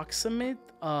approximate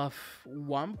of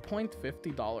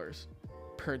 $1.50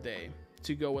 per day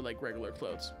to go with like regular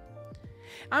clothes.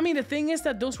 I mean, the thing is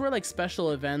that those were like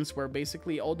special events where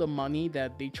basically all the money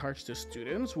that they charge to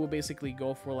students will basically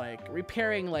go for like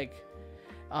repairing like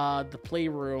the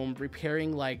playroom,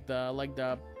 repairing like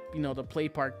the the play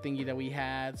park thingy that we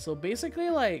had. So basically,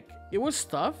 like, it was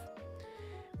stuff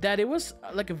that it was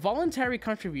like a voluntary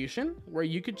contribution where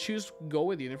you could choose go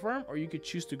with uniform or you could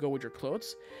choose to go with your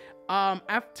clothes.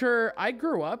 After I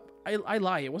grew up, I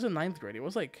lie, it wasn't 9th grade, it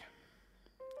was like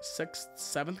 6th,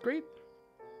 7th grade.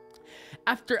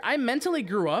 After I mentally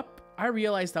grew up, I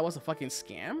realized that was a fucking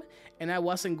scam and I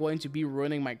wasn't going to be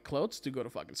ruining my clothes to go to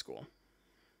fucking school.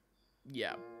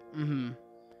 Yeah.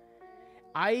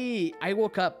 I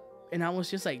woke up and I was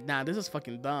just like, nah, this is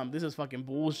fucking dumb. This is fucking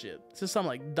bullshit. This is some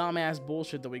like dumbass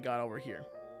bullshit that we got over here.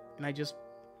 And I just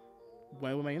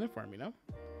went with my uniform, you know?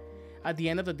 At the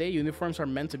end of the day, uniforms are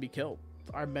meant to be killed,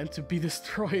 are meant to be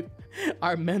destroyed,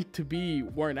 are meant to be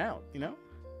worn out, you know?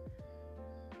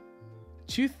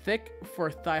 Too thick for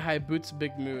thigh-high boots,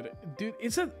 big mood. Dude,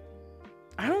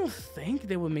 I don't think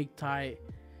they would make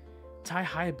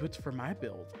thigh-high boots for my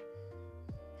build.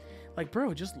 Like,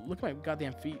 bro, just look at my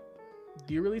goddamn feet.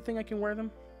 Do you really think I can wear them?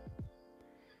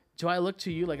 Do I look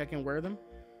to you like I can wear them?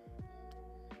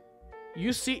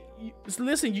 You see,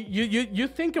 listen, you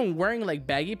think I'm wearing like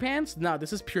baggy pants? No,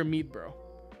 this is pure meat, bro.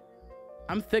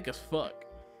 I'm thick as fuck.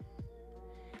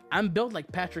 I'm built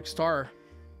like Patrick Star.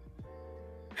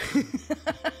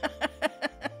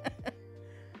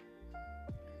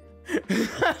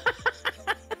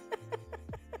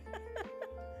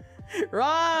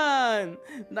 Ron,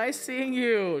 nice seeing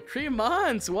you. 3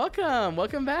 months,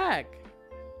 welcome back.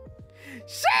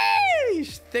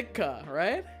 Sheesh, thicka,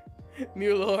 right?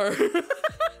 New lore.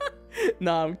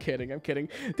 Nah, I'm kidding,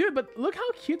 dude. But look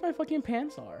how cute my fucking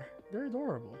pants are. They're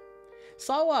adorable.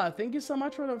 Sawa, thank you so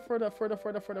much for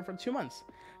the 2 months.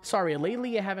 Sorry,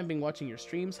 lately I haven't been watching your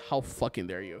streams. How fucking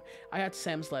dare you? I had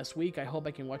Sam's last week. I hope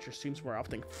I can watch your streams more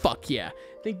often. Fuck yeah.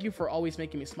 Thank you for always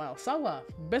making me smile. Sawa,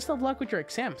 best of luck with your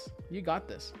exams. You got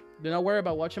this. Do not worry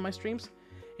about watching my streams.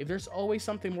 If there's always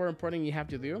something more important you have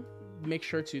to do, make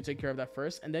sure to take care of that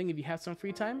first. And then if you have some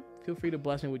free time, feel free to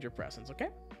bless me with your presence, okay?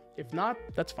 If not,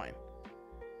 that's fine.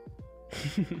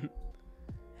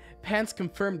 Pants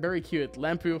confirmed, very cute.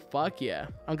 Lampu, fuck yeah.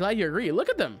 I'm glad you agree. Look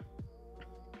at them.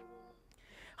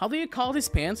 How do you call these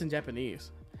pants in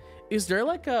Japanese? Is there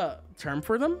like a term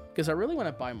for them? Because I really want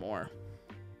to buy more.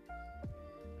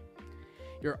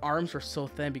 Your arms are so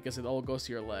thin because it all goes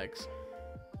to your legs.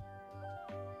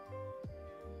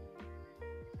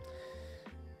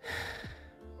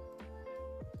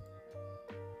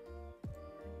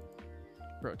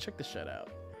 Bro, check this shit out.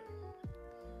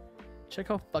 Check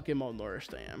how fucking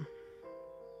malnourished I am.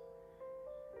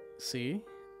 See?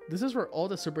 This is where all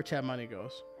the super chat money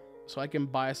goes. So I can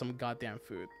buy some goddamn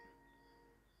food.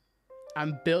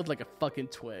 I'm built like a fucking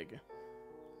twig.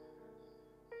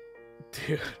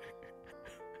 Dude.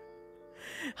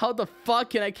 How the fuck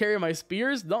can I carry my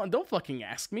spears? Don't fucking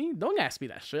ask me. Don't ask me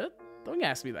that shit. Don't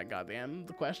ask me that goddamn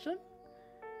question.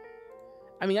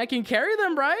 I mean, I can carry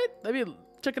them, right? I mean,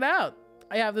 check it out.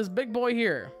 I have this big boy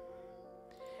here.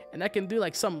 And I can do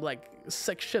like some like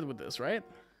sick shit with this, right?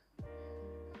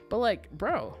 But like,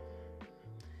 bro,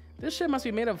 this shit must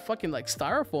be made of fucking like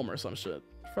styrofoam or some shit.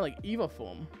 For like Eva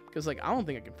foam. Because like, I don't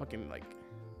think I can fucking like...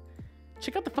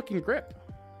 Check out the fucking grip.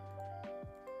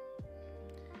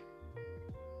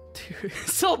 Dude,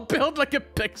 so build like a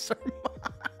Pixar.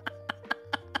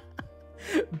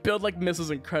 Build like Mrs.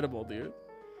 Incredible, dude.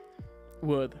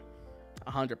 Would.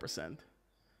 100%.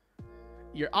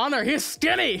 Your Honor, he's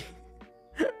skinny!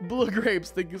 Blue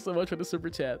Grapes, thank you so much for the super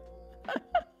chat.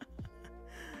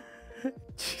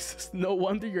 Jesus, no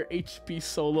wonder your HP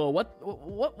so low.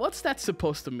 What's that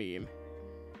supposed to mean?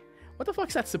 What the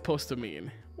fuck's that supposed to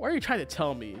mean? What are you trying to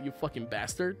tell me, you fucking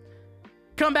bastard?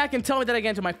 Come back and tell me that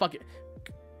again to my fucking...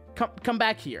 Come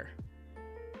back here.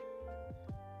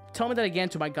 Tell me that again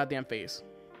to my goddamn face.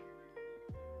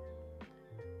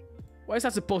 What is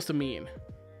that supposed to mean?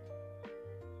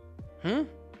 Hmm?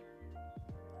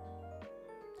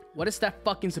 What is that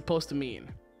fucking supposed to mean?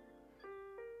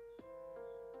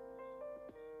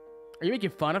 Are you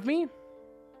making fun of me?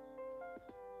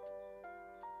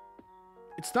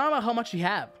 It's not about how much you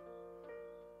have.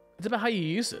 It's about how you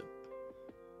use it.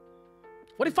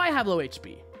 What if I have low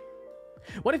HP?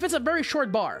 What if it's a very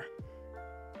short bar?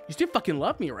 You still fucking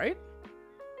love me, right?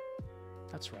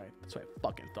 That's right. That's what I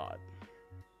fucking thought.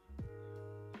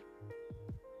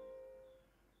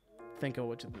 Think of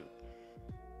what you did.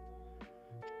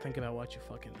 Think about what you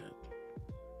fucking did.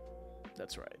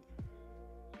 That's right.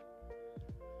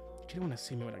 You don't want to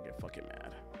see me when I get fucking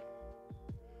mad.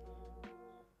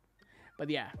 But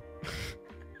yeah.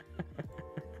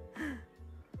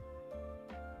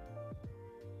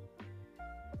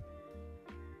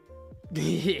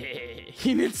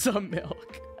 He needs some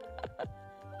milk.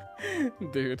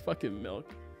 Dude, fucking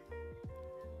milk.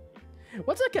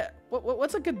 What's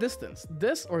a good distance?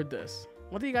 This or this?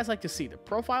 What do you guys like to see? The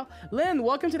profile? Lynn,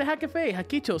 welcome to the Hakkafe.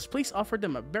 Hakitos, please offer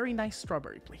them a very nice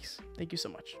strawberry, please. Thank you so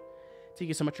much. Thank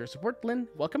you so much for your support, Lynn.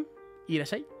 Welcome.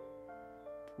 Irasai.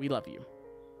 We love you.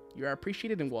 You are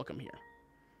appreciated and welcome here.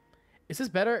 Is this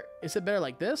better? Is it better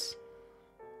like this?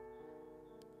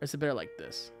 Or is it better like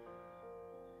this?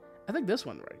 I think this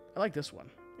one, right? I like this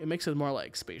one. It makes it more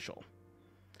like spatial.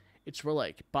 It's more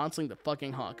like bouncing the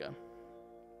fucking Hakka.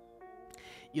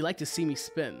 You like to see me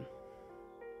spin.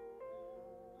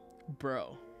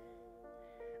 Bro.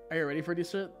 Are you ready for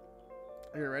this shit?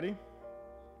 Are you ready?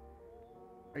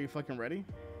 Are you fucking ready?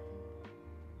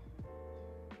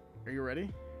 Are you ready?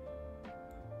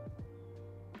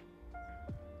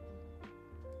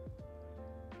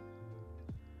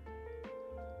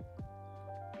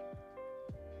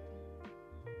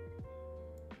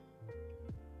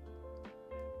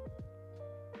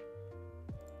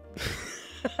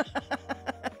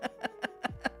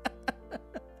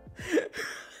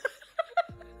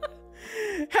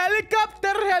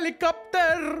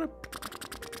 Helicopter!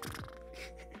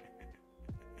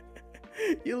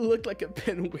 You look like a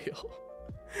pinwheel.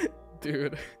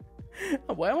 Dude.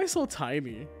 Why am I so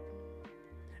tiny?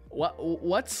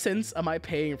 What sense am I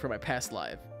paying for my past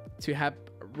life to have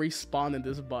respawn in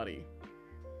this body?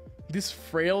 This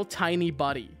frail, tiny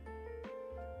body.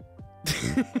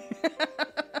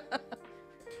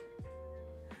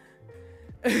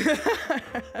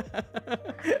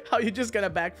 How you just gonna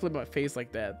backflip my face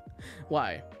like that?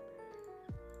 Why?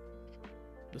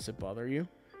 Does it bother you?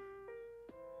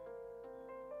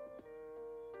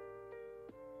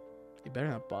 It better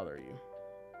not bother you.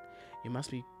 You must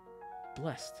be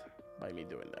blessed by me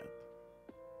doing that.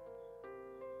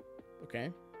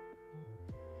 Okay?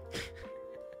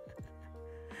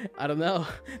 I don't know.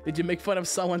 Did you make fun of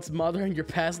someone's mother in your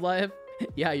past life?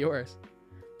 Yeah, yours.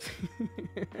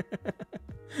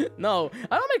 No,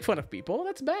 I don't make fun of people.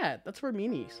 That's bad. That's for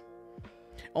meanies.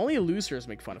 Only losers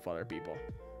make fun of other people.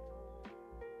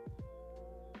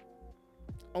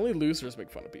 Only losers make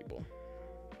fun of people.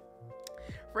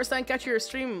 First time catch your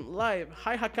stream live.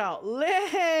 Hi, Hakka.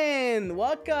 Lynn!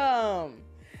 Welcome!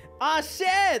 Ah,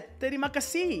 shit! Terima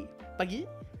kasih. Pagi?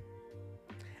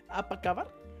 Apa kabar?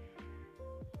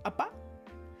 Apa?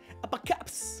 Apa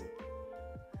caps?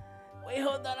 Wait,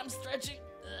 hold on. I'm stretching.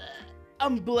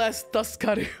 I'm blessed,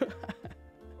 Tuskaru.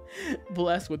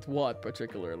 Blessed with what,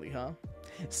 particularly, huh?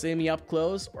 See me up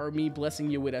close, or me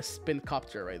blessing you with a spin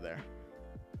copter right there?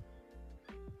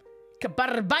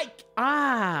 Kabar bike!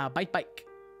 Ah, bike.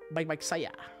 Bike saya.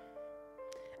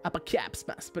 Apa caps,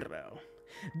 mas bro.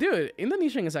 Dude,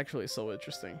 Indonesian is actually so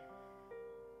interesting.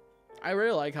 I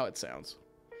really like how it sounds.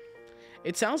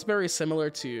 It sounds very similar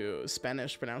to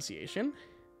Spanish pronunciation,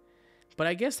 but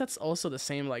I guess that's also the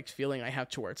same like feeling I have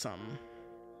towards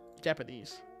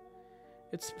Japanese.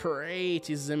 It's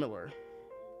pretty similar.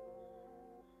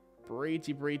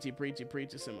 Pretty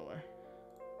similar.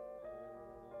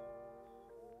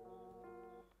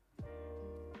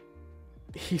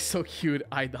 He's so cute,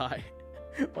 I die.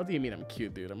 What do you mean I'm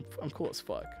cute, dude? I'm cool as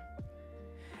fuck.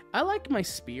 I like my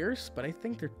spears, but I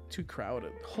think they're too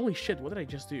crowded. Holy shit, what did I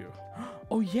just do?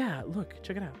 Oh yeah, look,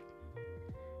 check it out.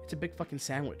 It's a big fucking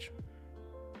sandwich.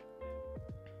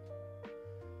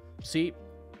 See?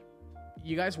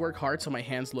 You guys work hard so my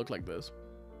hands look like this.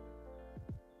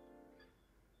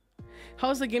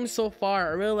 How's the game so far?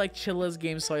 I really like Chilla's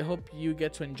game, so I hope you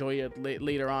get to enjoy it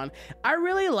later on. I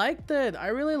really liked it,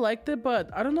 but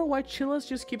I don't know why Chilla's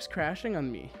just keeps crashing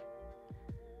on me.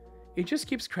 It just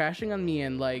keeps crashing on me,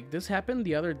 and like this happened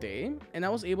the other day, and I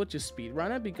was able to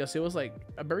speedrun it because it was like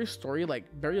a very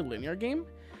very linear game.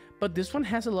 But this one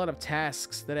has a lot of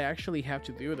tasks that I actually have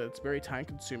to do that's very time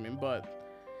consuming, but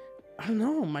I don't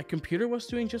know, my computer was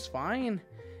doing just fine,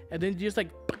 and then just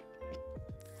like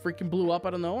freaking blew up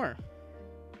out of nowhere.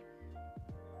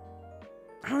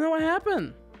 I don't know what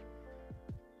happened.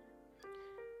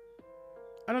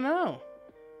 I don't know.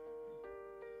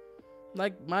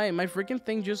 Like my freaking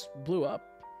thing just blew up.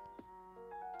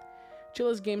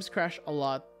 Chilla's games crash a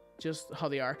lot, just how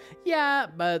they are. Yeah,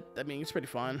 but I mean it's pretty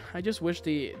fun. I just wish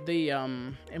they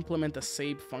implement a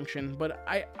save function, but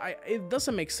it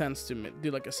doesn't make sense to do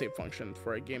like a save function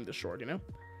for a game this short, you know?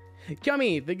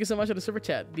 Kami, thank you so much for the super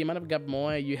chat. The amount of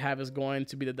Gabmoy you have is going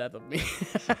to be the death of me.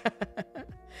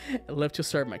 I live to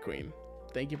serve my queen.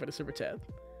 Thank you for the super chat.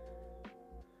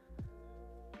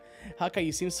 Hakka,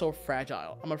 you seem so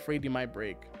fragile. I'm afraid you might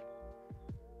break.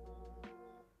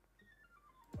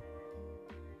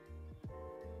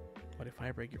 What if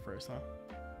I break you first, huh?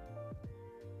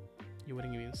 You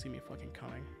wouldn't even see me fucking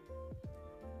coming.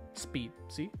 Speed.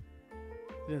 See?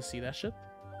 Didn't see that shit.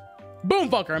 Boom,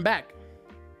 fucker, I'm back.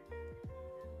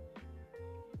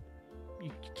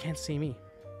 You can't see me.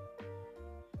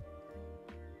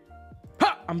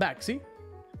 Ha! I'm back, see?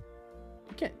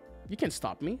 You can't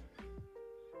stop me.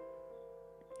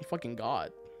 You fucking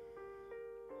god.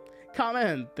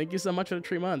 Comment. Thank you so much for the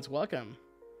 3 months. Welcome.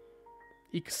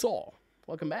 Ixol.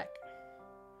 Welcome back.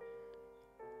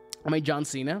 Am I John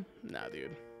Cena? Nah,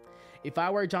 dude. If I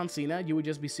were John Cena, you would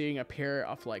just be seeing a pair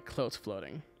of like clothes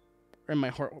floating. And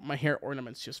my hair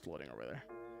ornaments just floating over there.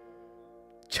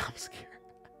 Jump scare.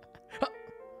 Ha!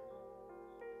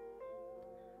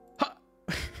 Ha!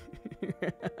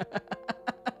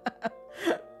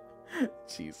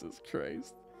 Jesus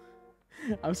Christ.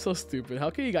 I'm so stupid. How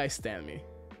can you guys stand me?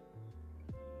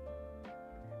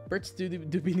 Birds do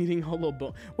be needing hollow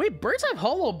bone. Wait, birds have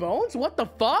hollow bones? What the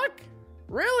fuck?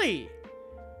 Really?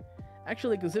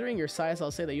 Actually, considering your size,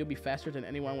 I'll say that you'll be faster than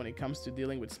anyone when it comes to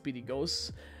dealing with speedy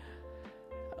ghosts.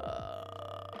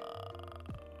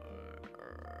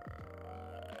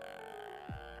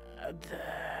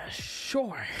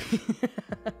 Sure.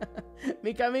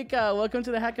 Mika, welcome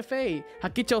to the Hakkafe.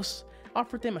 Hakichos,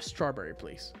 offer them a strawberry,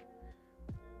 please.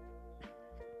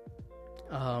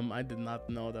 I did not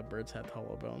know that birds had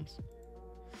hollow bones.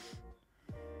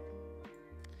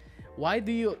 Why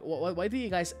do you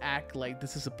guys act like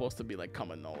this is supposed to be like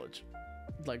common knowledge?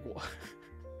 Like,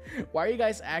 why are you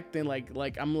guys acting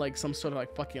like I'm like some sort of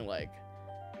like fucking like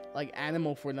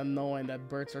animal for not knowing that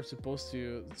birds are supposed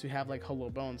to have like hollow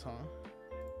bones, huh?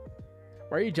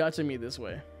 Why are you judging me this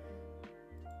way?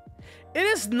 It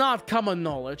is not common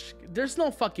knowledge. There's no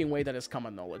fucking way that is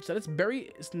common knowledge. That it's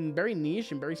very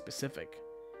niche and very specific.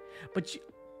 But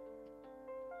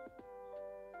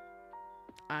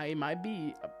I might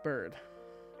be a bird,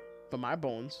 but my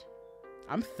bones,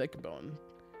 I'm thick boned.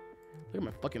 Look at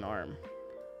my fucking arm.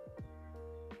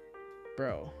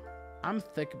 Bro, I'm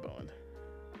thick boned.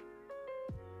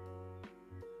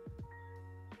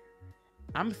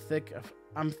 I'm thick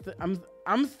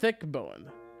boned.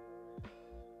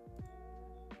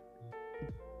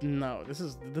 No, this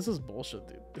is bullshit,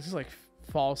 dude. This is like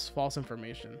false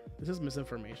information. This is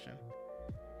misinformation.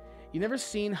 You never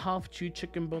seen half chewed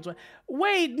chicken bones?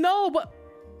 Wait, no, but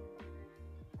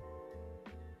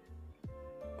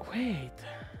wait,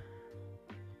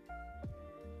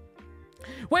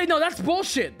 no, that's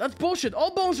bullshit. That's bullshit.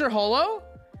 All bones are hollow.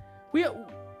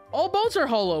 All bones are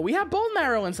hollow. We have bone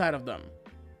marrow inside of them.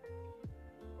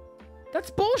 That's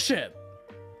bullshit.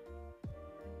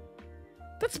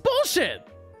 That's bullshit.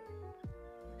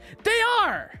 They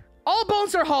are. All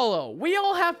bones are hollow. We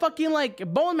all have fucking like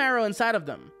bone marrow inside of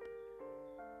them.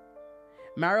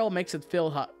 Marrow makes it feel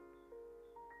hot.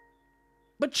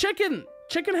 But chicken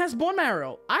has bone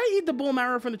marrow. I eat the bone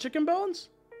marrow from the chicken bones.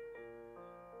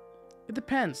 It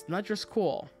depends. Not your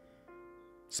school.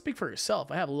 Speak for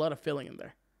yourself. I have a lot of filling in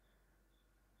there.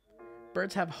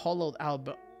 Birds have hollowed out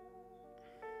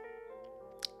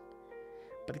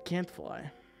but it can't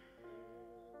fly.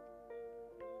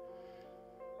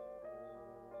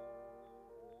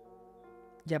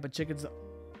 Yeah, but chickens.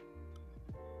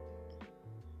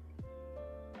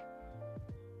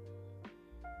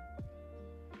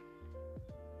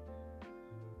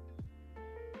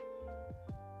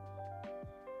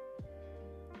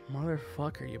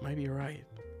 Motherfucker, you might be right.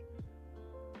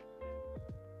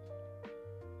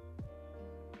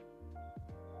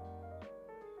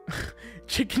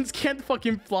 Chickens can't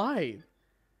fucking fly.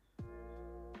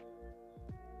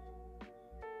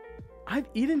 I've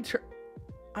eaten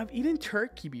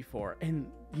turkey before, and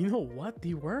you know what?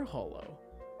 They were hollow.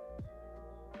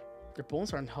 Their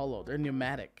bones aren't hollow. They're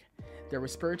pneumatic. Their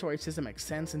respiratory system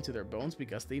extends into their bones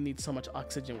because they need so much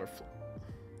oxygen.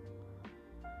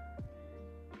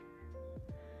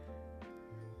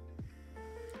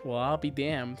 Well, I'll be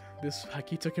damned. This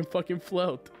Hakito can fucking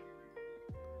float.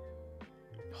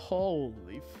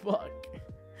 Holy fuck.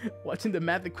 Watching the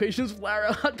math equations flare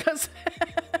out because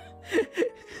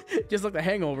just like the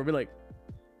Hangover, be like,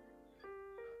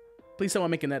 please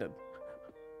someone make an edit.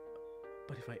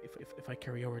 But if I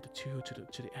carry over the 2 to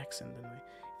the x, and then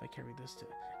if I carry this to,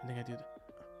 and then I do the,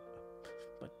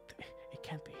 but it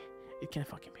can't be. It can't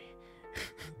fucking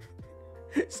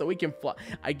be. So we can fly.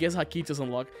 I guess Hakito's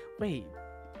unlock. Wait.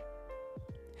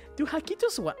 Do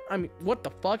Hakitos what? I mean, what the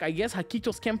fuck? I guess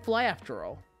Hakitos can fly after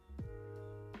all.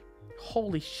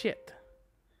 Holy shit.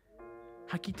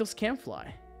 Hakitos can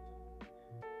fly.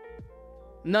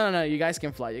 No, you guys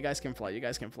can fly. You guys can fly. You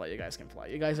guys can fly. You guys can fly.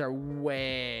 You guys are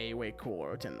way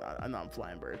cooler than a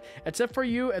non-flying bird. Except for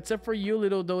you,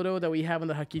 little Dodo that we have in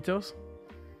the Hakitos.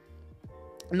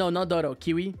 No, not Dodo.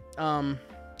 Kiwi.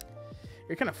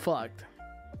 you're kind of fucked.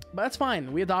 But that's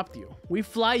fine. We adopt you. We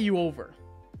fly you over.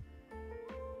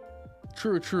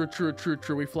 True.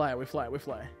 We fly.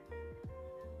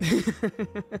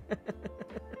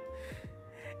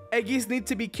 Eggies need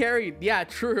to be carried. Yeah,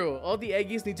 true. All the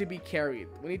eggies need to be carried.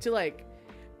 We need to like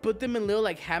put them in little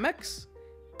like hammocks.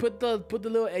 Put the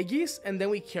little eggies, and then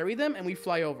we carry them and we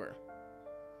fly over.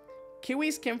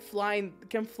 Kiwis can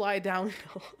fly down.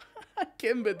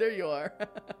 Kimba, there you are.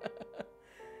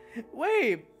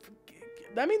 Wait,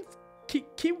 that means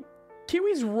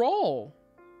kiwis roll.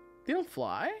 They don't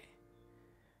fly.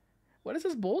 What is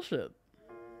this bullshit?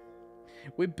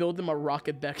 We build them a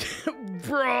rocket deck.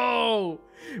 Bro,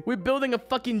 we're building a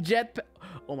fucking jetpack.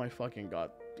 Oh my fucking god.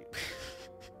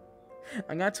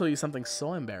 I'm gonna tell you something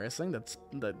so embarrassing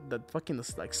that fucking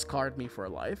like scarred me for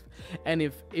life. And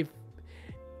if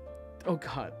oh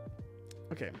god.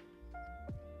 Okay.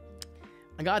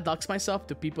 I gotta dox myself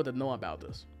to people that know about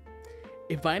this.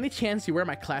 If by any chance you were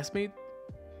my classmate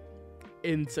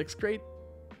in 6th grade,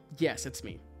 yes, it's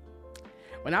me.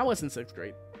 When I was in 6th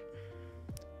grade,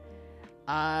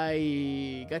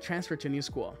 I got transferred to a new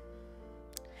school.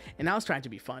 And I was trying to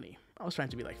be funny. I was trying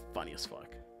to be like funny as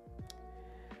fuck.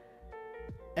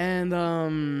 And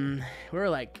we were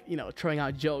like, you know, throwing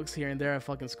out jokes here and there at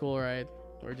fucking school, right?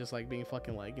 We're just like being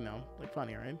fucking like, you know, like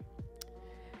funny, right?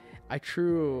 I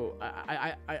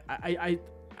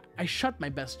shot my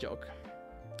best joke.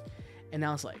 And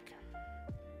I was like,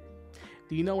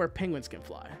 do you know where penguins can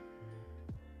fly?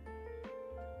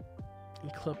 In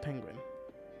Club Penguin.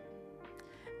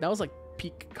 That was like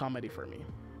peak comedy for me.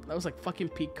 That was like fucking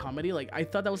peak comedy. Like I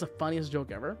thought that was the funniest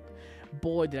joke ever.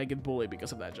 Boy, did I get bullied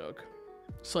because of that joke.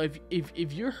 So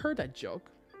if you heard that joke,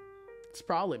 it's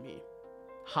probably me.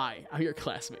 Hi, I'm your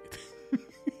classmate.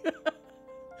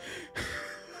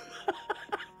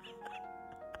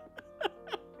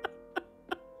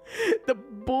 The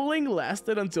bullying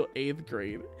lasted until 8th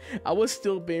grade. I was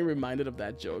still being reminded of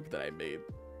that joke that I made.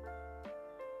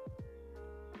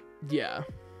 Yeah.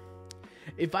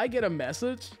 If I get a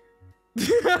message,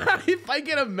 if I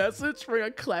get a message from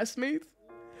a classmate,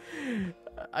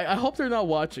 I hope they're not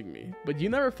watching me, but you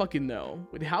never fucking know.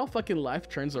 With how fucking life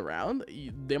turns around,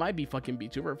 they might be fucking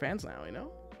VTuber fans now, you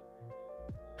know?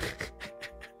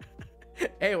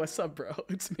 Hey, what's up, bro?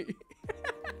 It's me.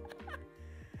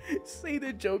 Say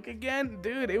the joke again?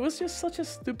 Dude, it was just such a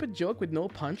stupid joke with no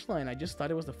punchline. I just thought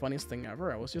it was the funniest thing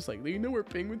ever. I was just like, do you know where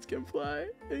penguins can fly?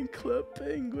 In Club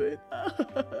Penguin.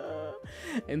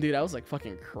 And dude, I was like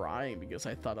fucking crying because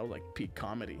I thought that was like peak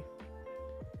comedy.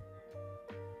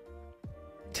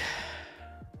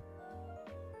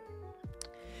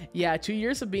 Yeah, 2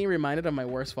 years of being reminded of my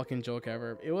worst fucking joke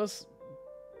ever. It was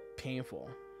painful.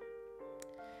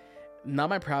 Not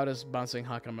my proudest Banzoin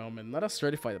Hakka moment. Not a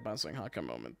certified Banzoin Hakka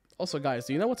moment. Also, guys,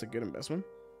 do you know what's a good investment?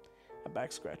 A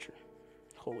back scratcher.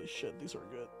 Holy shit, these are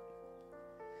good.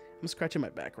 I'm scratching my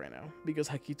back right now because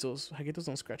Hakitos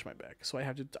don't scratch my back. So I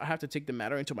have to take the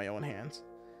matter into my own hands.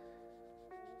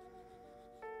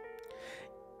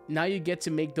 Now you get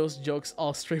to make those jokes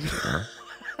all stream.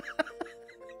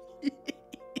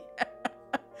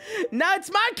 Now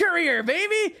it's my career,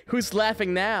 baby. Who's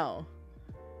laughing now?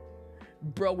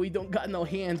 Bro, we don't got no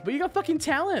hands, but you got fucking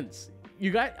talents.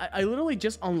 You got, I literally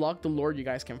just unlocked the lore. You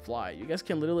guys can fly. You guys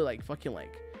can literally like fucking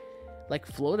like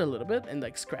float a little bit and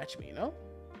like scratch me, you know?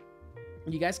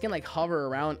 You guys can like hover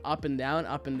around up and down,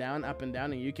 up and down, up and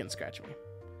down, and you can scratch me.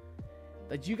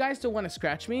 That you guys don't want to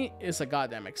scratch me is a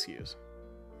goddamn excuse.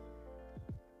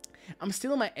 I'm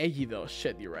stealing my Eggy though.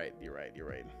 Shit, you're right.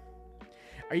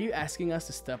 Are you asking us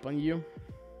to step on you?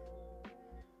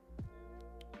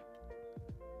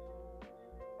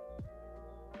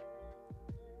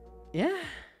 Yeah.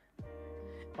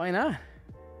 Why not?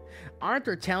 Aren't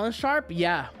their talents sharp?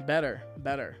 Yeah, better.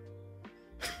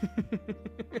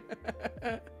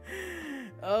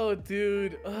 Oh,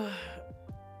 dude.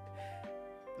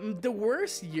 The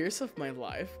worst years of my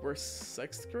life were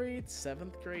 6th grade,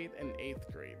 7th grade, and 8th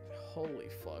grade. Holy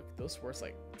fuck. Those were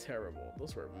like terrible.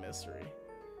 Those were misery.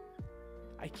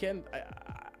 I can't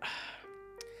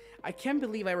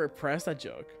believe I repressed that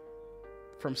joke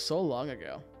from so long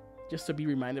ago just to be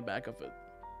reminded back of it.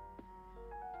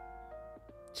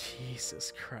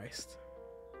 Jesus Christ.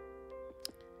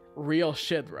 Real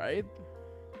shit, right?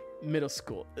 Middle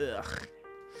school. Ugh.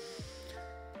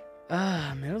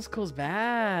 Middle school's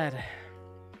bad.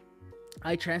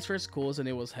 I transferred schools and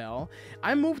it was hell.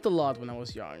 I moved a lot when I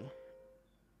was young.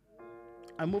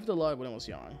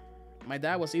 My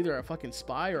dad was either a fucking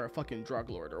spy or a fucking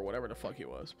drug lord or whatever the fuck he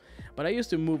was. But I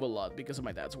used to move a lot because of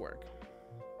my dad's work.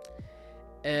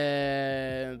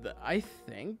 And I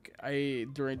think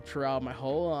throughout my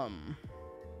whole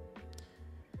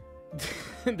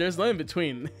There's no in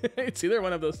between. It's either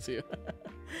one of those two.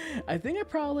 I think I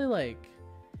probably like,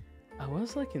 I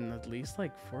was like in at least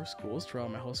like 4 schools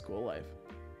throughout my whole school life.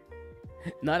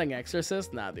 Not an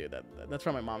exorcist? Nah, dude, that's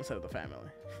from my mom's side of the family.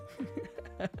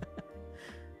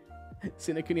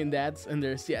 Sinakunian dads, and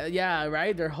there's yeah,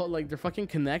 right? Their whole like their fucking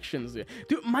connections, dude.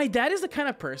 Dude, my dad is the kind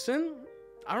of person,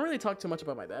 I don't really talk too much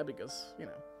about my dad because, you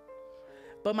know.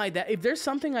 But my dad, if there's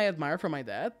something I admire from my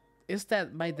dad, is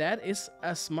that my dad is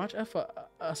as much of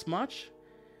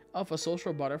a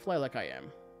social butterfly like I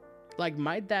am. Like,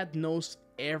 my dad knows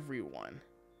everyone.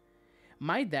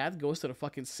 My dad goes to the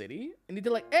fucking city and he'd be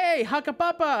like, "Hey, Hakka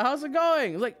Papa, how's it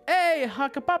going?" It's like, "Hey,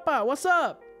 Hakka Papa, what's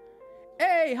up?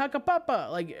 Hey, Hakka Papa."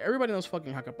 Like, everybody knows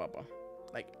fucking Hakka Papa.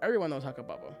 Like, everyone knows Hakka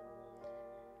Papa.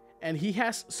 And he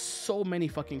has so many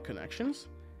fucking connections.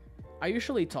 I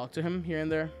usually talk to him here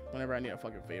and there whenever I need a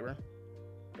fucking favor.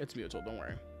 It's mutual, don't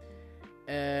worry.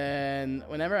 And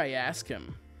whenever I ask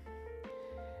him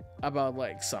about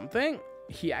like something,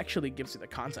 he actually gives me the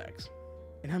contacts.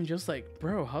 And I'm just like,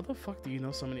 bro, how the fuck do you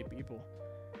know so many people?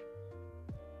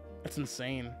 That's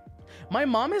insane. My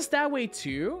mom is that way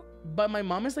too, but my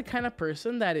mom is the kind of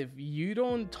person that if you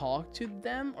don't talk to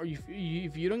them or if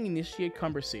you don't initiate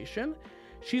conversation,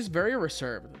 she's very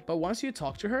reserved. But once you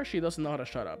talk to her, she doesn't know how to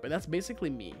shut up. And that's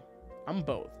basically me. I'm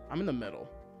both. I'm in the middle.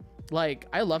 Like,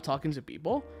 I love talking to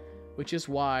people, which is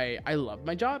why I love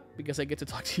my job, because I get to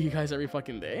talk to you guys every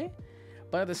fucking day.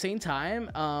 But at the same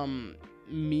time,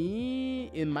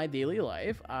 me in my daily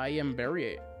life, I am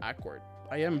very awkward.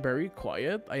 I am very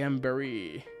quiet.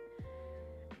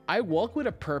 I walk with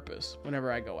a purpose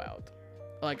whenever I go out.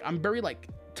 Like, I'm very like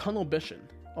tunnel vision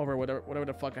over whatever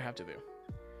the fuck I have to do.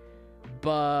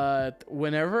 But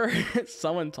whenever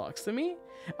someone talks to me,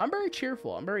 I'm very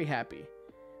cheerful. I'm very happy.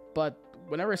 But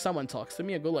whenever someone talks to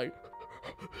me, I go like,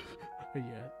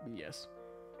 yeah, yes.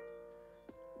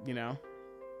 You know?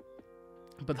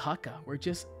 But Hakka, we're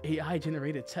just AI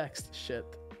generated text. Shit.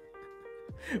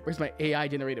 Where's my AI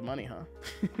generated money, huh?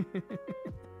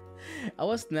 I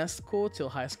was nest cool till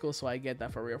high school, so I get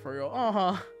that for real.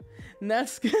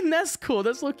 Nest cool.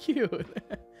 That's so cute.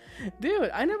 Dude,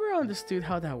 I never understood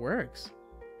how that works.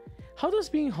 How does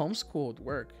being homeschooled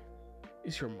work?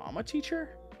 Is your mom a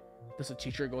teacher? Does a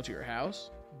teacher go to your house?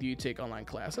 Do you take online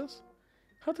classes?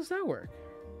 How does that work?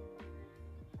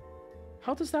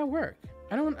 How does that work?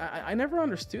 I never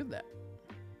understood that.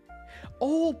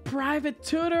 Oh, private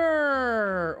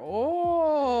tutor.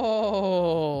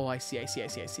 Oh, I see.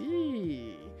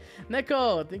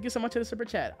 Neko, thank you so much for the super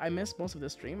chat. I missed most of the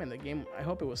stream and the game. I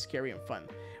hope it was scary and fun.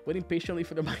 Waiting patiently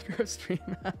for the Minecraft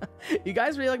stream. You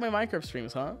guys really like my Minecraft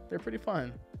streams, huh? They're pretty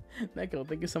fun. Neko,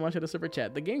 thank you so much for the super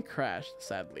chat. The game crashed,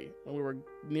 sadly, when we were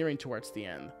nearing towards the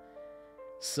end.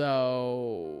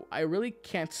 So I really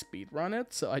can't speedrun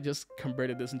it, so I just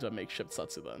converted this into a makeshift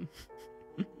Satsudan.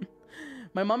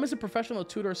 My mom is a professional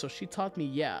tutor, so she taught me,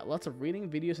 yeah, lots of reading,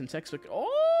 videos, and textbook.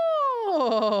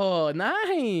 Oh,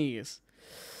 nice.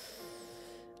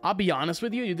 I'll be honest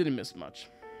with you, you didn't miss much.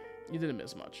 You didn't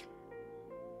miss much.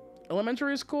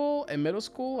 Elementary school and middle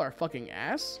school are fucking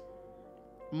ass.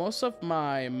 Most of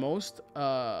my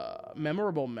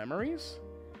memorable memories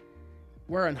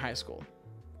were in high school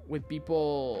with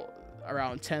people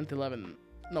around 10th, 11th.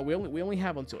 No, we only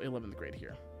have until 11th grade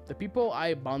here. The people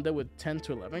I bonded with 10th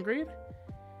to 11th grade,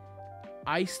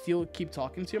 I still keep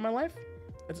talking to in my life,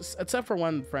 except for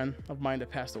one friend of mine that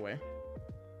passed away.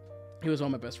 He was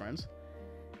one of my best friends.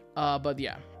 But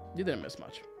yeah, you didn't miss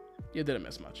much. You didn't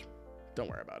miss much. Don't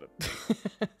worry about it.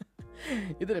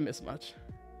 You didn't miss much.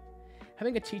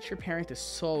 Having a teacher parent is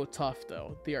so tough,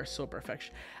 though. They are so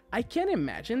perfection. I can't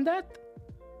imagine that.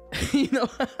 You know,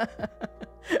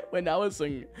 when I was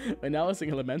in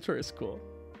elementary school,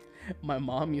 my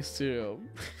mom used to.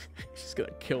 She's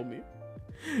gonna kill me.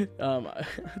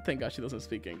 Thank God she doesn't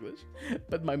speak English.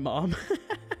 But my mom,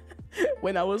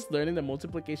 when I was learning the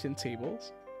multiplication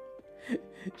tables,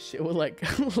 she would like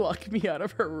lock me out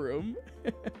of her room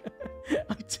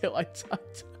until I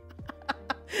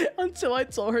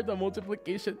told her the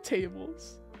multiplication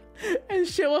tables. And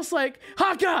she was like,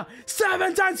 "Hakka,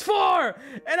 7 times 4!"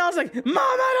 And I was like, "Mom,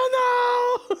 I don't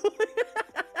know!"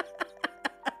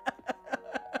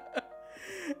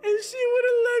 And she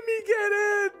wouldn't let me get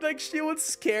in. Like, she would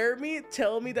scare me,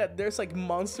 tell me that there's like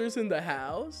monsters in the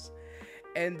house,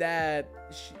 and that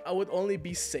I would only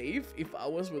be safe if I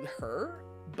was with her.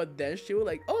 But then she would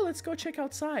like, "Oh, let's go check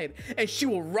outside." And she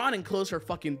will run and close her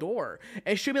fucking door.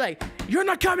 And she'll be like, "You're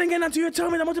not coming in until you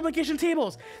tell me the multiplication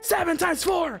tables. 7 times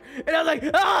 4. And I was like,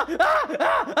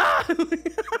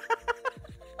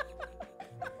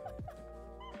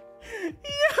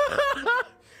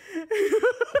 Yeah.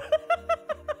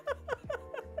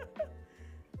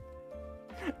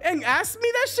 and ask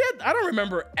me that shit? I don't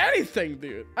remember anything,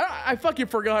 dude. I fucking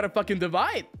forgot how to fucking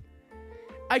divide.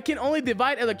 I can only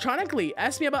divide electronically.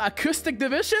 Ask me about acoustic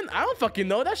division? I don't fucking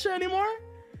know that shit anymore.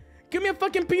 Give me a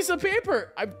fucking piece of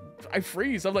paper. I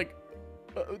freeze. I'm like...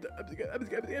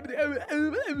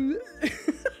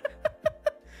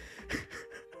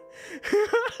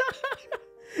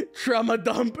 Trauma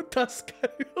dump.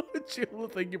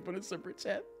 Chilla, thank you for the super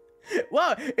chat.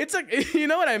 Wow, it's like, you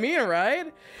know what I mean,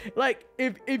 right? Like,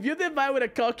 if you divide with a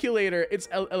calculator, it's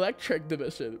electric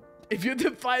division. If you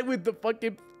divide with the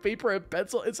fucking paper and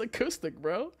pencil, it's acoustic,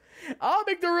 bro. I'll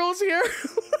make the rules here.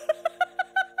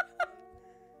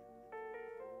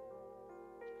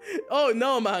 Oh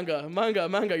no,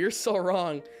 manga, you're so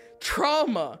wrong.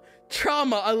 Trauma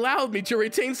allowed me to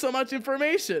retain so much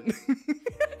information.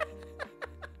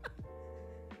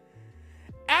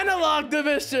 Analog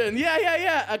division,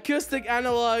 yeah. Acoustic,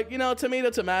 analog, you know,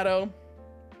 tomato.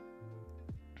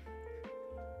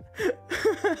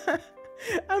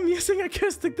 I'm using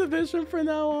acoustic division from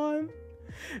now on.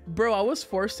 Bro, I was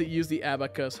forced to use the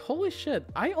abacus. Holy shit,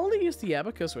 I only used the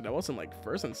abacus when I was in like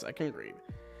 1st and 2nd grade.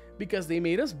 Because they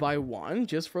made us buy one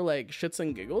just for like shits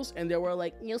and giggles, and they were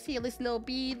like, you see this little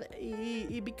bead,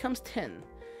 it becomes 10.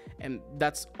 And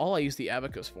that's all I use the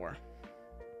abacus for.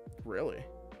 Really?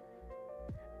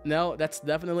 No, that's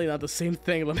definitely not the same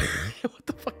thing. What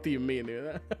the fuck do you mean,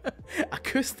 dude?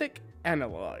 Acoustic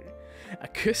analog.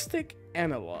 Acoustic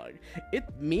analog. It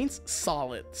means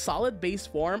solid base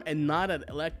form and not an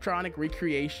electronic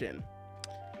recreation.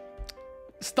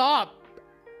 Stop.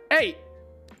 Hey,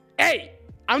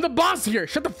 I'm the boss here.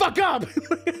 Shut the fuck up.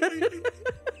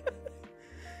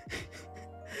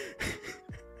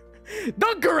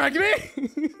 Don't correct me.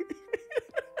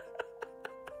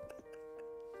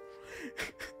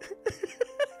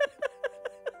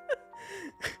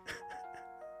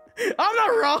 I'm not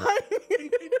wrong.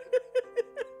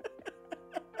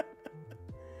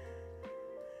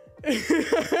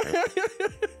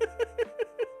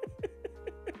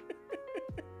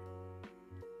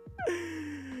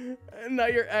 And now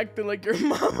you're acting like your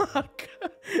mama.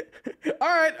 All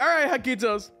right,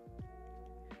 Hakitos.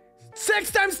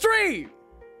 6 times 3.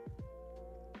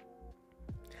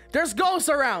 There's ghosts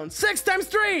around. 6 times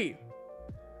 3.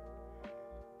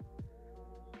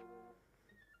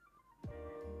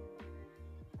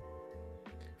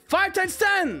 Five times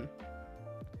 10.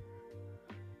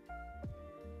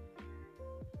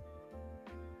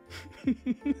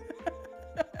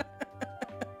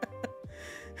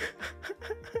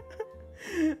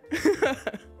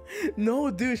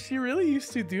 No, dude, she really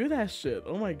used to do that shit.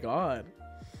 Oh my god.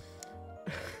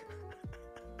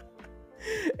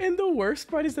 And the worst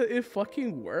part is that it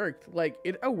fucking worked. Like,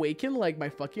 it awakened like my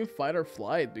fucking fight or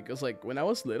flight, because like when I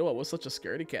was little, I was such a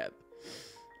scaredy cat.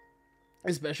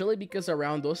 Especially because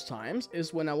around those times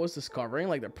is when I was discovering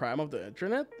like the prime of the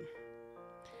internet.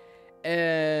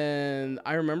 And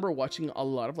I remember watching a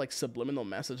lot of like subliminal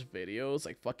message videos,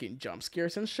 like fucking jump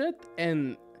scares and shit.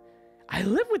 And I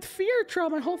lived with fear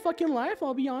throughout my whole fucking life,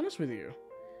 I'll be honest with you.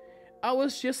 I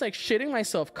was just like shitting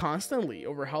myself constantly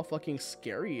over how fucking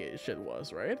scary it shit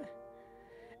was, right?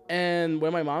 And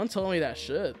when my mom told me that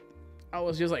shit, I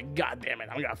was just like, God damn it,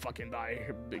 I'm gonna fucking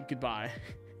die. Goodbye.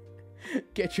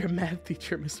 Get your math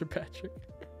teacher, Mr. Patrick.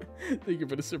 Thank you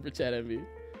for the super chat, Envy.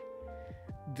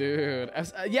 Dude,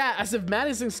 as if math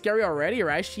isn't scary already,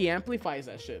 right? She amplifies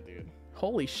that shit, dude.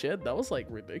 Holy shit, that was like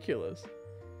ridiculous.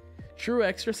 True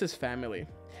exorcist family.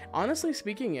 Honestly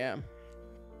speaking, yeah.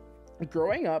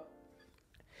 Growing up,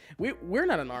 we're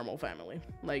not a normal family.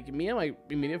 Like, me and my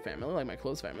immediate family, like my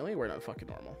close family, we're not fucking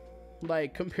normal.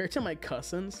 Like, compared to my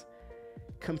cousins,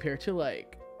 compared to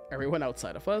like everyone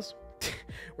outside of us,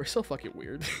 we're so fucking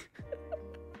weird.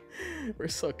 We're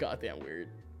so goddamn weird.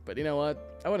 But you know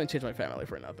what? I wouldn't change my family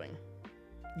for nothing.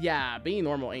 Yeah, being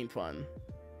normal ain't fun.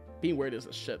 Being weird is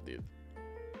a shit, dude.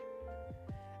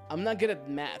 I'm not good at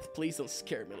math. Please don't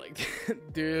scare me like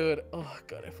that. Dude, oh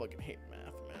god, I fucking hate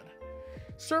math, man.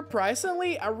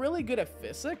 Surprisingly, I'm really good at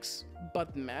physics,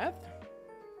 but math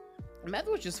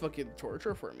was just fucking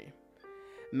torture for me.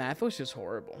 Math was just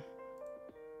horrible.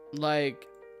 Like,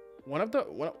 one of the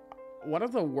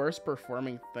worst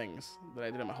performing things that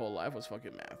I did in my whole life was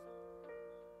fucking math.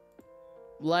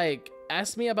 Like,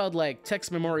 ask me about like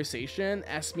text memorization,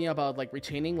 ask me about like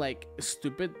retaining like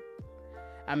stupid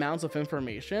amounts of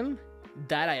information,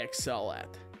 that I excel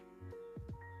at.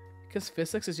 Because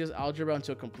physics is just algebra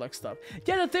into complex stuff.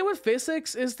 Yeah, the thing with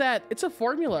physics is that it's a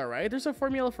formula, right? There's a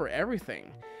formula for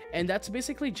everything. And that's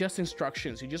basically just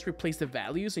instructions. You just replace the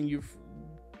values and you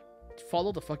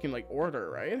follow the fucking like order,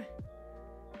 right?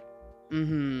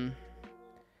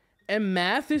 And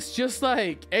math is just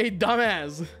like, hey,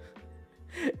 dumbass.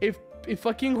 If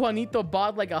fucking Juanito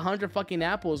bought like 100 fucking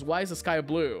apples, why is the sky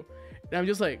blue? And I'm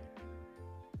just like,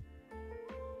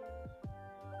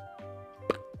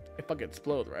 it fucking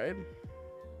explode, right?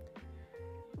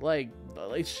 Like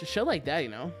shit like that, you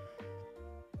know?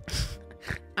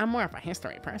 I'm more of a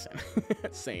history person.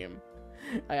 Same.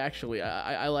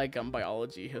 I like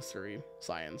biology, history,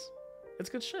 science. It's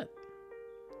good shit.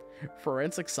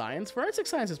 Forensic science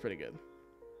is pretty good.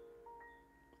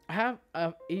 I have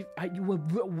you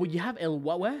have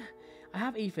what? I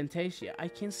have aphantasia. I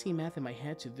can't see math in my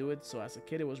head to do it. So as a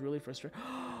kid, it was really frustrating.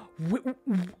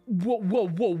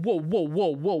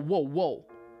 Whoa.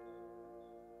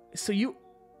 So you,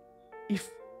 if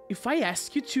I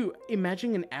ask you to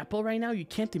imagine an apple right now, you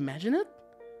can't imagine it?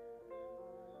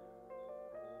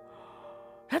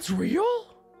 That's real?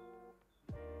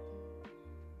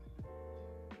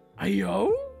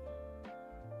 Ayo?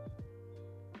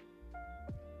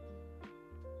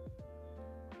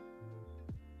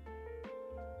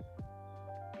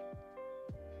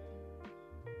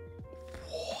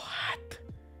 What?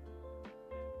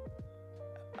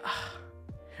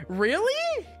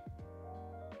 Really?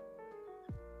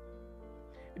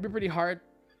 It'd be pretty hard.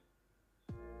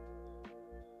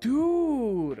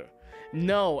 Dude.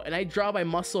 No, and I draw by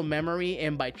muscle memory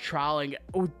and by trialing.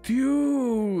 Oh,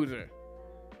 dude.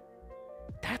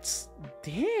 That's...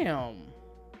 damn.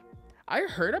 I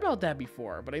heard about that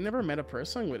before, but I never met a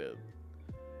person with it.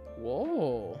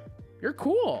 Whoa. You're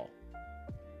cool.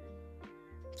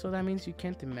 So that means you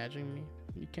can't imagine me.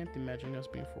 You can't imagine us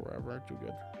being forever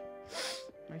together.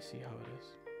 I see how it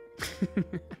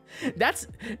is. That's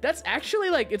actually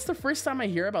like, it's the first time I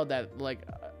hear about that. Like,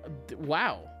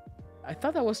 wow. I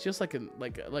thought that was just like a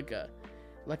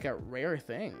rare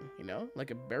thing, you know,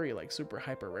 like a very like super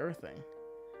hyper rare thing.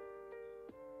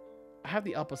 I have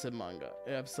the opposite manga.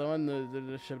 If someone,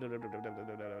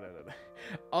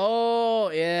 oh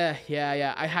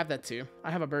yeah, I have that too. I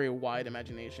have a very wide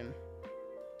imagination.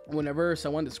 Whenever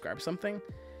someone describes something,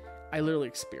 I literally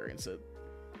experience it.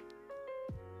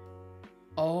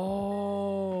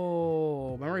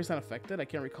 Oh, memory is not affected. I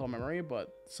can't recall memory,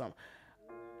 but some.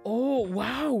 Oh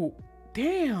wow.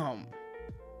 Damn,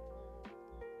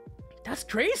 that's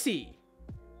crazy.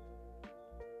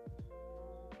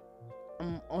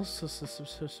 Also,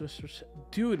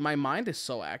 dude, my mind is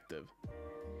so active.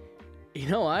 You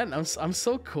know what? I'm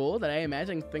so cool that I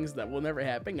imagine things that will never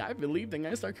happen. I believe then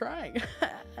I start crying.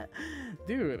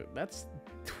 Dude, that's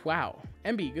wow.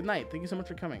 MB, good night. Thank you so much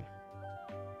for coming.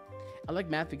 I like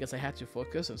math because I had to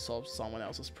focus and solve someone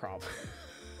else's problem.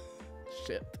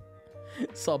 Shit,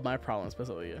 solve my problem,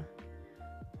 especially you.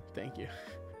 Thank you.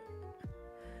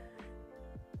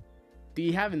 Do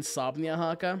you have insomnia,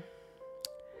 Hakka?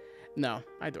 No,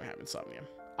 I don't have insomnia.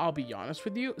 I'll be honest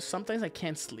with you. Sometimes I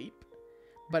can't sleep,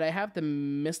 but I have the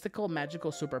mystical,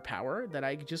 magical superpower that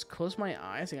I just close my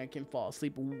eyes and I can fall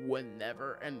asleep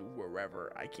whenever and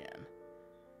wherever I can.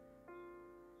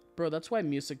 Bro, that's why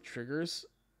music triggers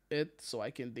it, so I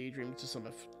can daydream to some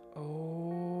of...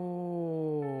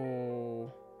 Oh...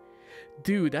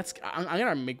 Dude, that's... I'm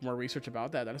gonna make more research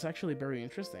about that. That is actually very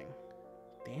interesting.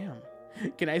 Damn.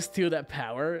 Can I steal that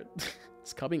power?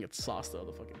 It's coming at sauce all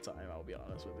the fucking time, I'll be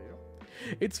honest with you.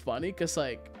 It's funny, because,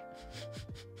 like...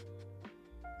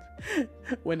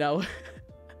 when I...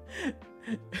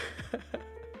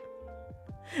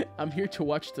 I'm here to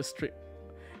watch the stream.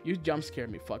 You jump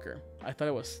scared me, fucker. I thought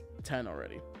it was 10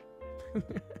 already.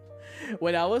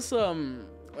 When I was, when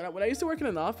I used to work in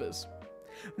an office...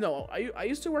 No, I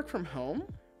used to work from home.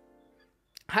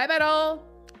 Hi, Battle!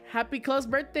 Happy close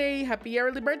birthday! Happy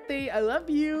early birthday! I love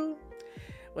you!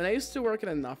 When I used to work in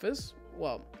an office,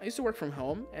 well, I used to work from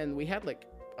home, and we had, like,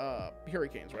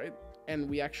 hurricanes, right? And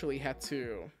we actually had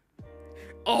to...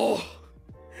 Oh!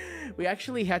 We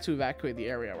actually had to evacuate the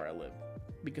area where I live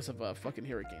because of a fucking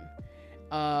hurricane.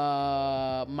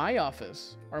 My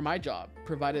office, or my job,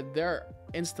 provided their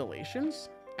installations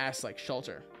as, like,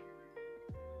 shelter.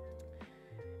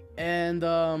 And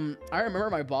I remember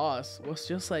my boss was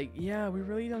just like, yeah, we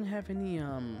really don't have any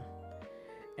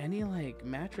like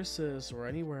mattresses or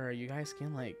anywhere you guys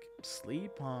can like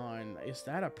sleep on. Is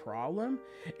that a problem?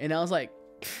 And I was like,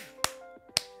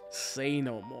 say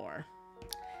no more.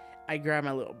 I grabbed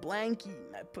my little blankie,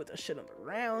 I put the shit on the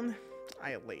ground,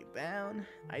 I laid down,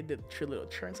 I did 3 little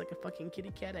turns like a fucking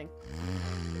kitty cat and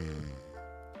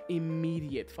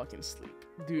immediate fucking sleep.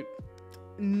 Dude,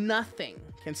 nothing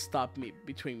can stop me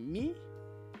between me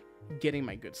getting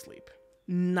my good sleep.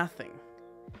 Nothing.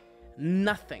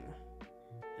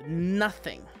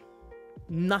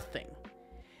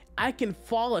 I can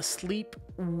fall asleep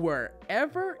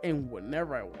wherever and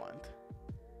whenever I want.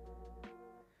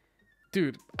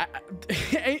 Dude,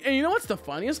 and you know what's the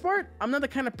funniest part? I'm not the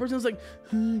kind of person who's like,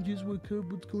 just wake up,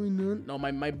 what's going on? No,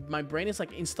 my brain is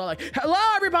like installed like, hello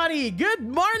everybody, good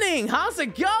morning, how's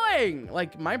it going?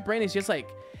 Like my brain is just like,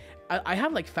 I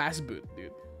have like fast boot,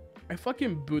 dude. I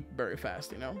fucking boot very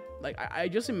fast, you know? Like I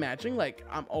just imagine like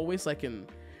I'm always like in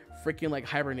freaking like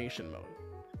hibernation mode.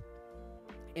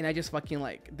 And I just fucking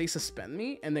like, they suspend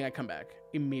me and then I come back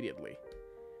immediately.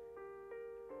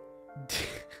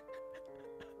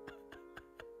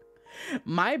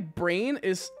 My brain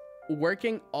is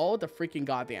working all the freaking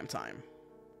goddamn time.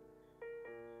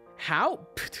 How?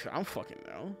 I don't fucking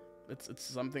know. It's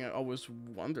something I always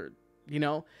wondered. You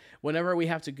know, whenever we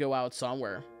have to go out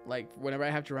somewhere, like whenever I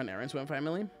have to run errands with my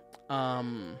family,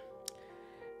 I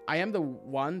am the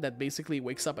one that basically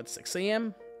wakes up at 6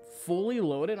 a.m. fully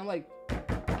loaded. I'm like,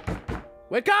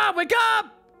 wake up,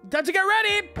 time to get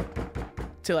ready.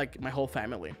 To like my whole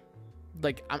family.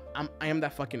 Like I am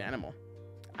that fucking animal.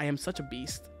 I am such a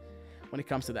beast when it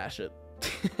comes to that shit.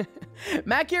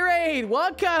 Mackie Raid,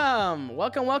 welcome.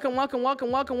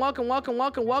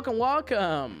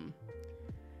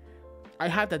 I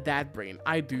have the dad brain.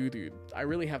 I do, dude. I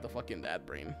really have the fucking dad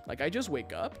brain. Like I just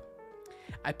wake up,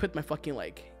 I put my fucking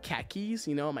like khakis,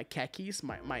 you know, my khakis,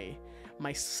 my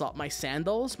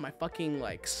sandals, my fucking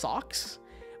like socks,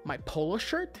 my polo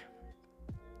shirt,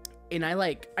 and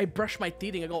I brush my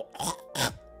teeth and I go.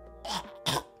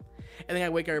 And then I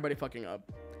wake everybody fucking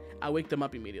up. I wake them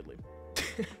up immediately.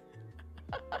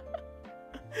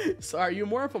 So are you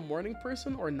more of a morning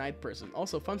person or night person?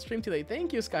 Also, fun stream today.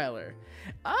 Thank you, Skylar.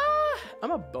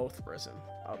 I'm a both person.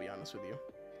 I'll be honest with you.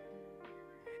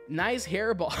 Nice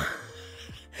hairball.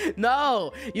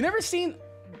 No, you never seen.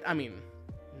 I mean,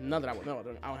 not that I would know.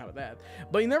 I don't have that.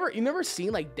 But you never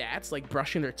seen like dads like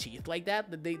brushing their teeth like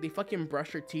that. They fucking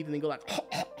brush their teeth and they go like,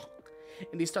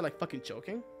 and they start like fucking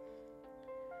choking.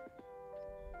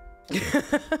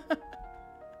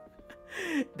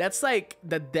 That's like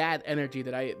the dad energy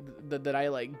that I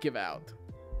like give out.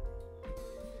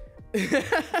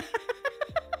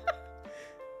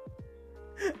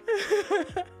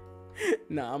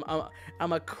 No,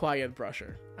 I'm a quiet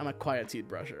brusher. I'm a quiet teeth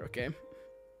brusher, okay?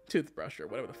 Toothbrusher,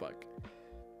 whatever the fuck.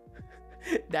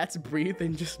 That's breathe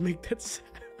and just make that sound.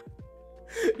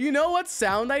 You know what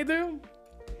sound I do?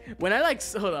 When I like,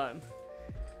 hold on.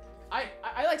 I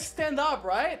like stand up,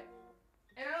 right?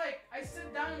 And I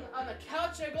sit down on the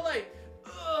couch and I go like,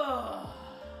 ugh.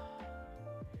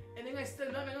 And then I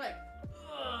stand up and I'm like,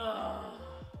 ugh.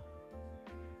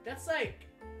 That's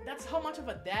how much of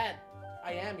a dad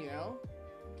I am, you know?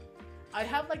 I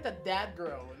have like the dad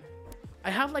groan.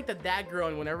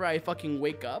 Whenever I fucking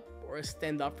wake up or I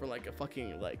stand up for like a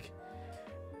fucking like,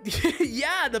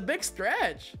 yeah, the big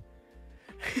stretch.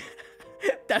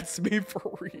 That's me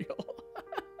for real.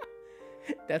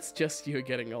 That's just you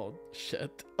getting old.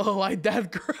 Shit. Oh, I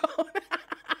dad grown.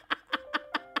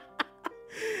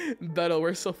 Beto,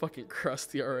 we're so fucking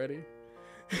crusty already.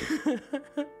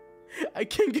 I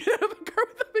can't get out of the car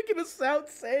without making a sound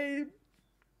same.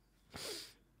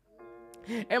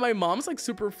 And my mom's like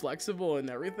super flexible and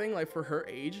everything. Like for her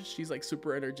age, she's like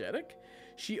super energetic.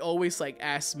 She always like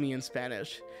asks me in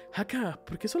Spanish, Hakka,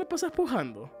 ¿por qué solo pasas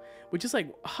pujando? Which is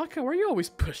like, Hakka, why are you always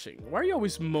pushing? Why are you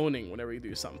always moaning whenever you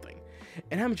do something?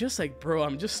 And I'm just like, bro,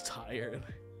 I'm just tired.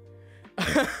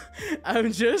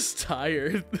 I'm just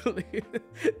tired.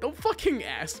 Don't fucking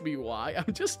ask me why.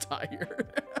 I'm just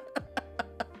tired.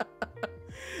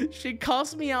 She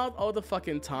calls me out all the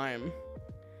fucking time.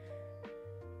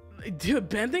 Dude,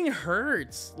 bending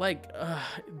hurts. Like,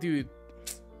 dude.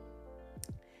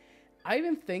 I've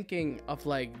been thinking of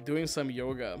like doing some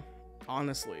yoga,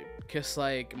 honestly, because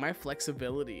like my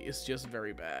flexibility is just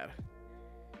very bad.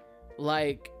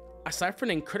 Like, aside from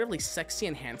incredibly sexy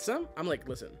and handsome, I'm like,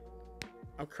 listen,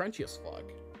 I'm crunchy as fuck.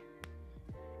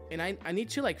 And I need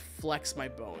to like flex my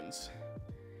bones.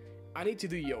 I need to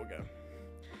do yoga.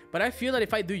 But I feel that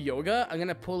if I do yoga, I'm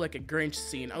gonna pull like a Grinch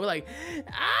scene. I'm like,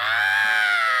 ah!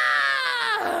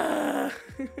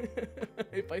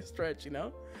 If I stretch, you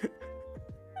know?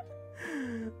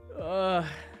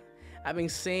 I've been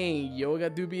saying yoga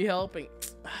do be helping.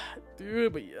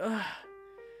 Dude, but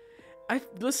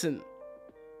listen.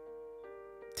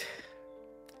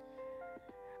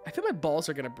 I feel my balls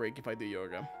are gonna break if I do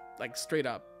yoga. Like straight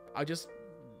up. I'll just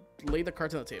lay the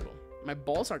cards on the table. My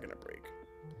balls aren't gonna break.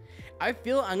 I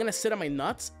feel I'm gonna sit on my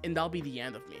nuts and that'll be the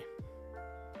end of me.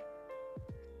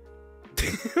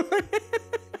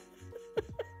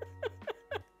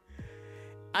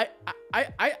 I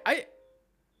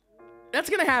that's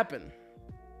gonna happen.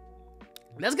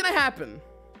 That's gonna happen.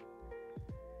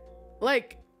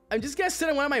 Like, I'm just gonna sit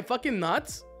on one of my fucking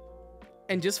nuts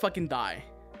and just fucking die.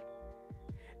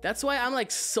 That's why I'm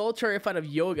like so terrified of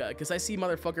yoga, because I see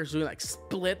motherfuckers doing like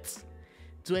splits,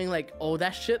 doing like all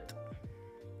that shit.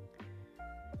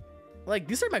 Like,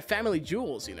 these are my family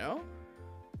jewels, you know?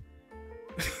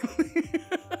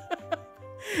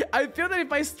 I feel that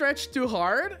if I stretch too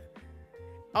hard,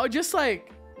 I'll just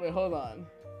like, wait, hold on.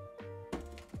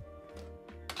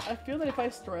 I feel that if I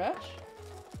stretch,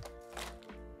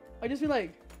 I'll just be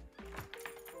like,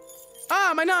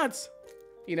 ah, my nuts!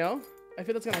 You know? I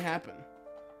feel that's gonna happen.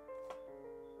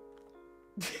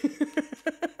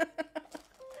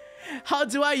 How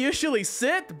do I usually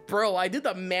sit? Bro, I do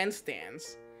the man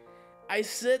stance. I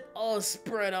sit all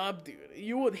spread up, dude.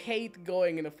 You would hate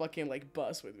going in a fucking like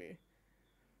bus with me.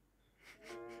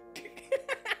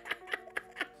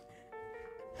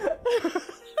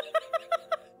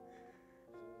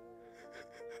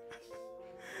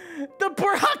 The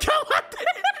Baraka.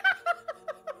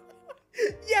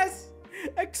 Yes,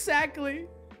 exactly.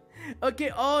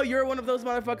 Okay, oh, you're one of those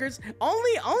motherfuckers.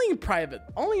 Only in private.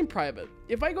 Only in private.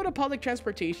 If I go to public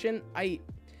transportation, I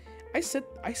sit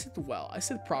well. I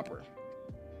sit proper.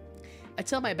 I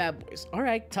tell my bad boys, all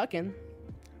right, tuck in.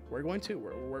 We're going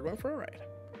for a ride.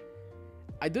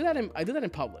 I do that in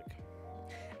public.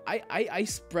 I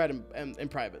spread in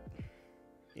private.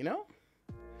 You know?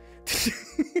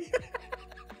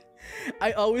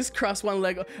 I always cross one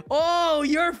leg. Oh,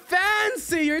 you're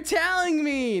fancy. You're telling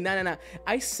me. No.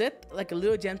 I sit like a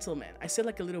little gentleman. I sit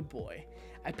like a little boy.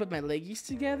 I put my leggies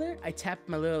together. I tap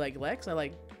my little like legs. I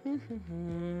like.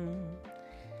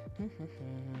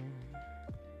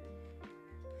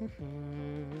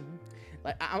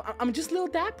 Like I'm just a little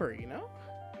dapper, you know.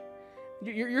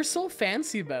 You're so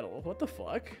fancy, Bettle. What the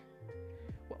fuck?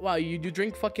 Wow, you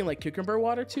drink fucking like cucumber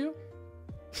water too?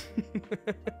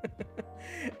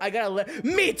 I gotta let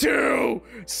me too.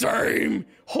 Same.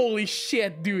 Holy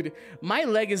shit, dude. My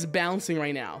leg is bouncing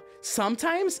right now.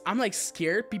 Sometimes I'm like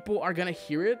scared people are gonna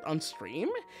hear it on stream,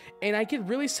 and I get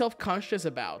really self-conscious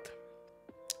about.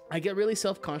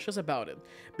 it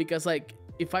because like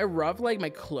if I rub like my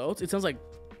clothes, it sounds like,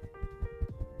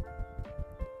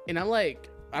 and I'm like,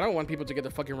 I don't want people to get the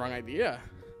fucking wrong idea.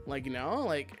 Like, you know,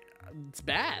 like it's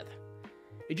bad.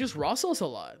 It just rustles a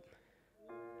lot.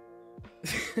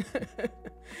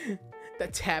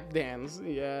 That tap dance,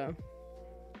 yeah.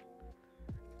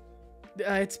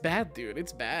 It's bad, dude.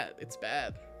 It's bad.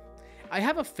 I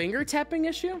have a finger tapping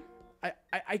issue.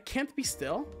 I can't be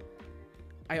still.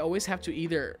 I always have to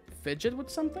either fidget with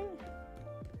something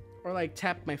or like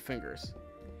tap my fingers.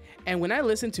 And when I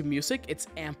listen to music, it's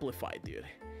amplified, dude.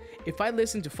 If I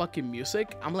listen to fucking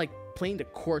music, I'm like playing the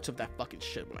chords of that fucking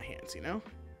shit with my hands, you know?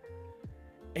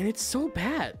 And it's so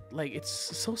bad. Like, it's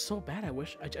so bad.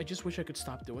 I just wish I could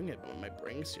stop doing it, but my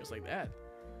brain's just like that.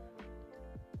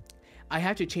 I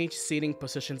have to change seating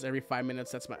positions every 5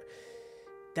 minutes.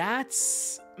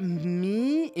 That's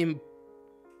me in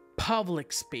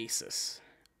public spaces.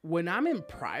 When I'm in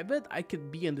private, I could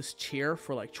be in this chair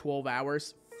for like 12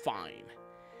 hours. Fine.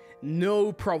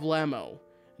 No problemo.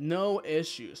 No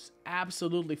issues.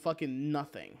 Absolutely fucking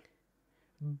nothing.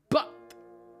 But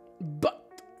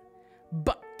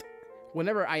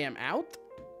whenever I am out,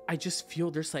 I just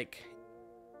feel there's like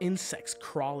insects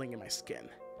crawling in my skin.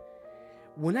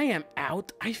 When I am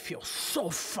out, I feel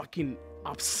so fucking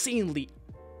obscenely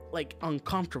like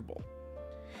uncomfortable.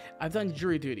 I've done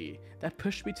jury duty. That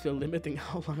pushed me to the limit in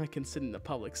how long I can sit in the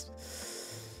Publix.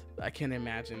 I can't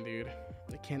imagine, dude.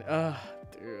 I can't,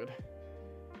 dude.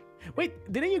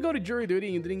 Wait, didn't you go to jury duty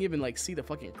and you didn't even like see the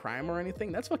fucking crime or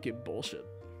anything? That's fucking bullshit.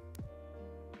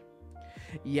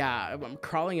 Yeah, I'm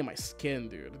crawling in my skin,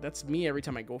 dude. That's me every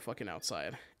time I go fucking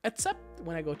outside. Except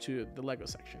when I go to the Lego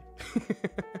section.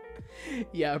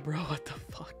 Yeah, bro, what the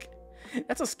fuck?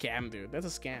 That's a scam, dude. That's a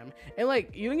scam. And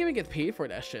like, you don't even get paid for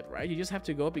that shit, right? You just have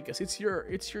to go because it's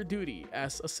your duty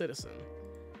as a citizen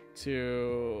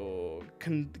to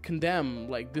condemn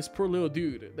like this poor little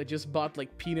dude that just bought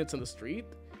like peanuts on the street,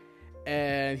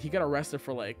 and he got arrested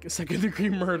for like second-degree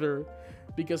murder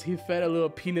because he fed a little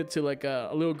peanut to like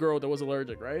a little girl that was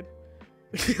allergic, right?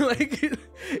 Like,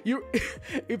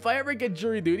 if I ever get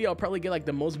jury duty, I'll probably get like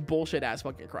the most bullshit ass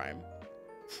fucking crime.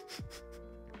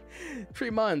 3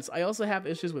 months. I also have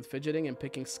issues with fidgeting and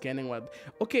picking skin and what.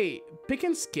 Okay,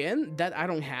 picking skin, that I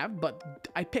don't have, but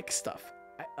I pick stuff.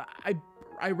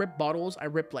 I rip bottles. I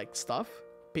rip like stuff,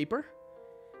 paper.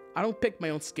 I don't pick my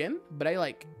own skin, but I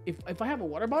like, if I have a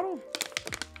water bottle,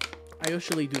 I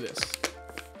usually do this,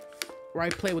 where I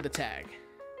play with the tag.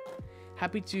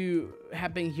 Happy to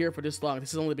have been here for this long.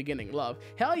 This is only the beginning. Love.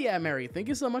 Hell yeah, Mary. Thank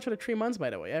you so much for the 3 months,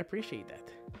 by the way. I appreciate that.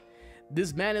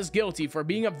 This man is guilty for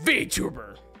being a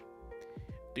VTuber.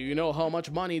 Do you know how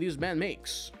much money this man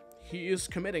makes? He is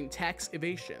committing tax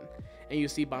evasion. And you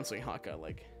see Banzoin Hakka,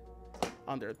 like,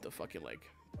 under the fucking, like,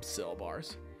 cell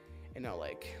bars. And now,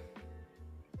 like,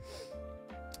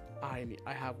 I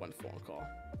have one phone call.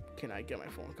 Can I get my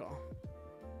phone call?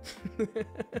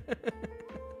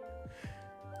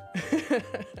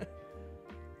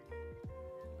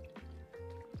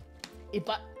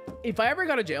 If I ever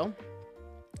go to jail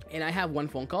and I have one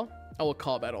phone call, I will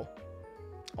call Battle.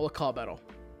 I will call Battle.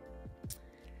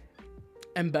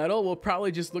 And Battle will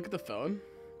probably just look at the phone,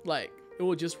 like it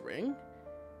will just ring,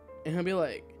 and he'll be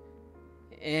like,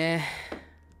 eh.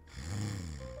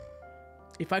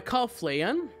 If I call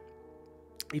Flayan,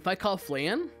 he'll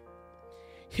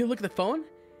look at the phone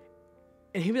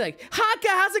and he'll be like, Hakka,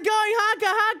 how's it going?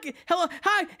 Hakka, hello,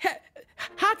 hi,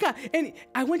 Hakka. And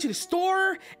I went to the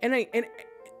store and I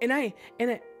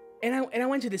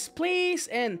went to this place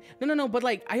and no, but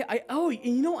like I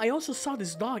also saw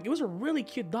this dog. It was a really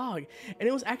cute dog and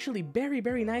it was actually very,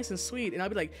 very nice and sweet. And I'll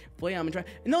be like, Flay, I'm gonna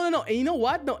try. No. And you know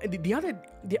what? No,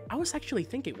 I was actually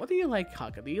thinking, what do you like,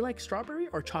 Hakka? Do you like strawberry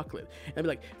or chocolate? And I'll be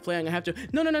like, Flay, I'm gonna have to.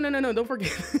 No, don't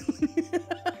forget.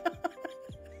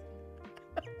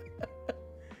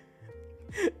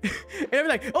 And I'll be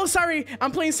like, oh, sorry,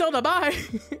 I'm playing Zelda. Bye.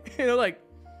 And I'm like,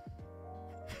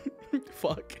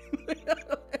 fuck.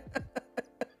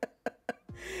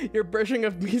 Your brushing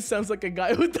of me sounds like a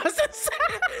guy who doesn't say.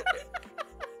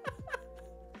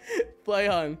 Play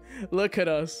on. Look at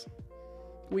us.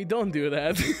 We don't do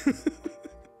that.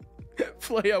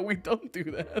 Play on. We don't do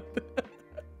that.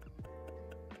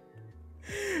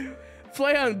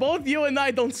 Play on. Both you and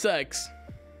I don't sex.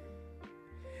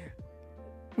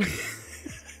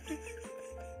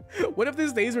 What if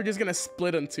these days we're just gonna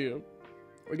split in 2?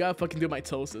 We gotta fucking do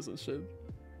mitosis and shit.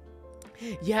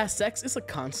 Yeah, sex is a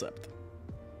concept.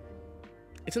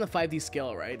 It's in the 5D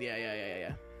scale, right?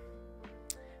 Yeah.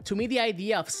 To me, the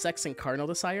idea of sex and carnal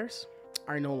desires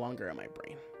are no longer in my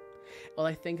brain. All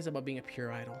I think is about being a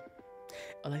pure idol.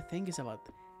 All I think is about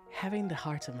having the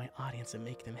hearts of my audience and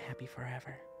make them happy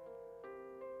forever.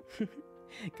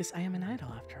 Because I am an idol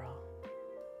after all.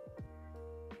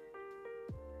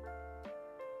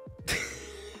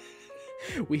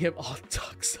 We have all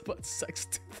talks about sex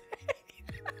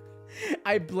today.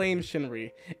 I blame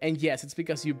Shinri. And yes, it's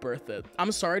because you birthed it.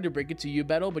 I'm sorry to break it to you,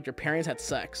 Beto, but your parents had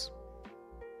sex.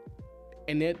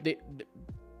 And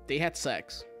they had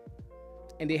sex.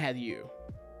 And they had you.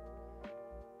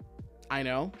 I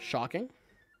know, shocking.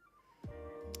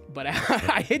 But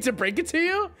I hate to break it to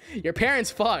you. Your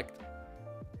parents fucked.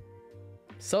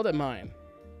 So did mine.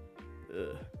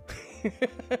 Ugh.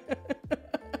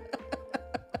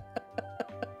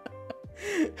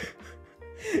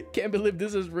 Can't believe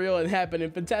this is real and happening.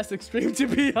 Fantastic stream, to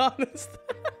be honest.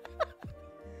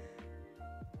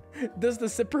 Does the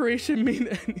separation mean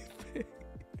anything?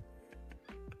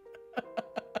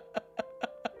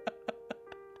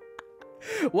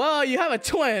 Well, you have a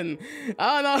twin.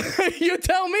 I don't know. You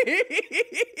tell me.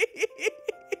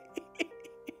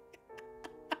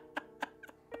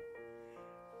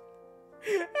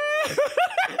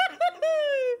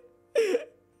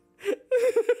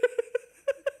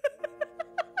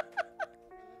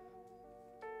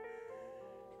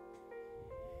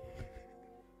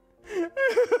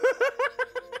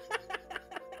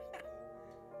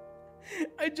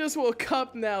 I just woke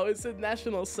up now. Is it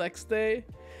National Sex Day?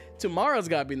 Tomorrow's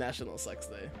gotta be National Sex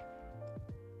Day.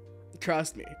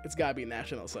 Trust me, it's gotta be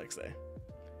National Sex Day.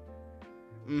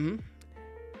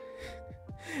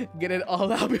 Get it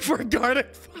all out before garden.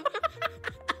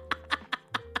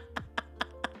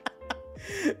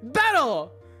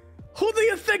 Battle! Who do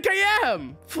you think I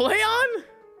am? Flayon?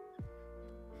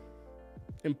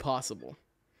 Impossible.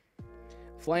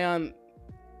 Flayon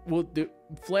will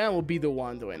be the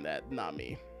one doing that, not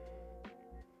me.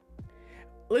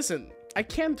 Listen, I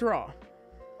can't draw.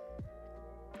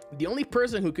 The only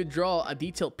person who could draw a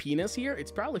detailed penis here,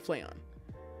 it's probably Flayon.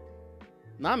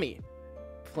 Not me.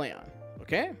 Flayon,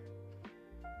 okay?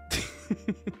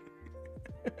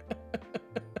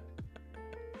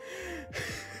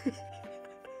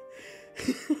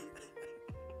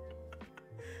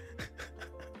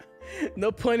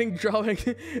 No point in drawing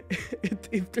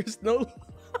if there's no...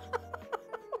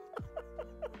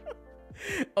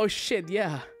 Oh shit,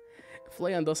 yeah.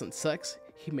 Flayon doesn't sex,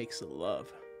 he makes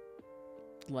love.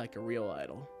 Like a real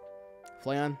idol.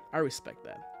 Flayon, I respect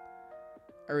that.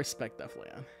 I respect that,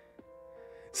 Flayon.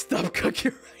 Stop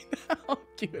cooking right now.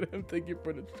 Cute him, thank you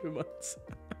for the 2 months.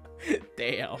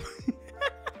 Damn.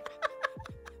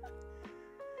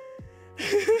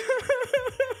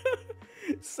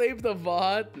 Save the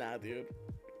VOD? Nah, dude.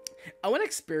 I want to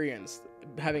experience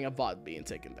having a VOD being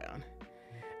taken down.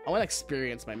 I want to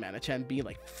experience my Mana-chan being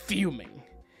like fuming.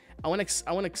 I want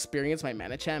to experience my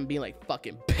Mana-chan being like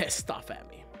fucking pissed off at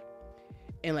me.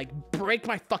 And like break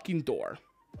my fucking door.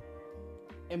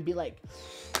 And be like,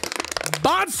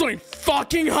 Banzoin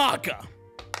fucking Hakka!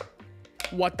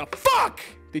 What the fuck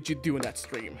did you do in that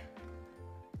stream?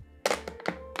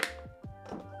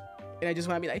 And I just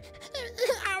want to be like,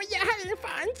 oh, you're having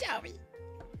fun, Joey.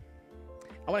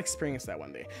 I want to experience that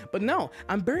one day. But no,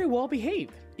 I'm very well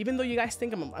behaved. Even though you guys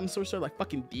think I'm some sort of like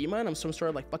fucking demon, I'm some sort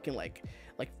of like fucking like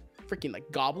freaking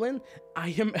like goblin, I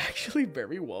am actually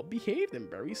very well behaved and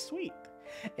very sweet.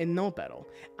 And no, Battle,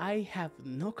 I have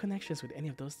no connections with any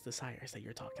of those desires that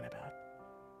you're talking about.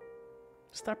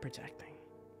 Stop projecting.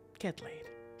 Get laid.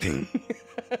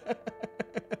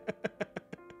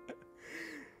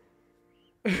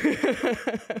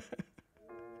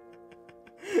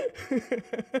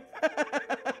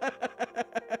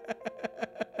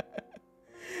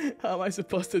 How am I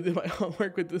supposed to do my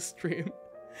homework with this stream?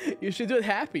 You should do it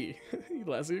happy.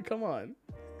 Leslie, come on.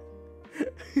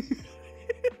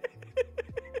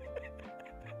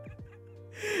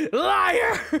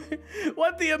 Liar!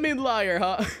 What do you mean liar,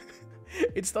 huh?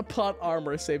 It's the plot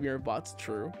armor saving your bots.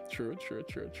 True.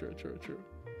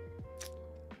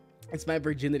 It's my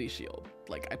virginity shield.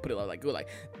 Like, I put it on like, go like,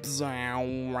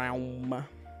 the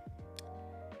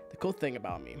cool thing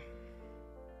about me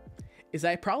is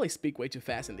I probably speak way too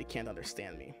fast and they can't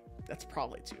understand me. That's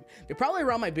probably too. They probably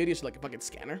run my videos like a fucking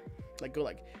scanner. Like, go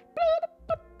like,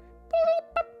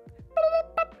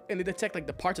 and they detect like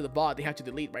the parts of the VOD they have to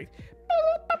delete, right?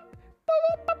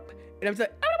 And I'm just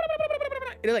like,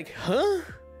 and they're like, huh?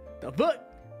 The fuck?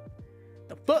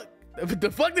 The fuck?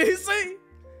 The fuck did he say?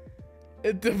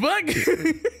 The fuck?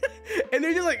 And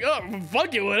they're just like, oh,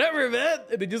 fuck it, whatever, man.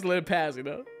 And they just let it pass, you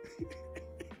know?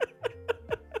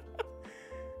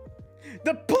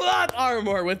 The plot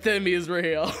armor within me is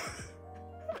real.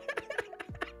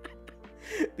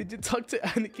 Did you talk to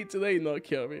Aniki today? No,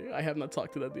 kill me. I have not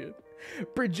talked to that dude.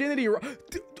 Virginity.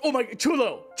 Oh my,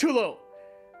 Chulo.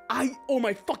 Oh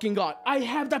my fucking god. I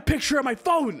have that picture on my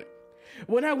phone.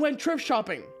 When I went thrift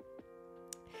shopping,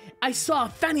 I saw a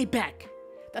fanny pack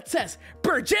that says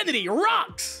virginity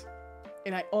rocks.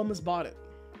 And I almost bought it.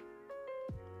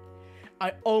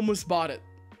 I almost bought it.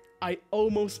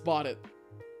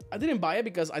 I didn't buy it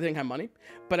because I didn't have money,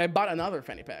 but I bought another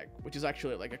fanny pack, which is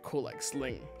actually like a cool like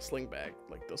sling bag,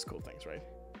 like those cool things, right?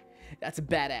 That's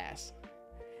badass.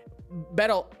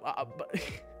 Battle,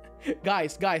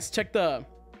 guys, check the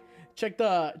chat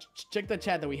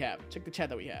that we have. Check the chat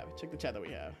that we have.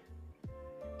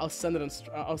 I'll send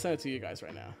it to you guys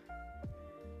right now.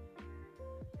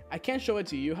 I can't show it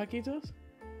to you, Hakitos,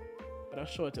 but I'll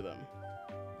show it to them.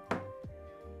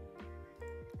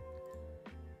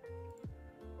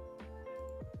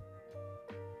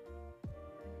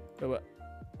 But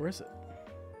where is it?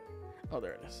 Oh,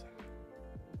 there it is.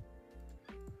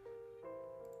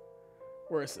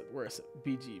 Where is it? BG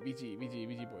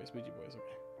boys,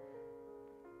 okay.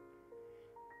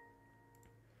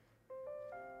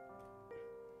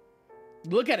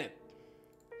 Look at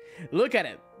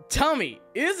it. Tell me,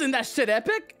 isn't that shit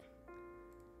epic?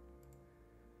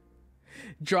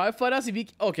 Draw photos if you...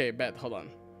 Okay, bet, hold on.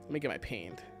 Let me get my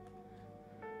paint.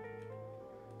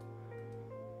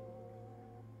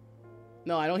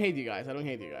 No, I don't hate you guys. Hold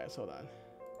on.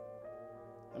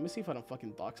 Let me see if I don't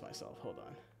fucking dox myself. Hold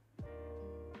on.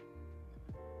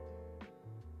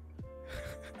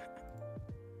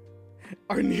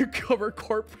 Our new cover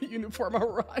corporate uniform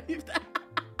arrived.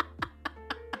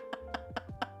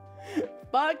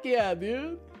 Fuck yeah,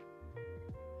 dude.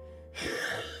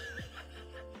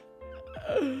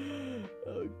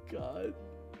 Oh god.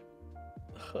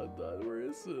 Hold on, where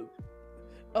is it?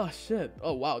 Oh shit.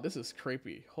 Oh wow, this is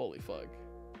creepy. Holy fuck.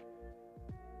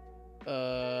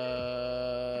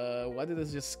 Why did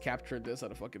this just capture this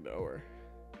out of fucking nowhere?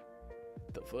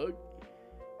 The fuck?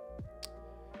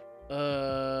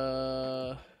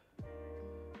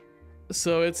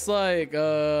 So it's like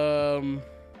wow,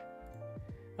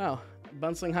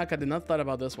 Banzoin Hakka did not thought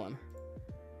about this one.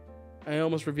 I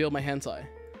almost revealed my hentai.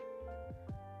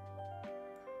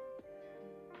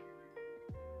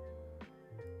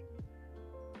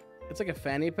 It's like a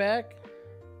fanny pack.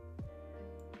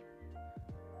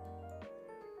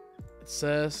 It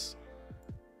says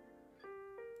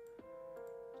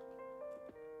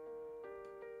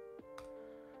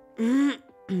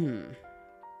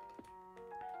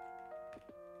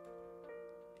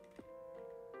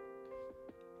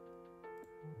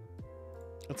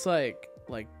it's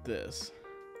like this.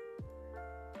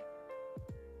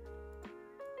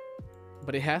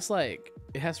 But it has like,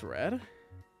 it has red.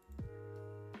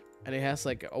 And it has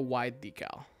like a wide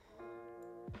decal.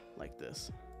 Like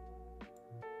this.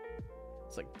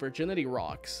 It's like Virginity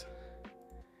Rocks.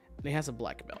 And it has a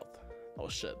black belt. Oh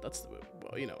shit, that's the,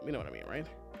 well, you know what I mean, right?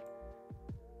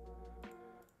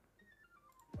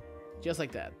 Just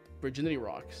like that. Virginity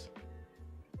Rocks.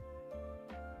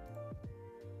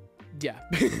 Yeah.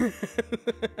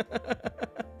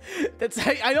 That's,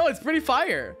 I know, it's pretty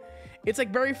fire. It's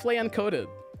like very Flayon coded.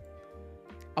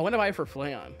 I want to buy it for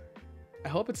Flayon. I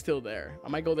hope it's still there. I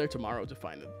might go there tomorrow to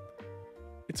find it.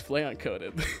 It's Flayon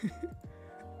coded.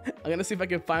 I'm gonna see if I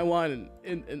can find one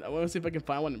I want to see if I can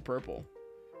find one in purple.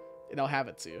 And I'll have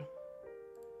it to you.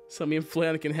 So me and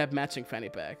Flayon can have matching fanny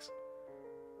packs.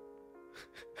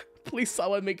 Please,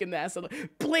 someone make an asset.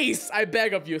 Please, I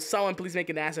beg of you, someone please make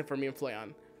an asset for me and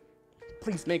Flayon.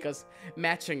 Please make us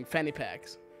matching fanny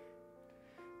packs.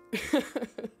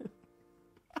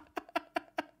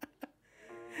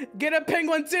 Get a pink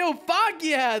one too. Fuck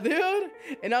yeah, dude.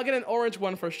 And I'll get an orange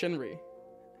one for Shinri.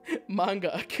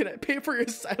 Manga, can I pay for your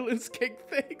silence cake?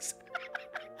 Thanks.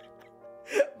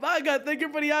 Manga, thank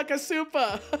you for the Hakka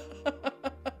Super.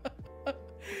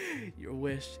 Your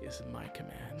wish is my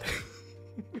command.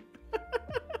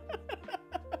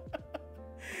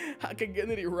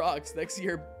 Hakkagenity rocks. Next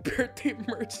year, birthday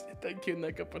merch. Thank you,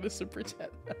 Neka, for the super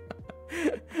chat.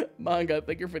 Manga,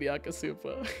 thank you for the Hakka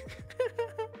Super.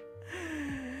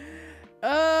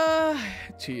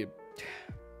 Cheap.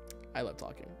 I love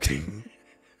talking.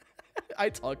 I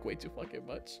talk way too fucking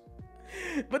much.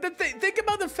 But think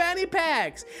about the fanny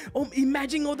packs. Oh,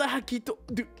 imagine all the Hakito.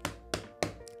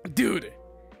 Dude.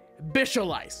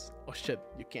 Visualize. Oh shit,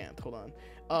 you can't. Hold on.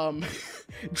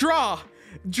 Draw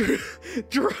Hakito.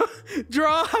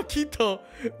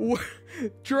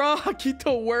 Draw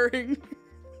Hakito wearing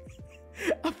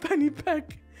a fanny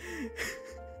pack.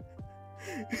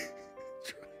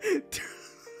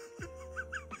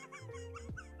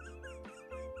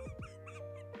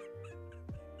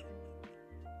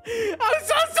 I'm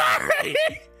so sorry.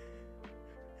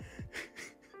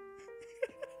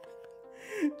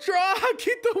 Draw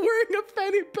Hakito wearing a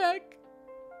fanny pack.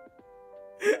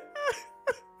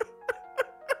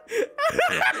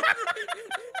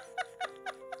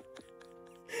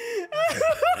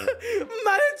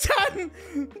 Mane-chan,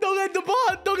 don't get the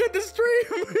bot, don't get the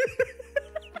stream.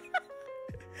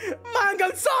 Manga,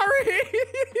 I'm sorry.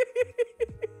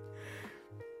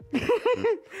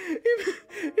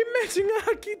 Imagine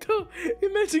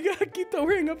Hakito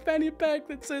wearing a fanny pack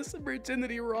that says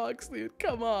virginity rocks, dude.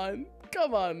 Come on,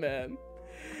 man.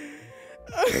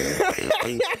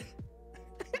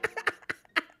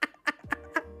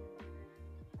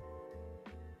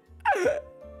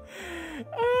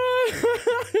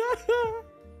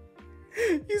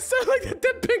 You sound like the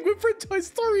dead penguin for Toy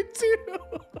Story 2.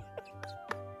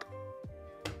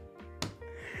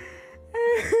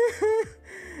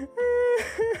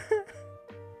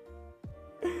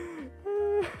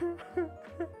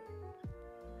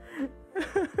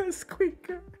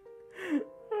 Squeaker.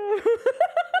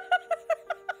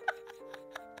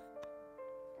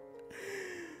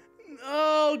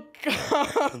 Oh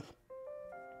god.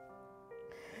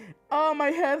 Oh, my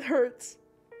head hurts.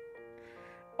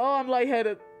 Oh, I'm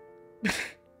lightheaded.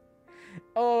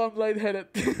 Oh, I'm lightheaded.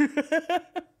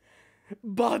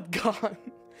 Bot gone.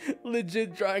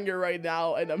 Legit drawing it right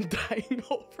now and I'm dying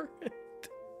over it.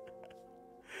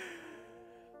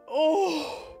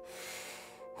 Oh.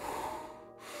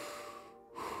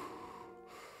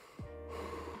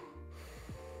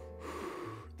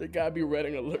 There gotta be red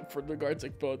alert for the guards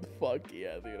like both. Fuck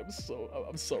yeah, dude.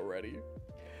 I'm so ready.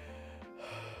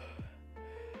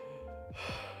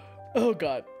 Oh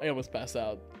god, I almost passed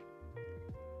out.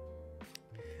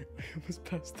 I almost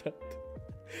passed out.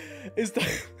 Is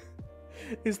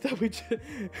that we just...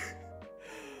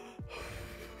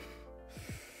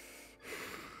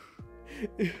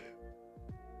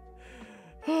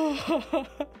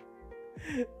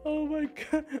 Oh my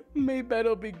god. Maybe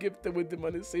will be gifted with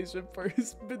demonetization for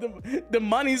his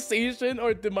demonetization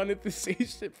or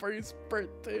demonetization for his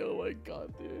birthday. Oh my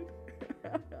god, dude.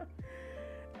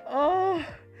 Oh,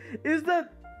 is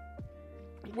that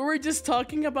we were just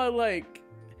talking about like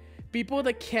people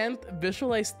that can't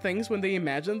visualize things when they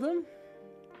imagine them?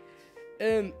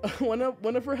 And one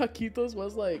of her Hakitos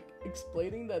was like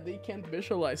explaining that they can't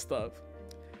visualize stuff.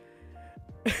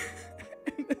 I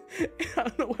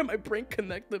don't know why my brain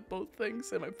connected both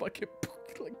things and my fucking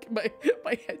like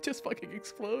my head just fucking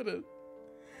exploded.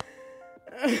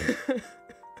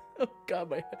 Oh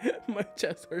god, my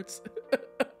chest hurts.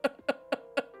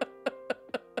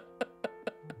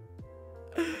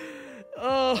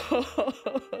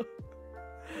 Oh.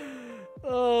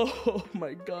 Oh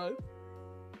my god.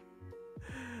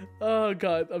 Oh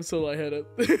god, I'm so lightheaded.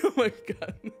 Oh my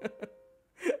god.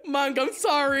 Monk, I'm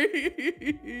sorry.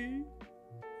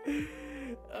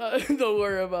 Don't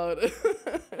worry about it.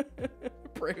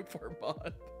 Pray for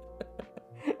bot.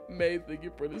 May, thank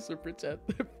you for the super chat.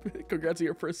 Congrats on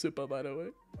your first super, by the way.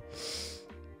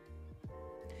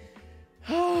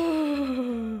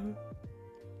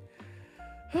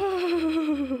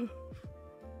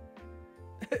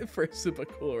 First super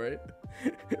cool, right?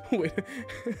 Wait.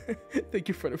 Thank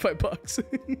you for the $5.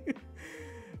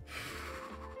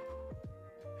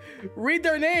 Read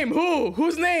their name. Who?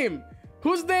 Whose name?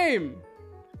 Whose name?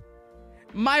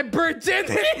 My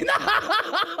virginity. No!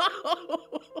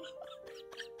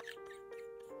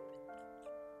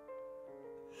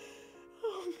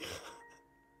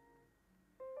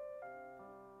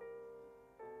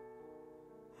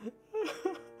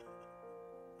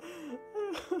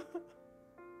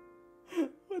 Oh,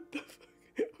 what the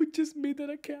fuck? Who just made that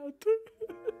account?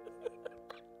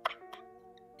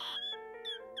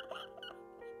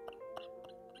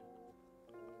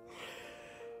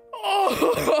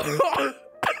 Oh!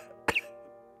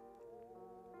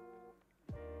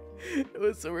 It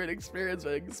was a weird experience,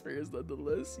 but an experience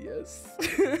nonetheless, yes.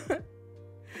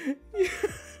 Yeah.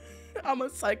 I'm a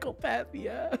psychopath,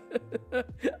 yeah.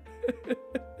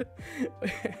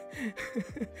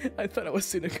 I thought I was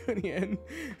Sinagunian.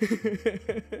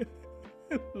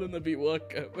 Luna be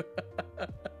welcome.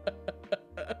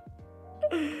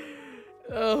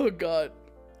 Oh god.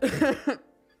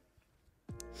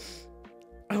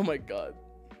 Oh my god.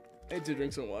 I need to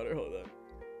drink some water, hold on.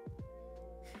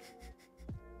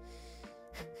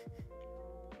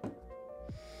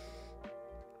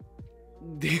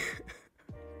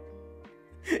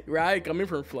 Right, coming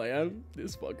from Flan,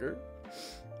 this fucker.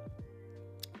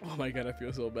 Oh my god, I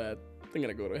feel so bad. I'm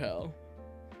gonna go to hell.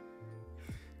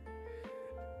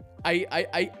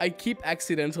 I keep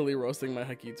accidentally roasting my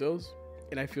Hakitos,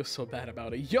 and I feel so bad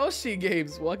about it. Yoshi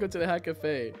Games, welcome to the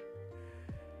Hakkafe.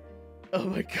 Oh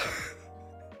my god.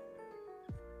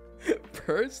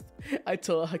 First, I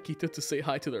tell a Hakito to say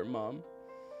hi to their mom.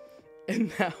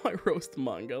 And now I roast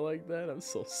manga like that. I'm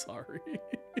so sorry.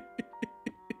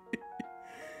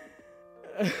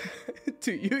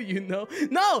 To you, you know.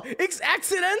 No, it's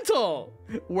accidental.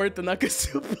 Worth the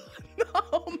Nakasupa.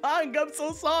 No, manga, I'm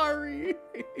so sorry.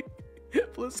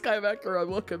 Blue Sky Macaron,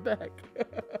 welcome back.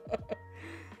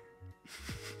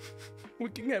 We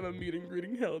can have a meeting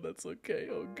greeting hell, that's okay.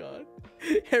 Oh god.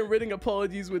 Handwritten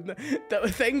apologies with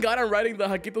thank god I'm writing the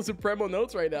Hakito Supremo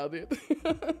notes right now, dude.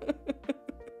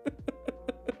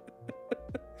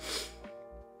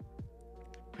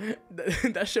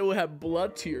 That shit will have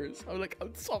blood tears. I'm like,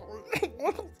 I'm sorry.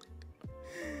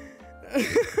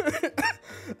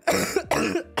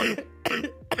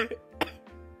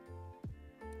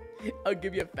 I'll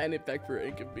give you a fanny pack for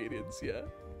inconvenience, yeah.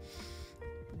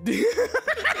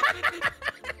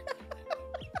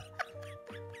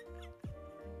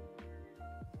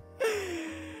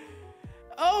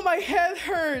 Oh, my head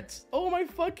hurts. Oh my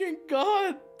fucking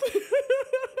god.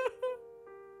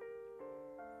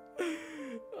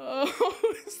 Oh,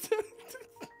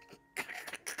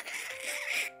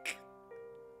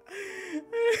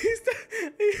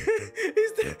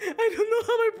 I don't know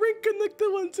how my brain connected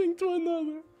one thing to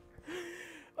another.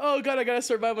 Oh god, I gotta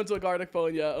survive until Garlic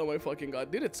phone. Yeah, oh my fucking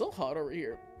god. Dude, it's so hot over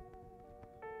here.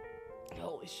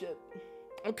 Holy shit.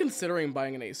 I'm considering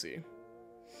buying an AC.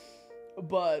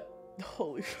 But,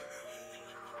 holy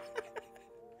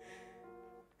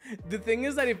the thing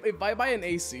is that if I buy an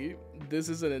AC, this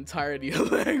is an entirety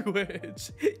of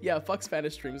language. Yeah, fuck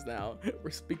Spanish streams now.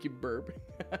 We're speaking burp.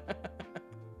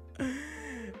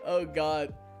 Oh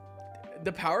god.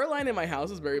 The power line in my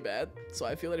house is very bad, so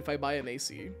I feel that if I buy an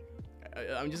AC,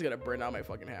 I'm just gonna burn out my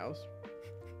fucking house.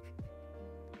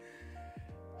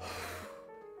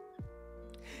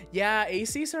 Yeah,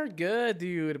 ACs are good,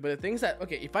 dude, but the thing's that,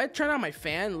 okay, if I turn on my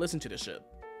fan, listen to this shit.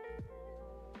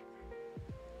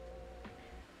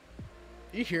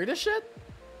 You hear this shit?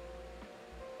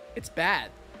 It's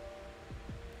bad.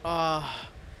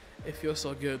 It feels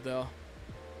so good though.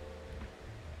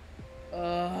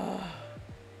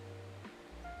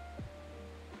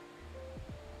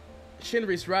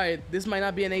 Shinri's right. This might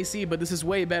not be an AC, but this is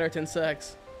way better than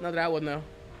sex. Not that I would know.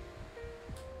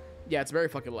 Yeah, it's very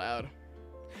fucking loud.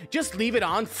 Just leave it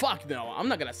on? Fuck no. I'm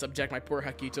not gonna subject my poor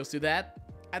Hakitos to that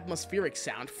atmospheric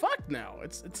sound. Fuck no.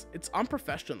 It's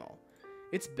unprofessional.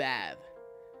 It's bad.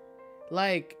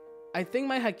 Like, I think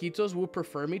my Hakitos would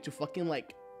prefer me to fucking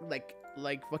like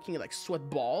sweat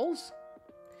balls.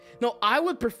 No, I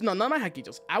would prefer, no, not my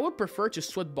Hakitos. I would prefer to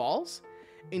sweat balls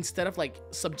instead of like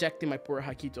subjecting my poor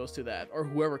Hakitos to that, or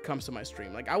whoever comes to my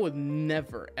stream. Like I would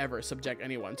never ever subject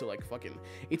anyone to like fucking,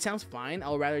 it sounds fine,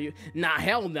 I'll rather you, nah,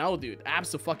 hell no, dude,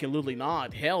 absolutely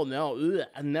not, hell no. Ugh,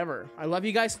 never. I love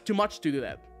you guys too much to do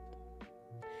that.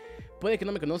 Puede que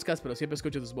no me conozcas, pero siempre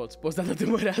escucho tus bots. Postdata te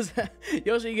mueras.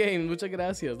 Yoshi Game, muchas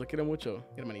gracias, lo quiero mucho,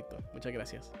 hermanito, muchas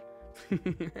gracias.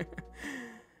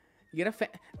 Get a fan.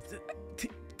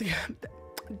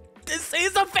 This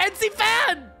is a fancy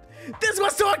fan! This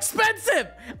was so expensive!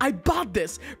 I bought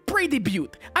this pre-debut.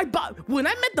 When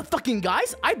I met the fucking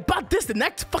guys, I bought this the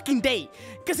next fucking day.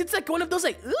 Because it's like one of those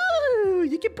like, ooh,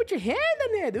 you can put your hand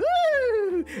on it,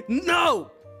 ooh.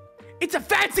 No! It's a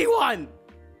fancy one!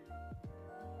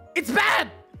 It's bad!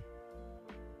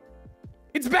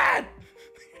 It's bad!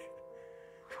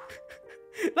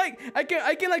 Like, I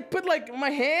can like put like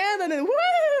my hand and then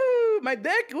woo! My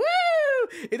dick, woo!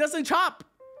 It doesn't chop.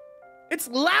 It's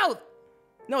loud.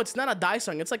 No, it's not a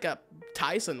Dyson. It's like a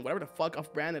Tyson, whatever the fuck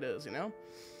off brand it is, you know?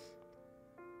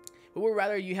 But would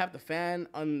rather you have the fan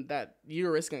on that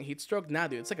you're risking a heat stroke? Nah,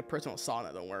 dude, it's like a personal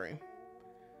sauna, don't worry.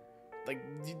 Like,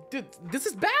 dude, this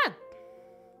is bad.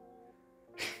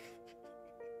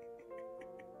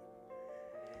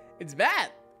 It's bad.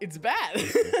 It's bad.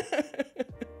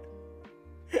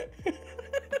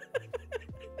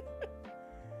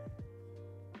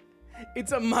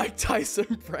 It's a Mike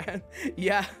Tyson brand.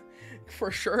 Yeah,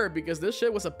 for sure, because this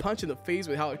shit was a punch in the face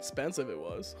with how expensive it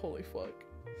was. Holy fuck.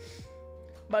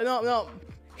 But no,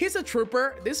 he's a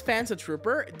trooper. This fan's a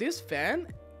trooper. This fan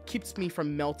keeps me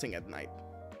from melting at night.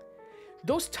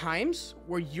 Those times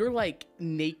where you're like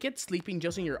naked, sleeping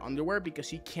just in your underwear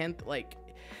because you can't, like,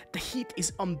 the heat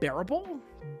is unbearable.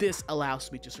 This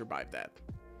allows me to survive that.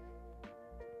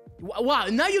 Wow,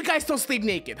 now you guys don't sleep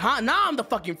naked, huh? Now I'm the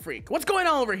fucking freak. What's going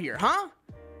on over here, huh?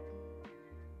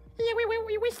 Yeah,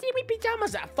 we sleep in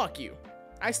pajamas. Ah, fuck you.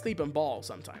 I sleep in balls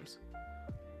sometimes.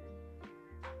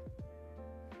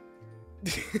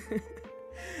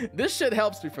 This shit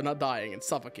helps me for not dying and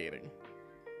suffocating.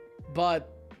 But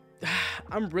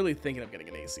I'm really thinking of getting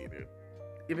an AC, dude.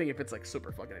 Even if it's like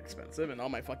super fucking expensive and all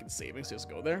my fucking savings just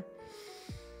go there.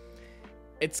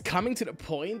 It's coming to the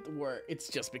point where it's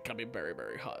just becoming very,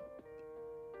 very hot.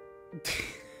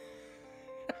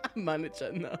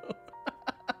 Manager, no.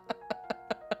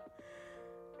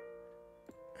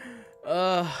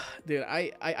 Dude,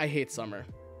 I hate summer.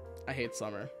 I hate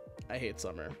summer. I hate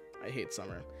summer. I hate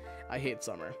summer. I hate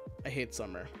summer. I hate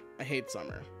summer. I hate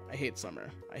summer. I hate summer.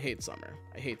 I hate summer.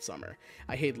 I hate summer.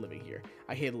 I hate living here.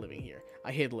 I hate living here.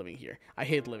 I hate living here. I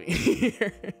hate living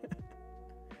here.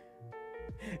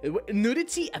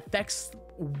 Nudity affects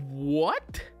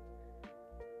what?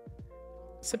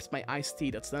 Sips my iced tea.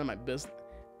 That's none of my business.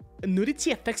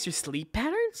 Nudity affects your sleep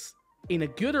patterns in a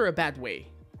good or a bad way?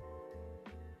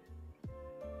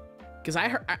 Because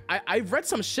I've read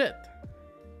some shit.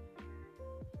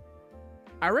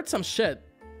 I read some shit,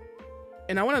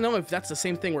 and I want to know if that's the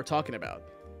same thing we're talking about.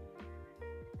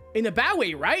 In a bad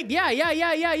way, right? Yeah.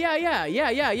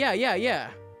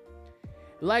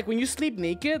 Like when you sleep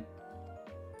naked,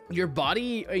 your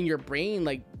body and your brain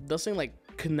like doesn't like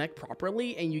connect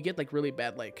properly, and you get like really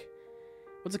bad, like,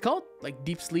 what's it called? Like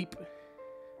deep sleep.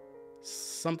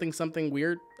 Something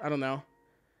weird. I don't know.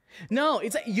 No,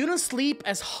 it's like you don't sleep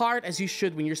as hard as you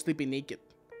should when you're sleeping naked.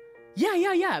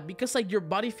 Yeah. Because like your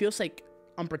body feels like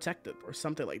unprotected or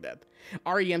something like that.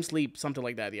 REM sleep, something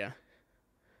like that, yeah.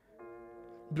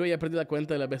 Bro, ya perdí la cuenta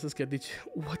de las veces que he dicho.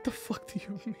 What the fuck do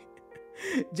you mean?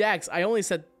 Jax, I only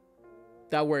said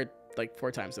that word like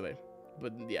 4 times today.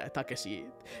 But yeah, Takeshi,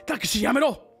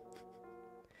 yamero!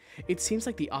 It seems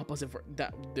like the opposite for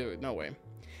that, dude, no way.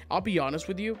 I'll be honest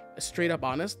with you, straight up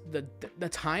honest, the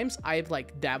times I've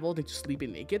like dabbled into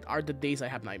sleeping naked are the days I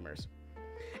have nightmares.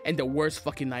 And the worst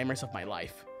fucking nightmares of my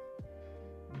life.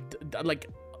 Like,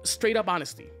 straight up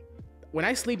honesty. When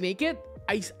I sleep naked,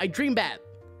 I dream bad.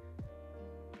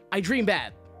 I dream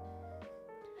bad.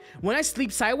 When I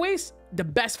sleep sideways, the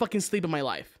best fucking sleep of my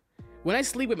life. When I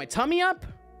sleep with my tummy up,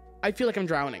 I feel like I'm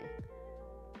drowning.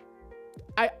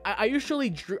 I usually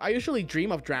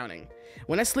dream of drowning.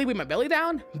 When I sleep with my belly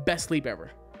down, best sleep ever.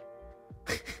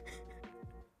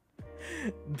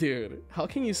 Dude, how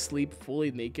can you sleep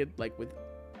fully naked, like with...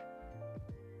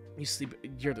 You sleep...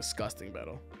 You're disgusting,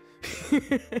 Beto.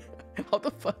 How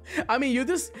the fuck? I mean, you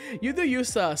do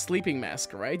use a sleeping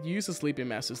mask, right? You use a sleeping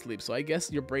mask to sleep, so I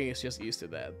guess your brain is just used to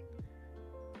that.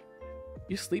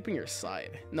 You sleep in your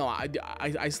side. No,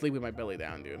 I sleep with my belly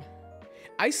down, dude.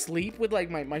 I sleep with like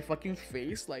my fucking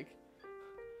face, like...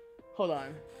 Hold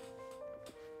on.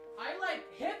 I like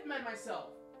hitman myself.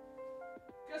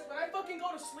 Because when I fucking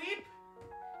go to sleep,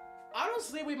 I don't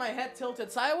sleep with my head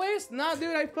tilted sideways. Nah,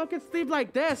 dude, I fucking sleep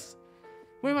like this.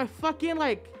 With my fucking,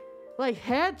 like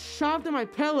head shoved in my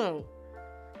pillow.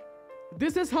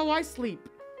 This is how I sleep.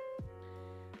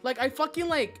 Like, I fucking,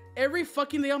 like, every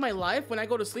fucking day of my life, when I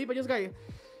go to sleep, I just go,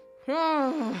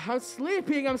 oh, I'm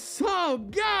sleeping, I'm so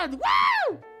good,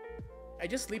 woo! I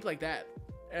just sleep like that,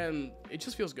 and it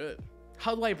just feels good.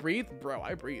 How do I breathe? Bro,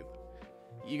 I breathe.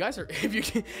 You guys are, if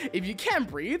you can't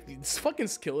breathe, it's fucking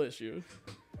skill issue.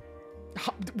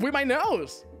 With my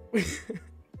nose.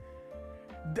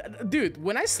 Dude,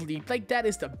 when I sleep like that,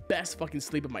 it's the best fucking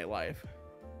sleep of my life.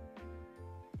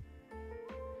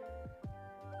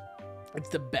 It's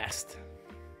the best.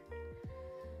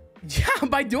 Yeah,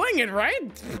 by doing it,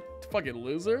 right? Fucking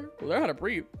loser. Learn how to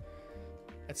breathe.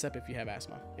 Except if you have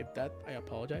asthma. If that, I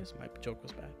apologize. My joke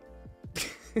was bad.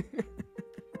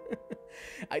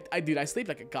 Dude, I sleep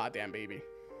like a goddamn baby.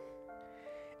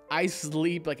 I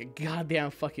sleep like a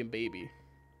goddamn fucking baby.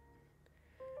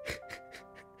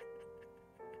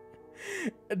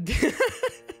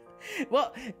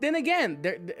 Well, then again,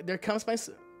 there comes my...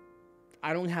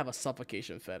 I don't have a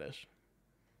suffocation fetish.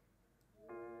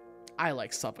 I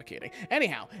like suffocating.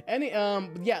 Anyhow,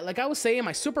 yeah, like I was saying,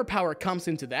 my superpower comes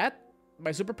into that. My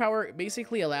superpower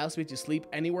basically allows me to sleep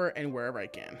anywhere and wherever I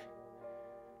can.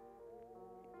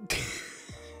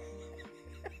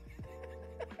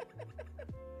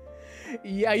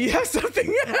 Yeah, you have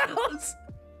something else.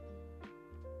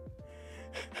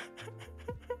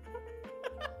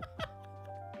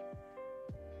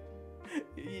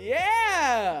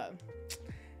 Yeah.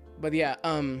 But yeah,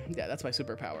 yeah, that's my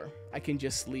superpower. I can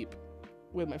just sleep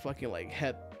with my fucking like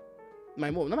head,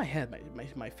 not my head,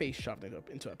 my face shoved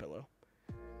into a pillow.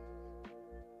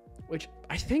 Which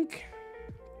I think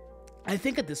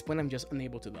at this point I'm just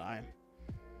unable to die.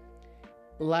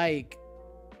 Like,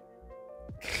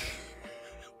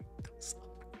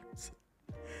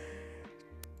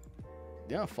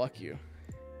 yeah, fuck you.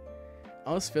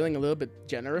 I was feeling a little bit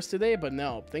generous today, but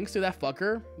no, thanks to that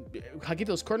fucker,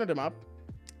 Hakitos cornered him up.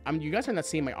 You guys are not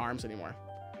seeing my arms anymore.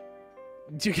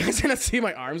 You guys are not seeing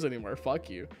my arms anymore. Fuck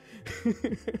you.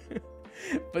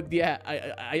 But yeah,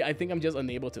 I think I'm just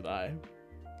unable to die.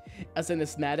 As an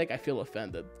asthmatic, I feel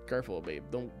offended. Careful, babe.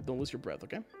 Don't lose your breath,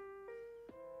 okay?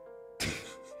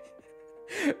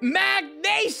 Mac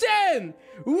Nation!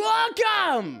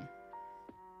 Welcome!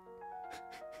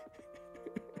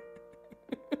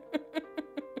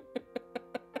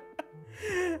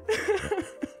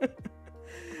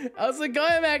 How's it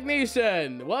going, Mac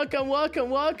Nation? Welcome, welcome,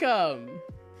 welcome.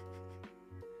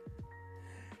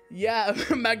 Yeah,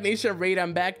 Mac Nation raid,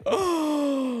 I'm back.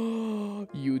 Oh,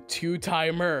 you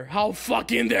two-timer. How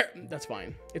fucking dare. That's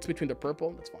fine. It's between the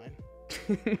purple. That's fine.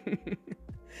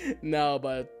 No,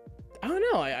 but I don't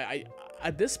know. I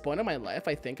at this point in my life,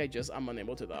 I think I'm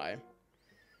unable to die.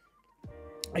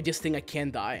 I just think I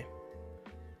can't die.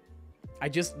 I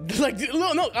just, like,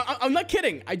 no, I'm not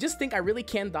kidding. I just think I really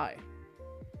can't die.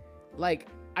 Like,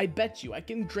 I bet you I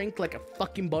can drink like a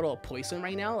fucking bottle of poison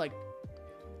right now, like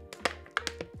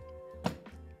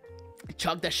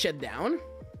chug that shit down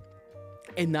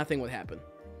and nothing would happen.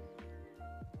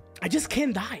 I just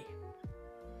can't die.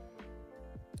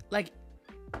 Like,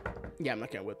 yeah, I'm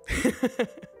not gonna whip.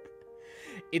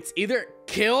 It's either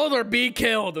killed or be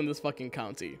killed in this fucking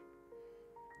county.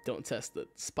 Don't test it.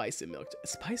 Spicy milk.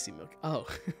 Spicy milk. Oh.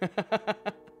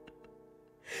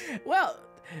 Well,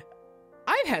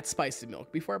 I've had spicy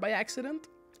milk before by accident.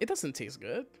 It doesn't taste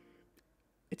good.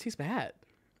 It tastes bad.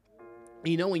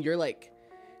 You know when you're like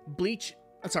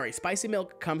spicy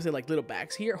milk comes in like little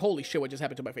bags here. Holy shit, what just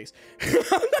happened to my face?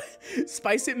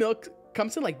 Spicy milk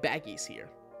comes in like baggies here.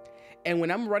 And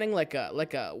when I'm running like a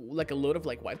load of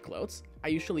like white clothes, I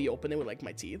usually open it with like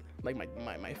my teeth, like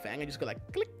my fang. I just go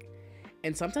like click.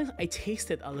 And sometimes I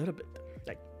taste it a little bit,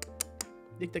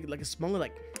 like a small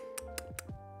like,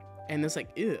 and it's like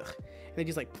ugh, and I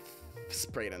just like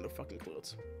spray it on the fucking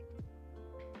clothes.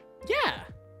 Yeah,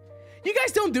 you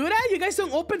guys don't do that. You guys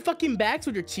don't open fucking bags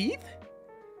with your teeth.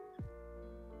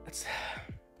 That's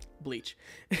bleach.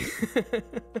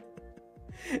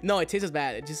 No, it tastes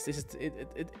bad.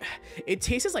 It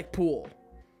tastes like pool.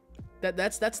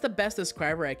 That's the best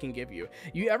describer I can give you.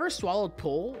 You ever swallowed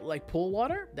pool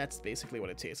water? That's basically what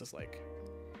it tastes like.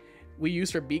 We use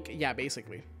for beak, yeah,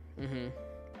 basically.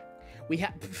 We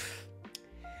have.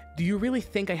 Do you really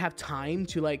think I have time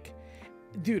to like,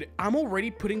 dude? I'm already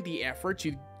putting the effort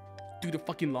to do the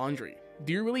fucking laundry.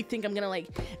 Do you really think I'm gonna like,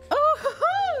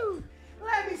 oh,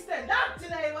 let me stand up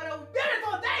today? What a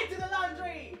beautiful day to the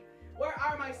laundry. Where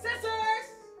are my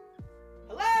scissors?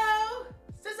 Hello,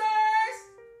 scissors?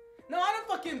 No, I don't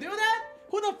fucking do that.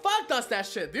 Who the fuck does does that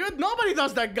shit, dude. Nobody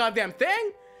does that goddamn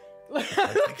thing.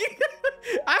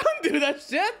 I don't do that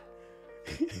shit.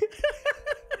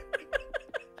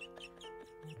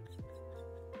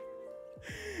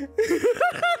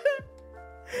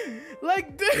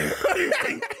 Like, dude.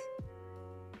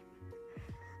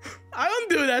 I don't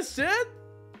do that shit.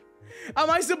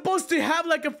 Am I supposed to have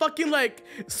like a fucking like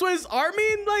Swiss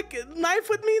Army like knife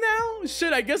with me now?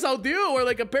 Shit, I guess I'll do. Or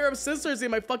like a pair of scissors in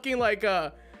my fucking like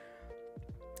on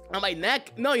my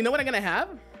neck. No, you know what I'm gonna have?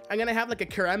 I'm gonna have like a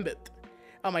karambit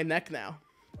on my neck now.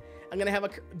 I'm gonna have a.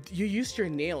 You used your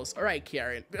nails. All right,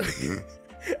 Karen.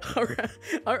 All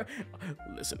right.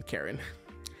 Listen, Karen.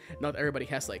 Not everybody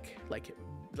has like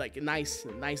nice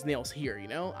nails here. You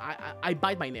know, I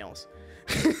bite my nails.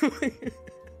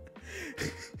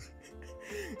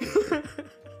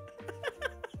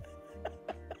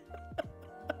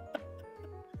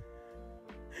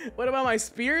 What about my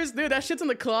spears? Dude, that shit's in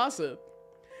the closet.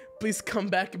 Please come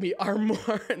back and be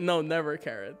armor. No, never,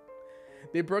 Karen.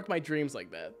 They broke my dreams like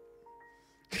that.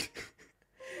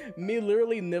 Me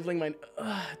literally nibbling my...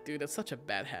 dude, that's such a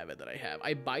bad habit that I have.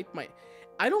 I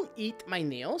don't eat my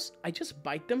nails. I just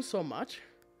bite them so much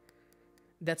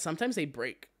that sometimes they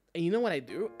break. And you know what I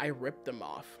do? I rip them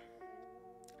off.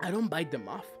 I don't bite them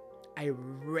off. I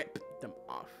rip them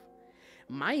off.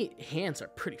 My hands are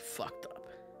pretty fucked up.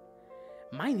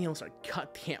 My nails are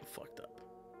goddamn fucked up.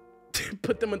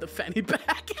 Put them in the fanny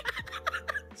pack.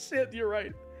 Shit, you're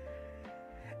right.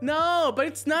 No, but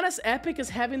it's not as epic as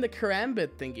having the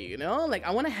karambit thingy, you know? Like,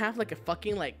 I want to have like a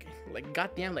fucking like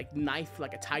goddamn like knife,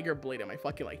 like a tiger blade on my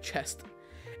fucking like chest.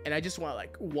 And I just want to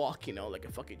like walk, you know, like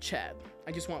a fucking Chad.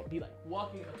 I just want to be like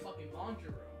walking in the fucking laundry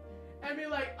room and be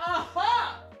like,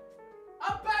 aha!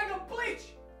 A bag of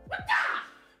bleach! What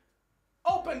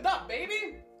the? Opened up,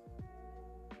 baby!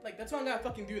 Like, that's what I'm gonna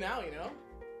fucking do now, you know?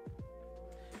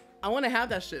 I want to have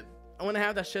that shit. I want to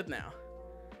have that shit now.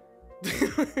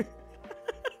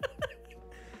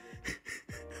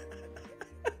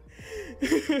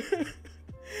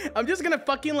 I'm just gonna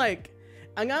fucking like...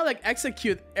 I'm gonna like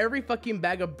execute every fucking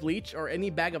bag of bleach or any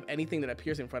bag of anything that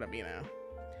appears in front of me now.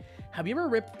 Have you ever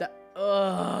ripped that?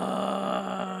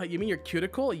 You mean your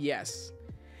cuticle? Yes.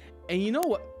 And you know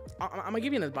what? I'm gonna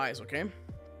give you an advice, okay?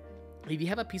 If you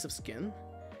have a piece of skin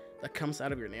that comes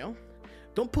out of your nail,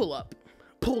 don't pull up.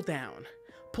 Pull down.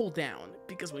 Pull down.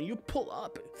 Because when you pull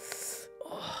up,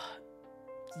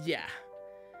 yeah.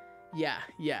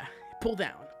 Pull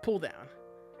down. Pull down.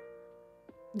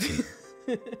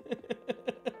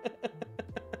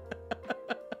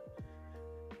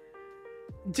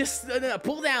 Just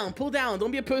pull down.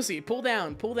 Don't be a pussy. Pull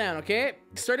down, okay?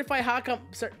 Certified Hakka.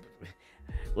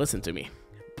 Listen to me.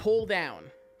 Pull down.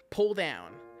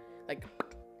 Like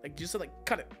just like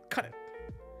cut it.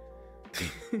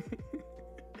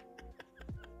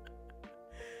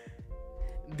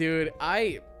 Dude,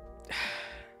 I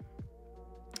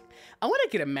want to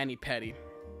get a mani-pedi.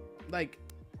 Like,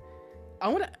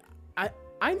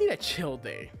 I need a chill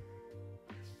day.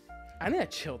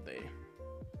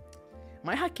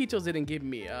 My Hakitos didn't give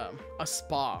me a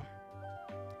spa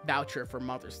voucher for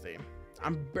Mother's Day.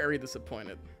 I'm very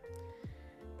disappointed.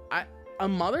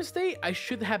 On Mother's Day, I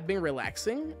should have been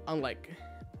relaxing on like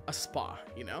a spa,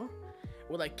 you know?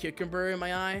 With like cucumber in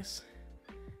my eyes.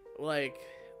 Like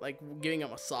giving a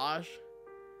massage.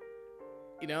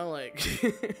 You know, like...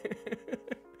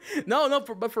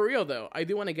 but for real though, I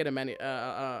do want to get a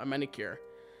manicure.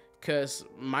 Because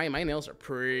my nails are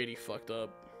pretty fucked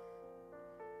up.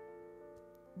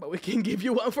 But we can give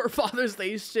you one for Father's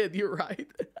Day. Shit, you're right.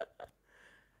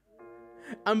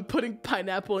 I'm putting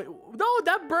pineapple in. No,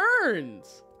 that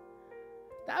burns.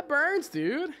 That burns,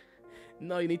 dude.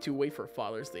 No, you need to wait for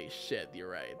Father's Day. Shit, you're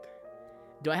right.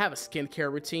 Do I have a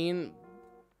skincare routine?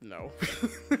 No.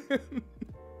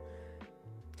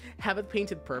 Have it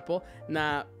painted purple?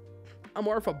 Nah, I'm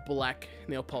more of a black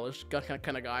nail polish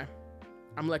kind of guy.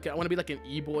 I want to be like an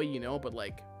e-boy, you know, but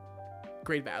like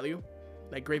great value.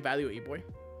 Like great value e-boy.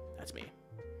 That's me.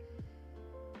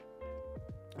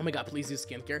 Oh my god, please do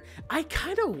skincare. I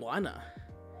kind of wanna.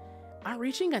 I'm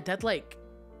reaching at that like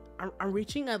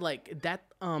that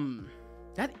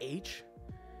age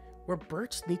where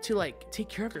birds need to like take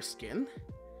care of their skin.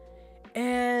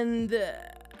 And the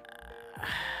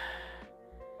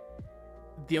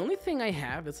only thing I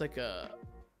have is like a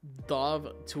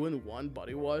Dove 2-in-1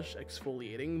 body wash,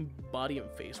 exfoliating body and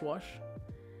face wash.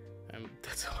 And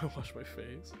that's how I wash my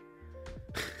face.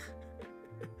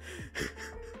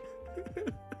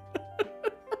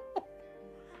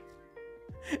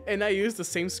 And I use the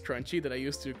same scrunchie that I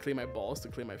used to clean my balls to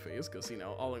clean my face, because you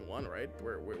know, all in one, right?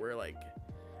 We're like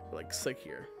sick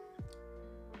here.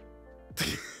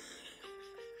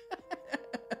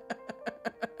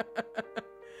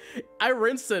 I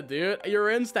rinsed it, dude. You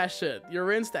rinsed that shit. You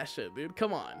rinsed that shit, dude.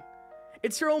 Come on.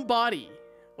 It's your own body.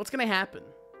 What's gonna happen?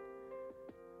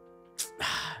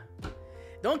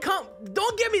 Don't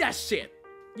give me that shit.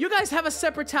 You guys have a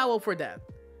separate towel for that.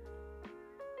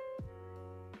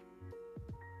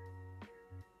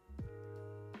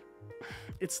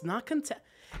 It's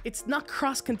not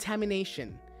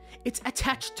cross-contamination. It's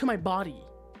attached to my body.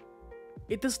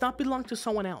 It does not belong to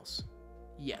someone else.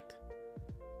 Yet.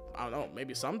 I don't know,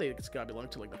 maybe someday it's gotta belong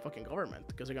to like the fucking government,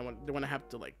 because they wanna have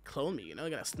to like clone me, you know? They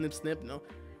gotta snip, you know?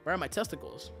 Where are my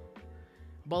testicles?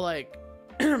 But like,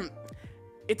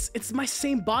 it's my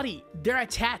same body. They're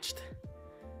attached.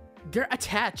 They're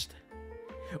attached.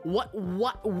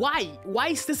 Why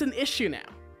is this an issue now?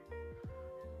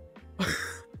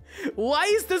 Why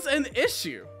is this an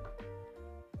issue?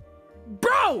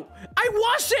 Bro, I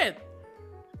wash it.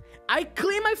 I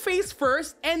clean my face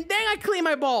first, and then I clean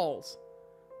my balls.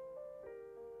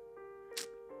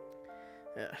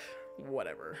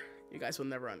 Whatever. You guys will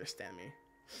never understand me.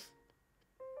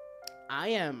 I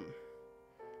am...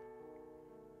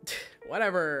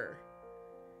 Whatever.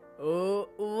 Oh,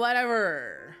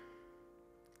 whatever.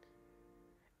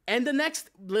 And the next...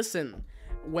 Listen.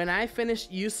 When I finish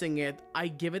using it, I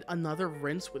give it another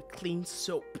rinse with clean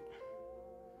soap.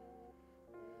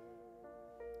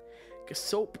 Because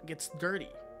soap gets dirty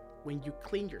when you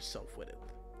clean yourself with it.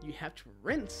 You have to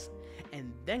rinse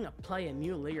and then apply a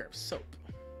new layer of soap.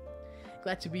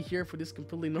 Glad to be here for this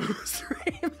completely normal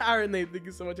stream. Aaron, thank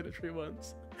you so much for the 3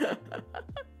 months.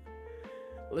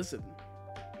 Listen.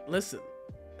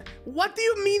 What do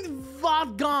you mean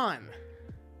Vodgon?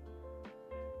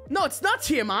 No, it's not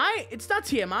TMI. It's not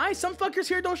TMI. Some fuckers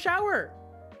here don't shower.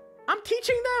 I'm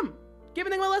teaching them.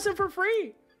 Giving them a lesson for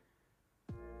free.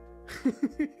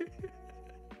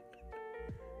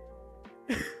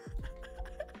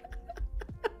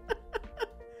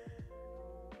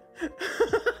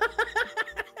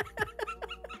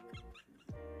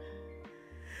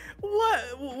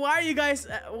 What? Why are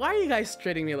you guys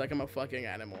treating me like I'm a fucking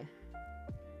animal?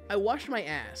 I washed my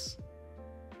ass.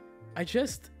 I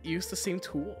just used the same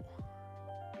tool.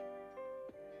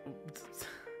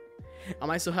 Am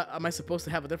I supposed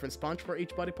to have a different sponge for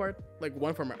each body part? Like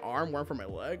one for my arm, one for my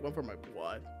leg, one for my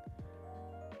butt?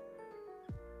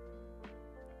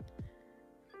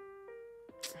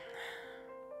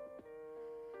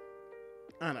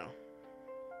 I don't know.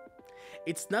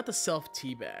 It's not a self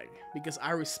teabag because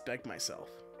I respect myself.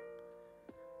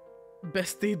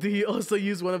 Bestie, do you also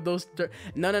use one of those?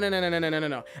 No.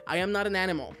 I am not an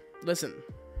animal. Listen,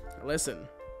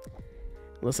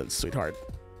 sweetheart.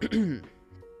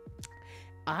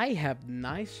 I have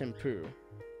nice shampoo,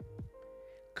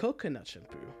 coconut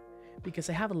shampoo, because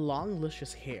I have long,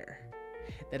 luscious hair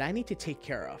that I need to take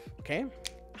care of. Okay,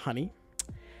 honey.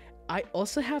 I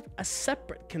also have a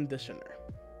separate conditioner,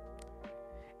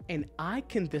 and I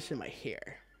condition my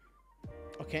hair.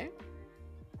 Okay.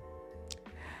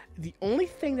 The only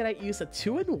thing that I use a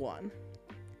 2-in-1,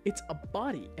 it's a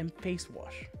body and face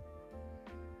wash.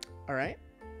 All right,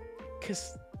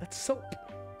 cause that's soap.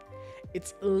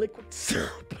 It's liquid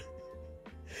soap.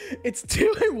 It's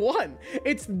 2-in-1.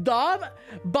 It's Dove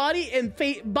body and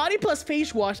body plus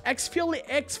face wash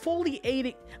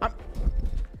exfoliating.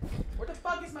 Where the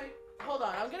fuck is my? Hold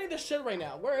on, I'm getting this shit right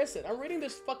now. Where is it? I'm reading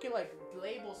this fucking like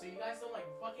label so you guys don't like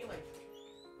fucking like.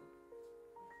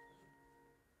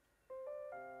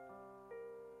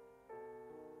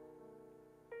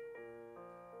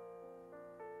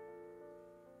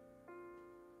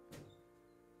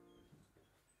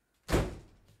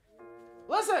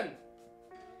 Listen!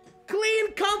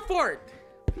 Clean comfort!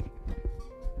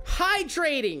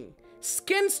 Hydrating!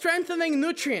 Skin strengthening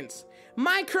nutrients!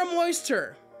 Micro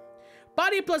moisture!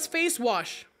 Body plus face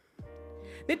wash!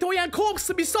 Nettoie en corps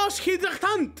visage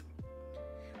hydratant!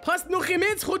 Plus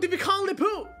nutriments fortifiant le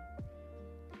peau!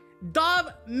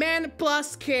 Dove Men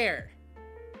Plus Care!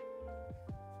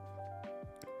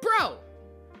 Bro!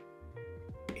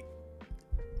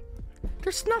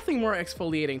 There's nothing more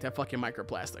exfoliating than fucking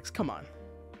microplastics. Come on.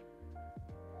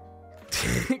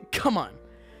 Come on,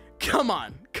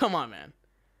 man. Come on, man.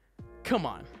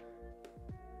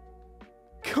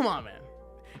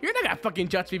 You're not gonna fucking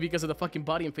judge me because of the fucking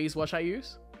body and face wash I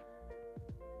use?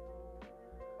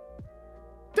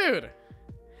 Dude,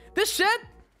 this shit?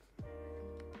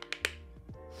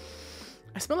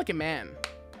 I smell like a man.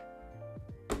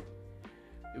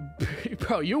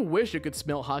 Bro, you wish you could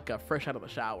smell Hakka fresh out of the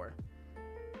shower.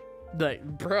 Like,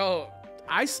 bro,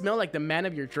 I smell like the man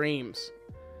of your dreams.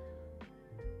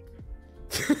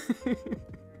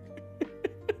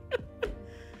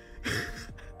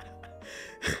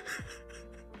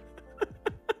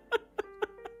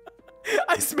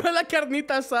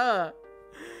 carnita asada.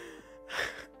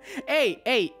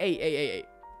 Hey.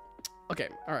 Okay,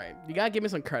 all right. You gotta give me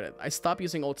some credit. I stopped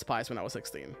using Old Spice when I was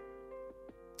 16.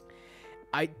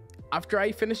 After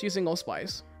I finished using Old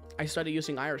Spice, I started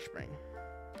using Irish Spring.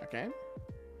 Okay.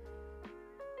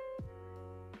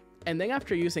 And then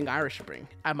after using Irish Spring,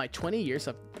 at my 20 years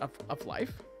of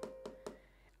life,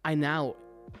 I now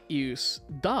use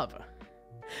Dove.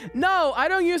 No, I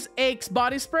don't use Aches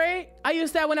body spray. I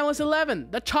used that when I was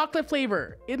 11. The chocolate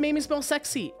flavor. It made me smell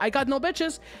sexy. I got no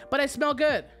bitches, but I smell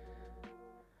good.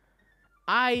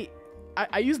 I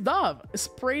use Dove.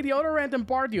 Spray deodorant and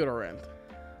bar deodorant.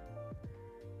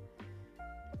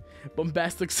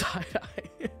 Bombastic side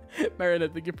eye. Marina,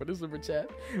 thank you for the super chat.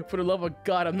 For the love of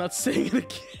God, I'm not saying it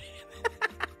again.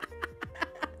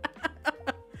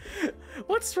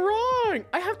 What's wrong?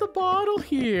 I have the bottle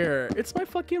here. It's my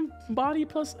fucking body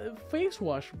plus face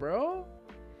wash, bro.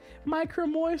 Micro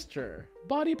moisture.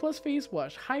 Body plus face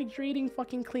wash. Hydrating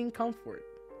fucking clean comfort.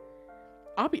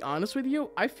 I'll be honest with you.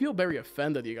 I feel very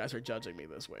offended you guys are judging me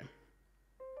this way.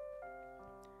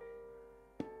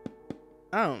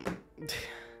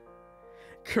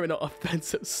 Criminal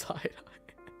offensive side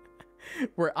eye.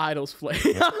 Where idols play.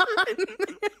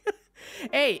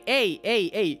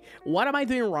 Hey. What am I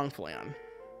doing wrong, Flayon?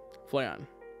 Flayon,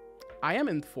 I am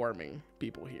informing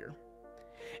people here.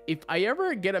 If I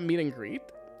ever get a meet and greet,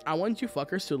 I want you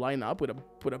fuckers to line up with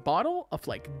a bottle of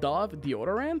like Dove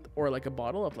deodorant or like a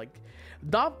bottle of like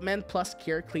Dove Men Plus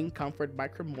Care Clean Comfort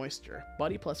Micro Moisture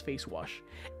Body Plus Face Wash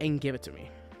and give it to me.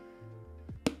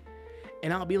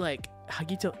 And I'll be like,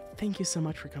 Hagito, thank you so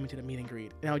much for coming to the meet and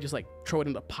greet. And I'll just like throw it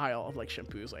in the pile of like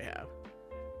shampoos I have.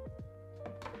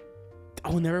 I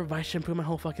will never buy shampoo my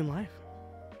whole fucking life.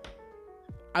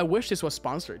 I wish this was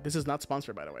sponsored. This is not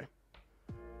sponsored, by the way.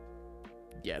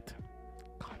 Yet.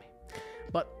 Call me.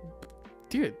 But,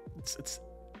 dude, it's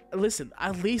listen,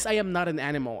 at least I am not an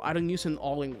animal. I don't use an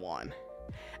all-in-one.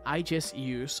 I just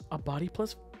use a body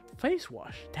plus face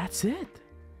wash. That's it.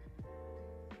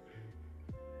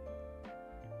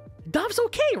 Dove's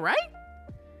okay, right?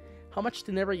 How much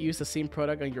to never use the same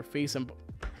product on your face and...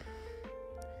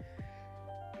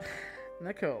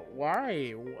 Neko,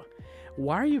 why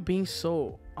are you being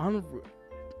so unrude?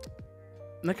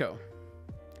 Neko,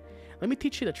 let me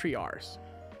teach you the 3 R's.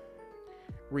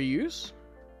 Reuse,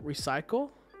 recycle,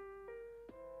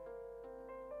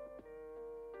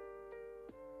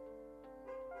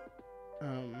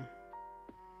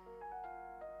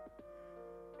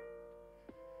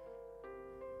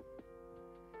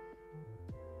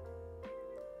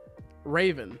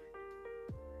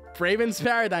 Raven's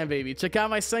Paradigm, baby. Check out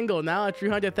my single, now at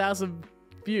 300,000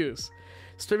 views.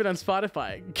 Stream it on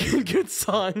Spotify. Good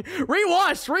song.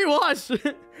 Rewash.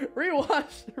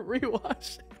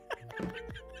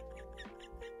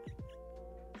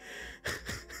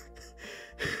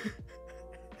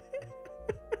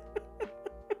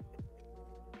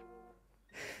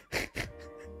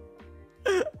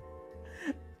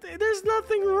 There's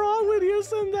nothing wrong with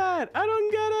using that. I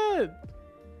don't get it.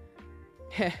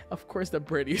 Heh, of course the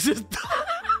Brit uses.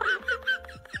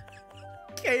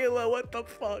 Kayla, what the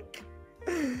fuck?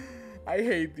 I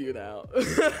hate you now.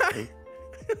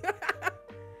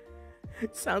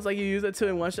 Sounds like you use it 2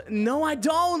 in 1 shot. No, I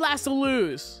don't,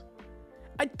 Last-to-Lose.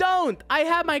 I don't. I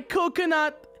have my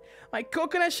coconut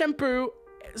shampoo,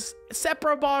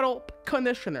 separate bottle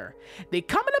conditioner. They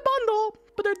come in a bundle,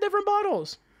 but they're different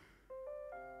bottles.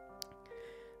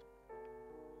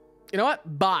 You know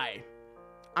what? Bye.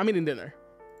 I'm eating dinner.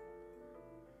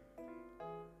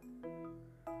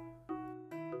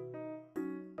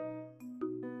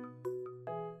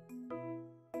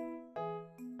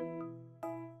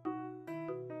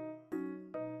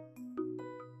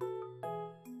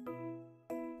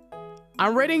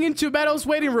 I'm raiding into Battle's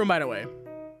waiting room, by the way.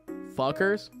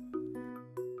 Fuckers.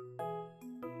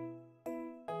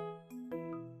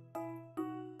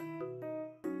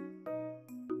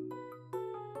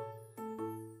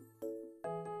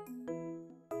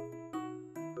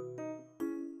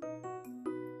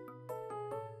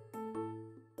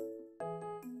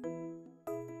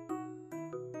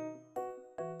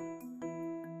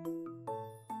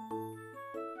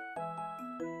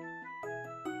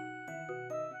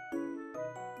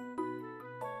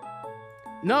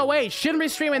 No, wait, shouldn't be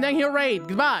streaming, then he'll raid.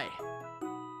 Goodbye.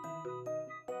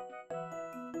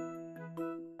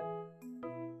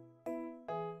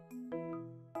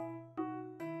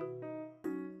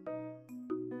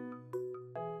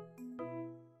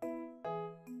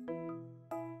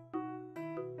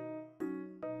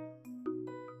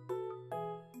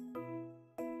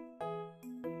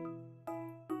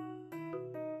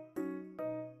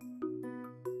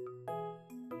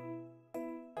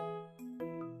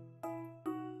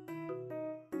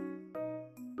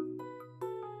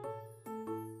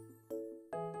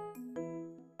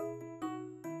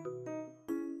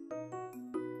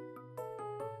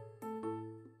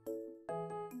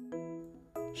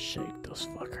 Shake those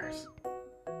fuckers.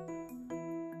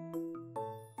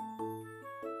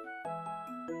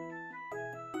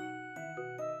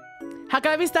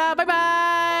 Hakka Vista. Bye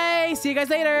bye. See you guys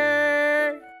later.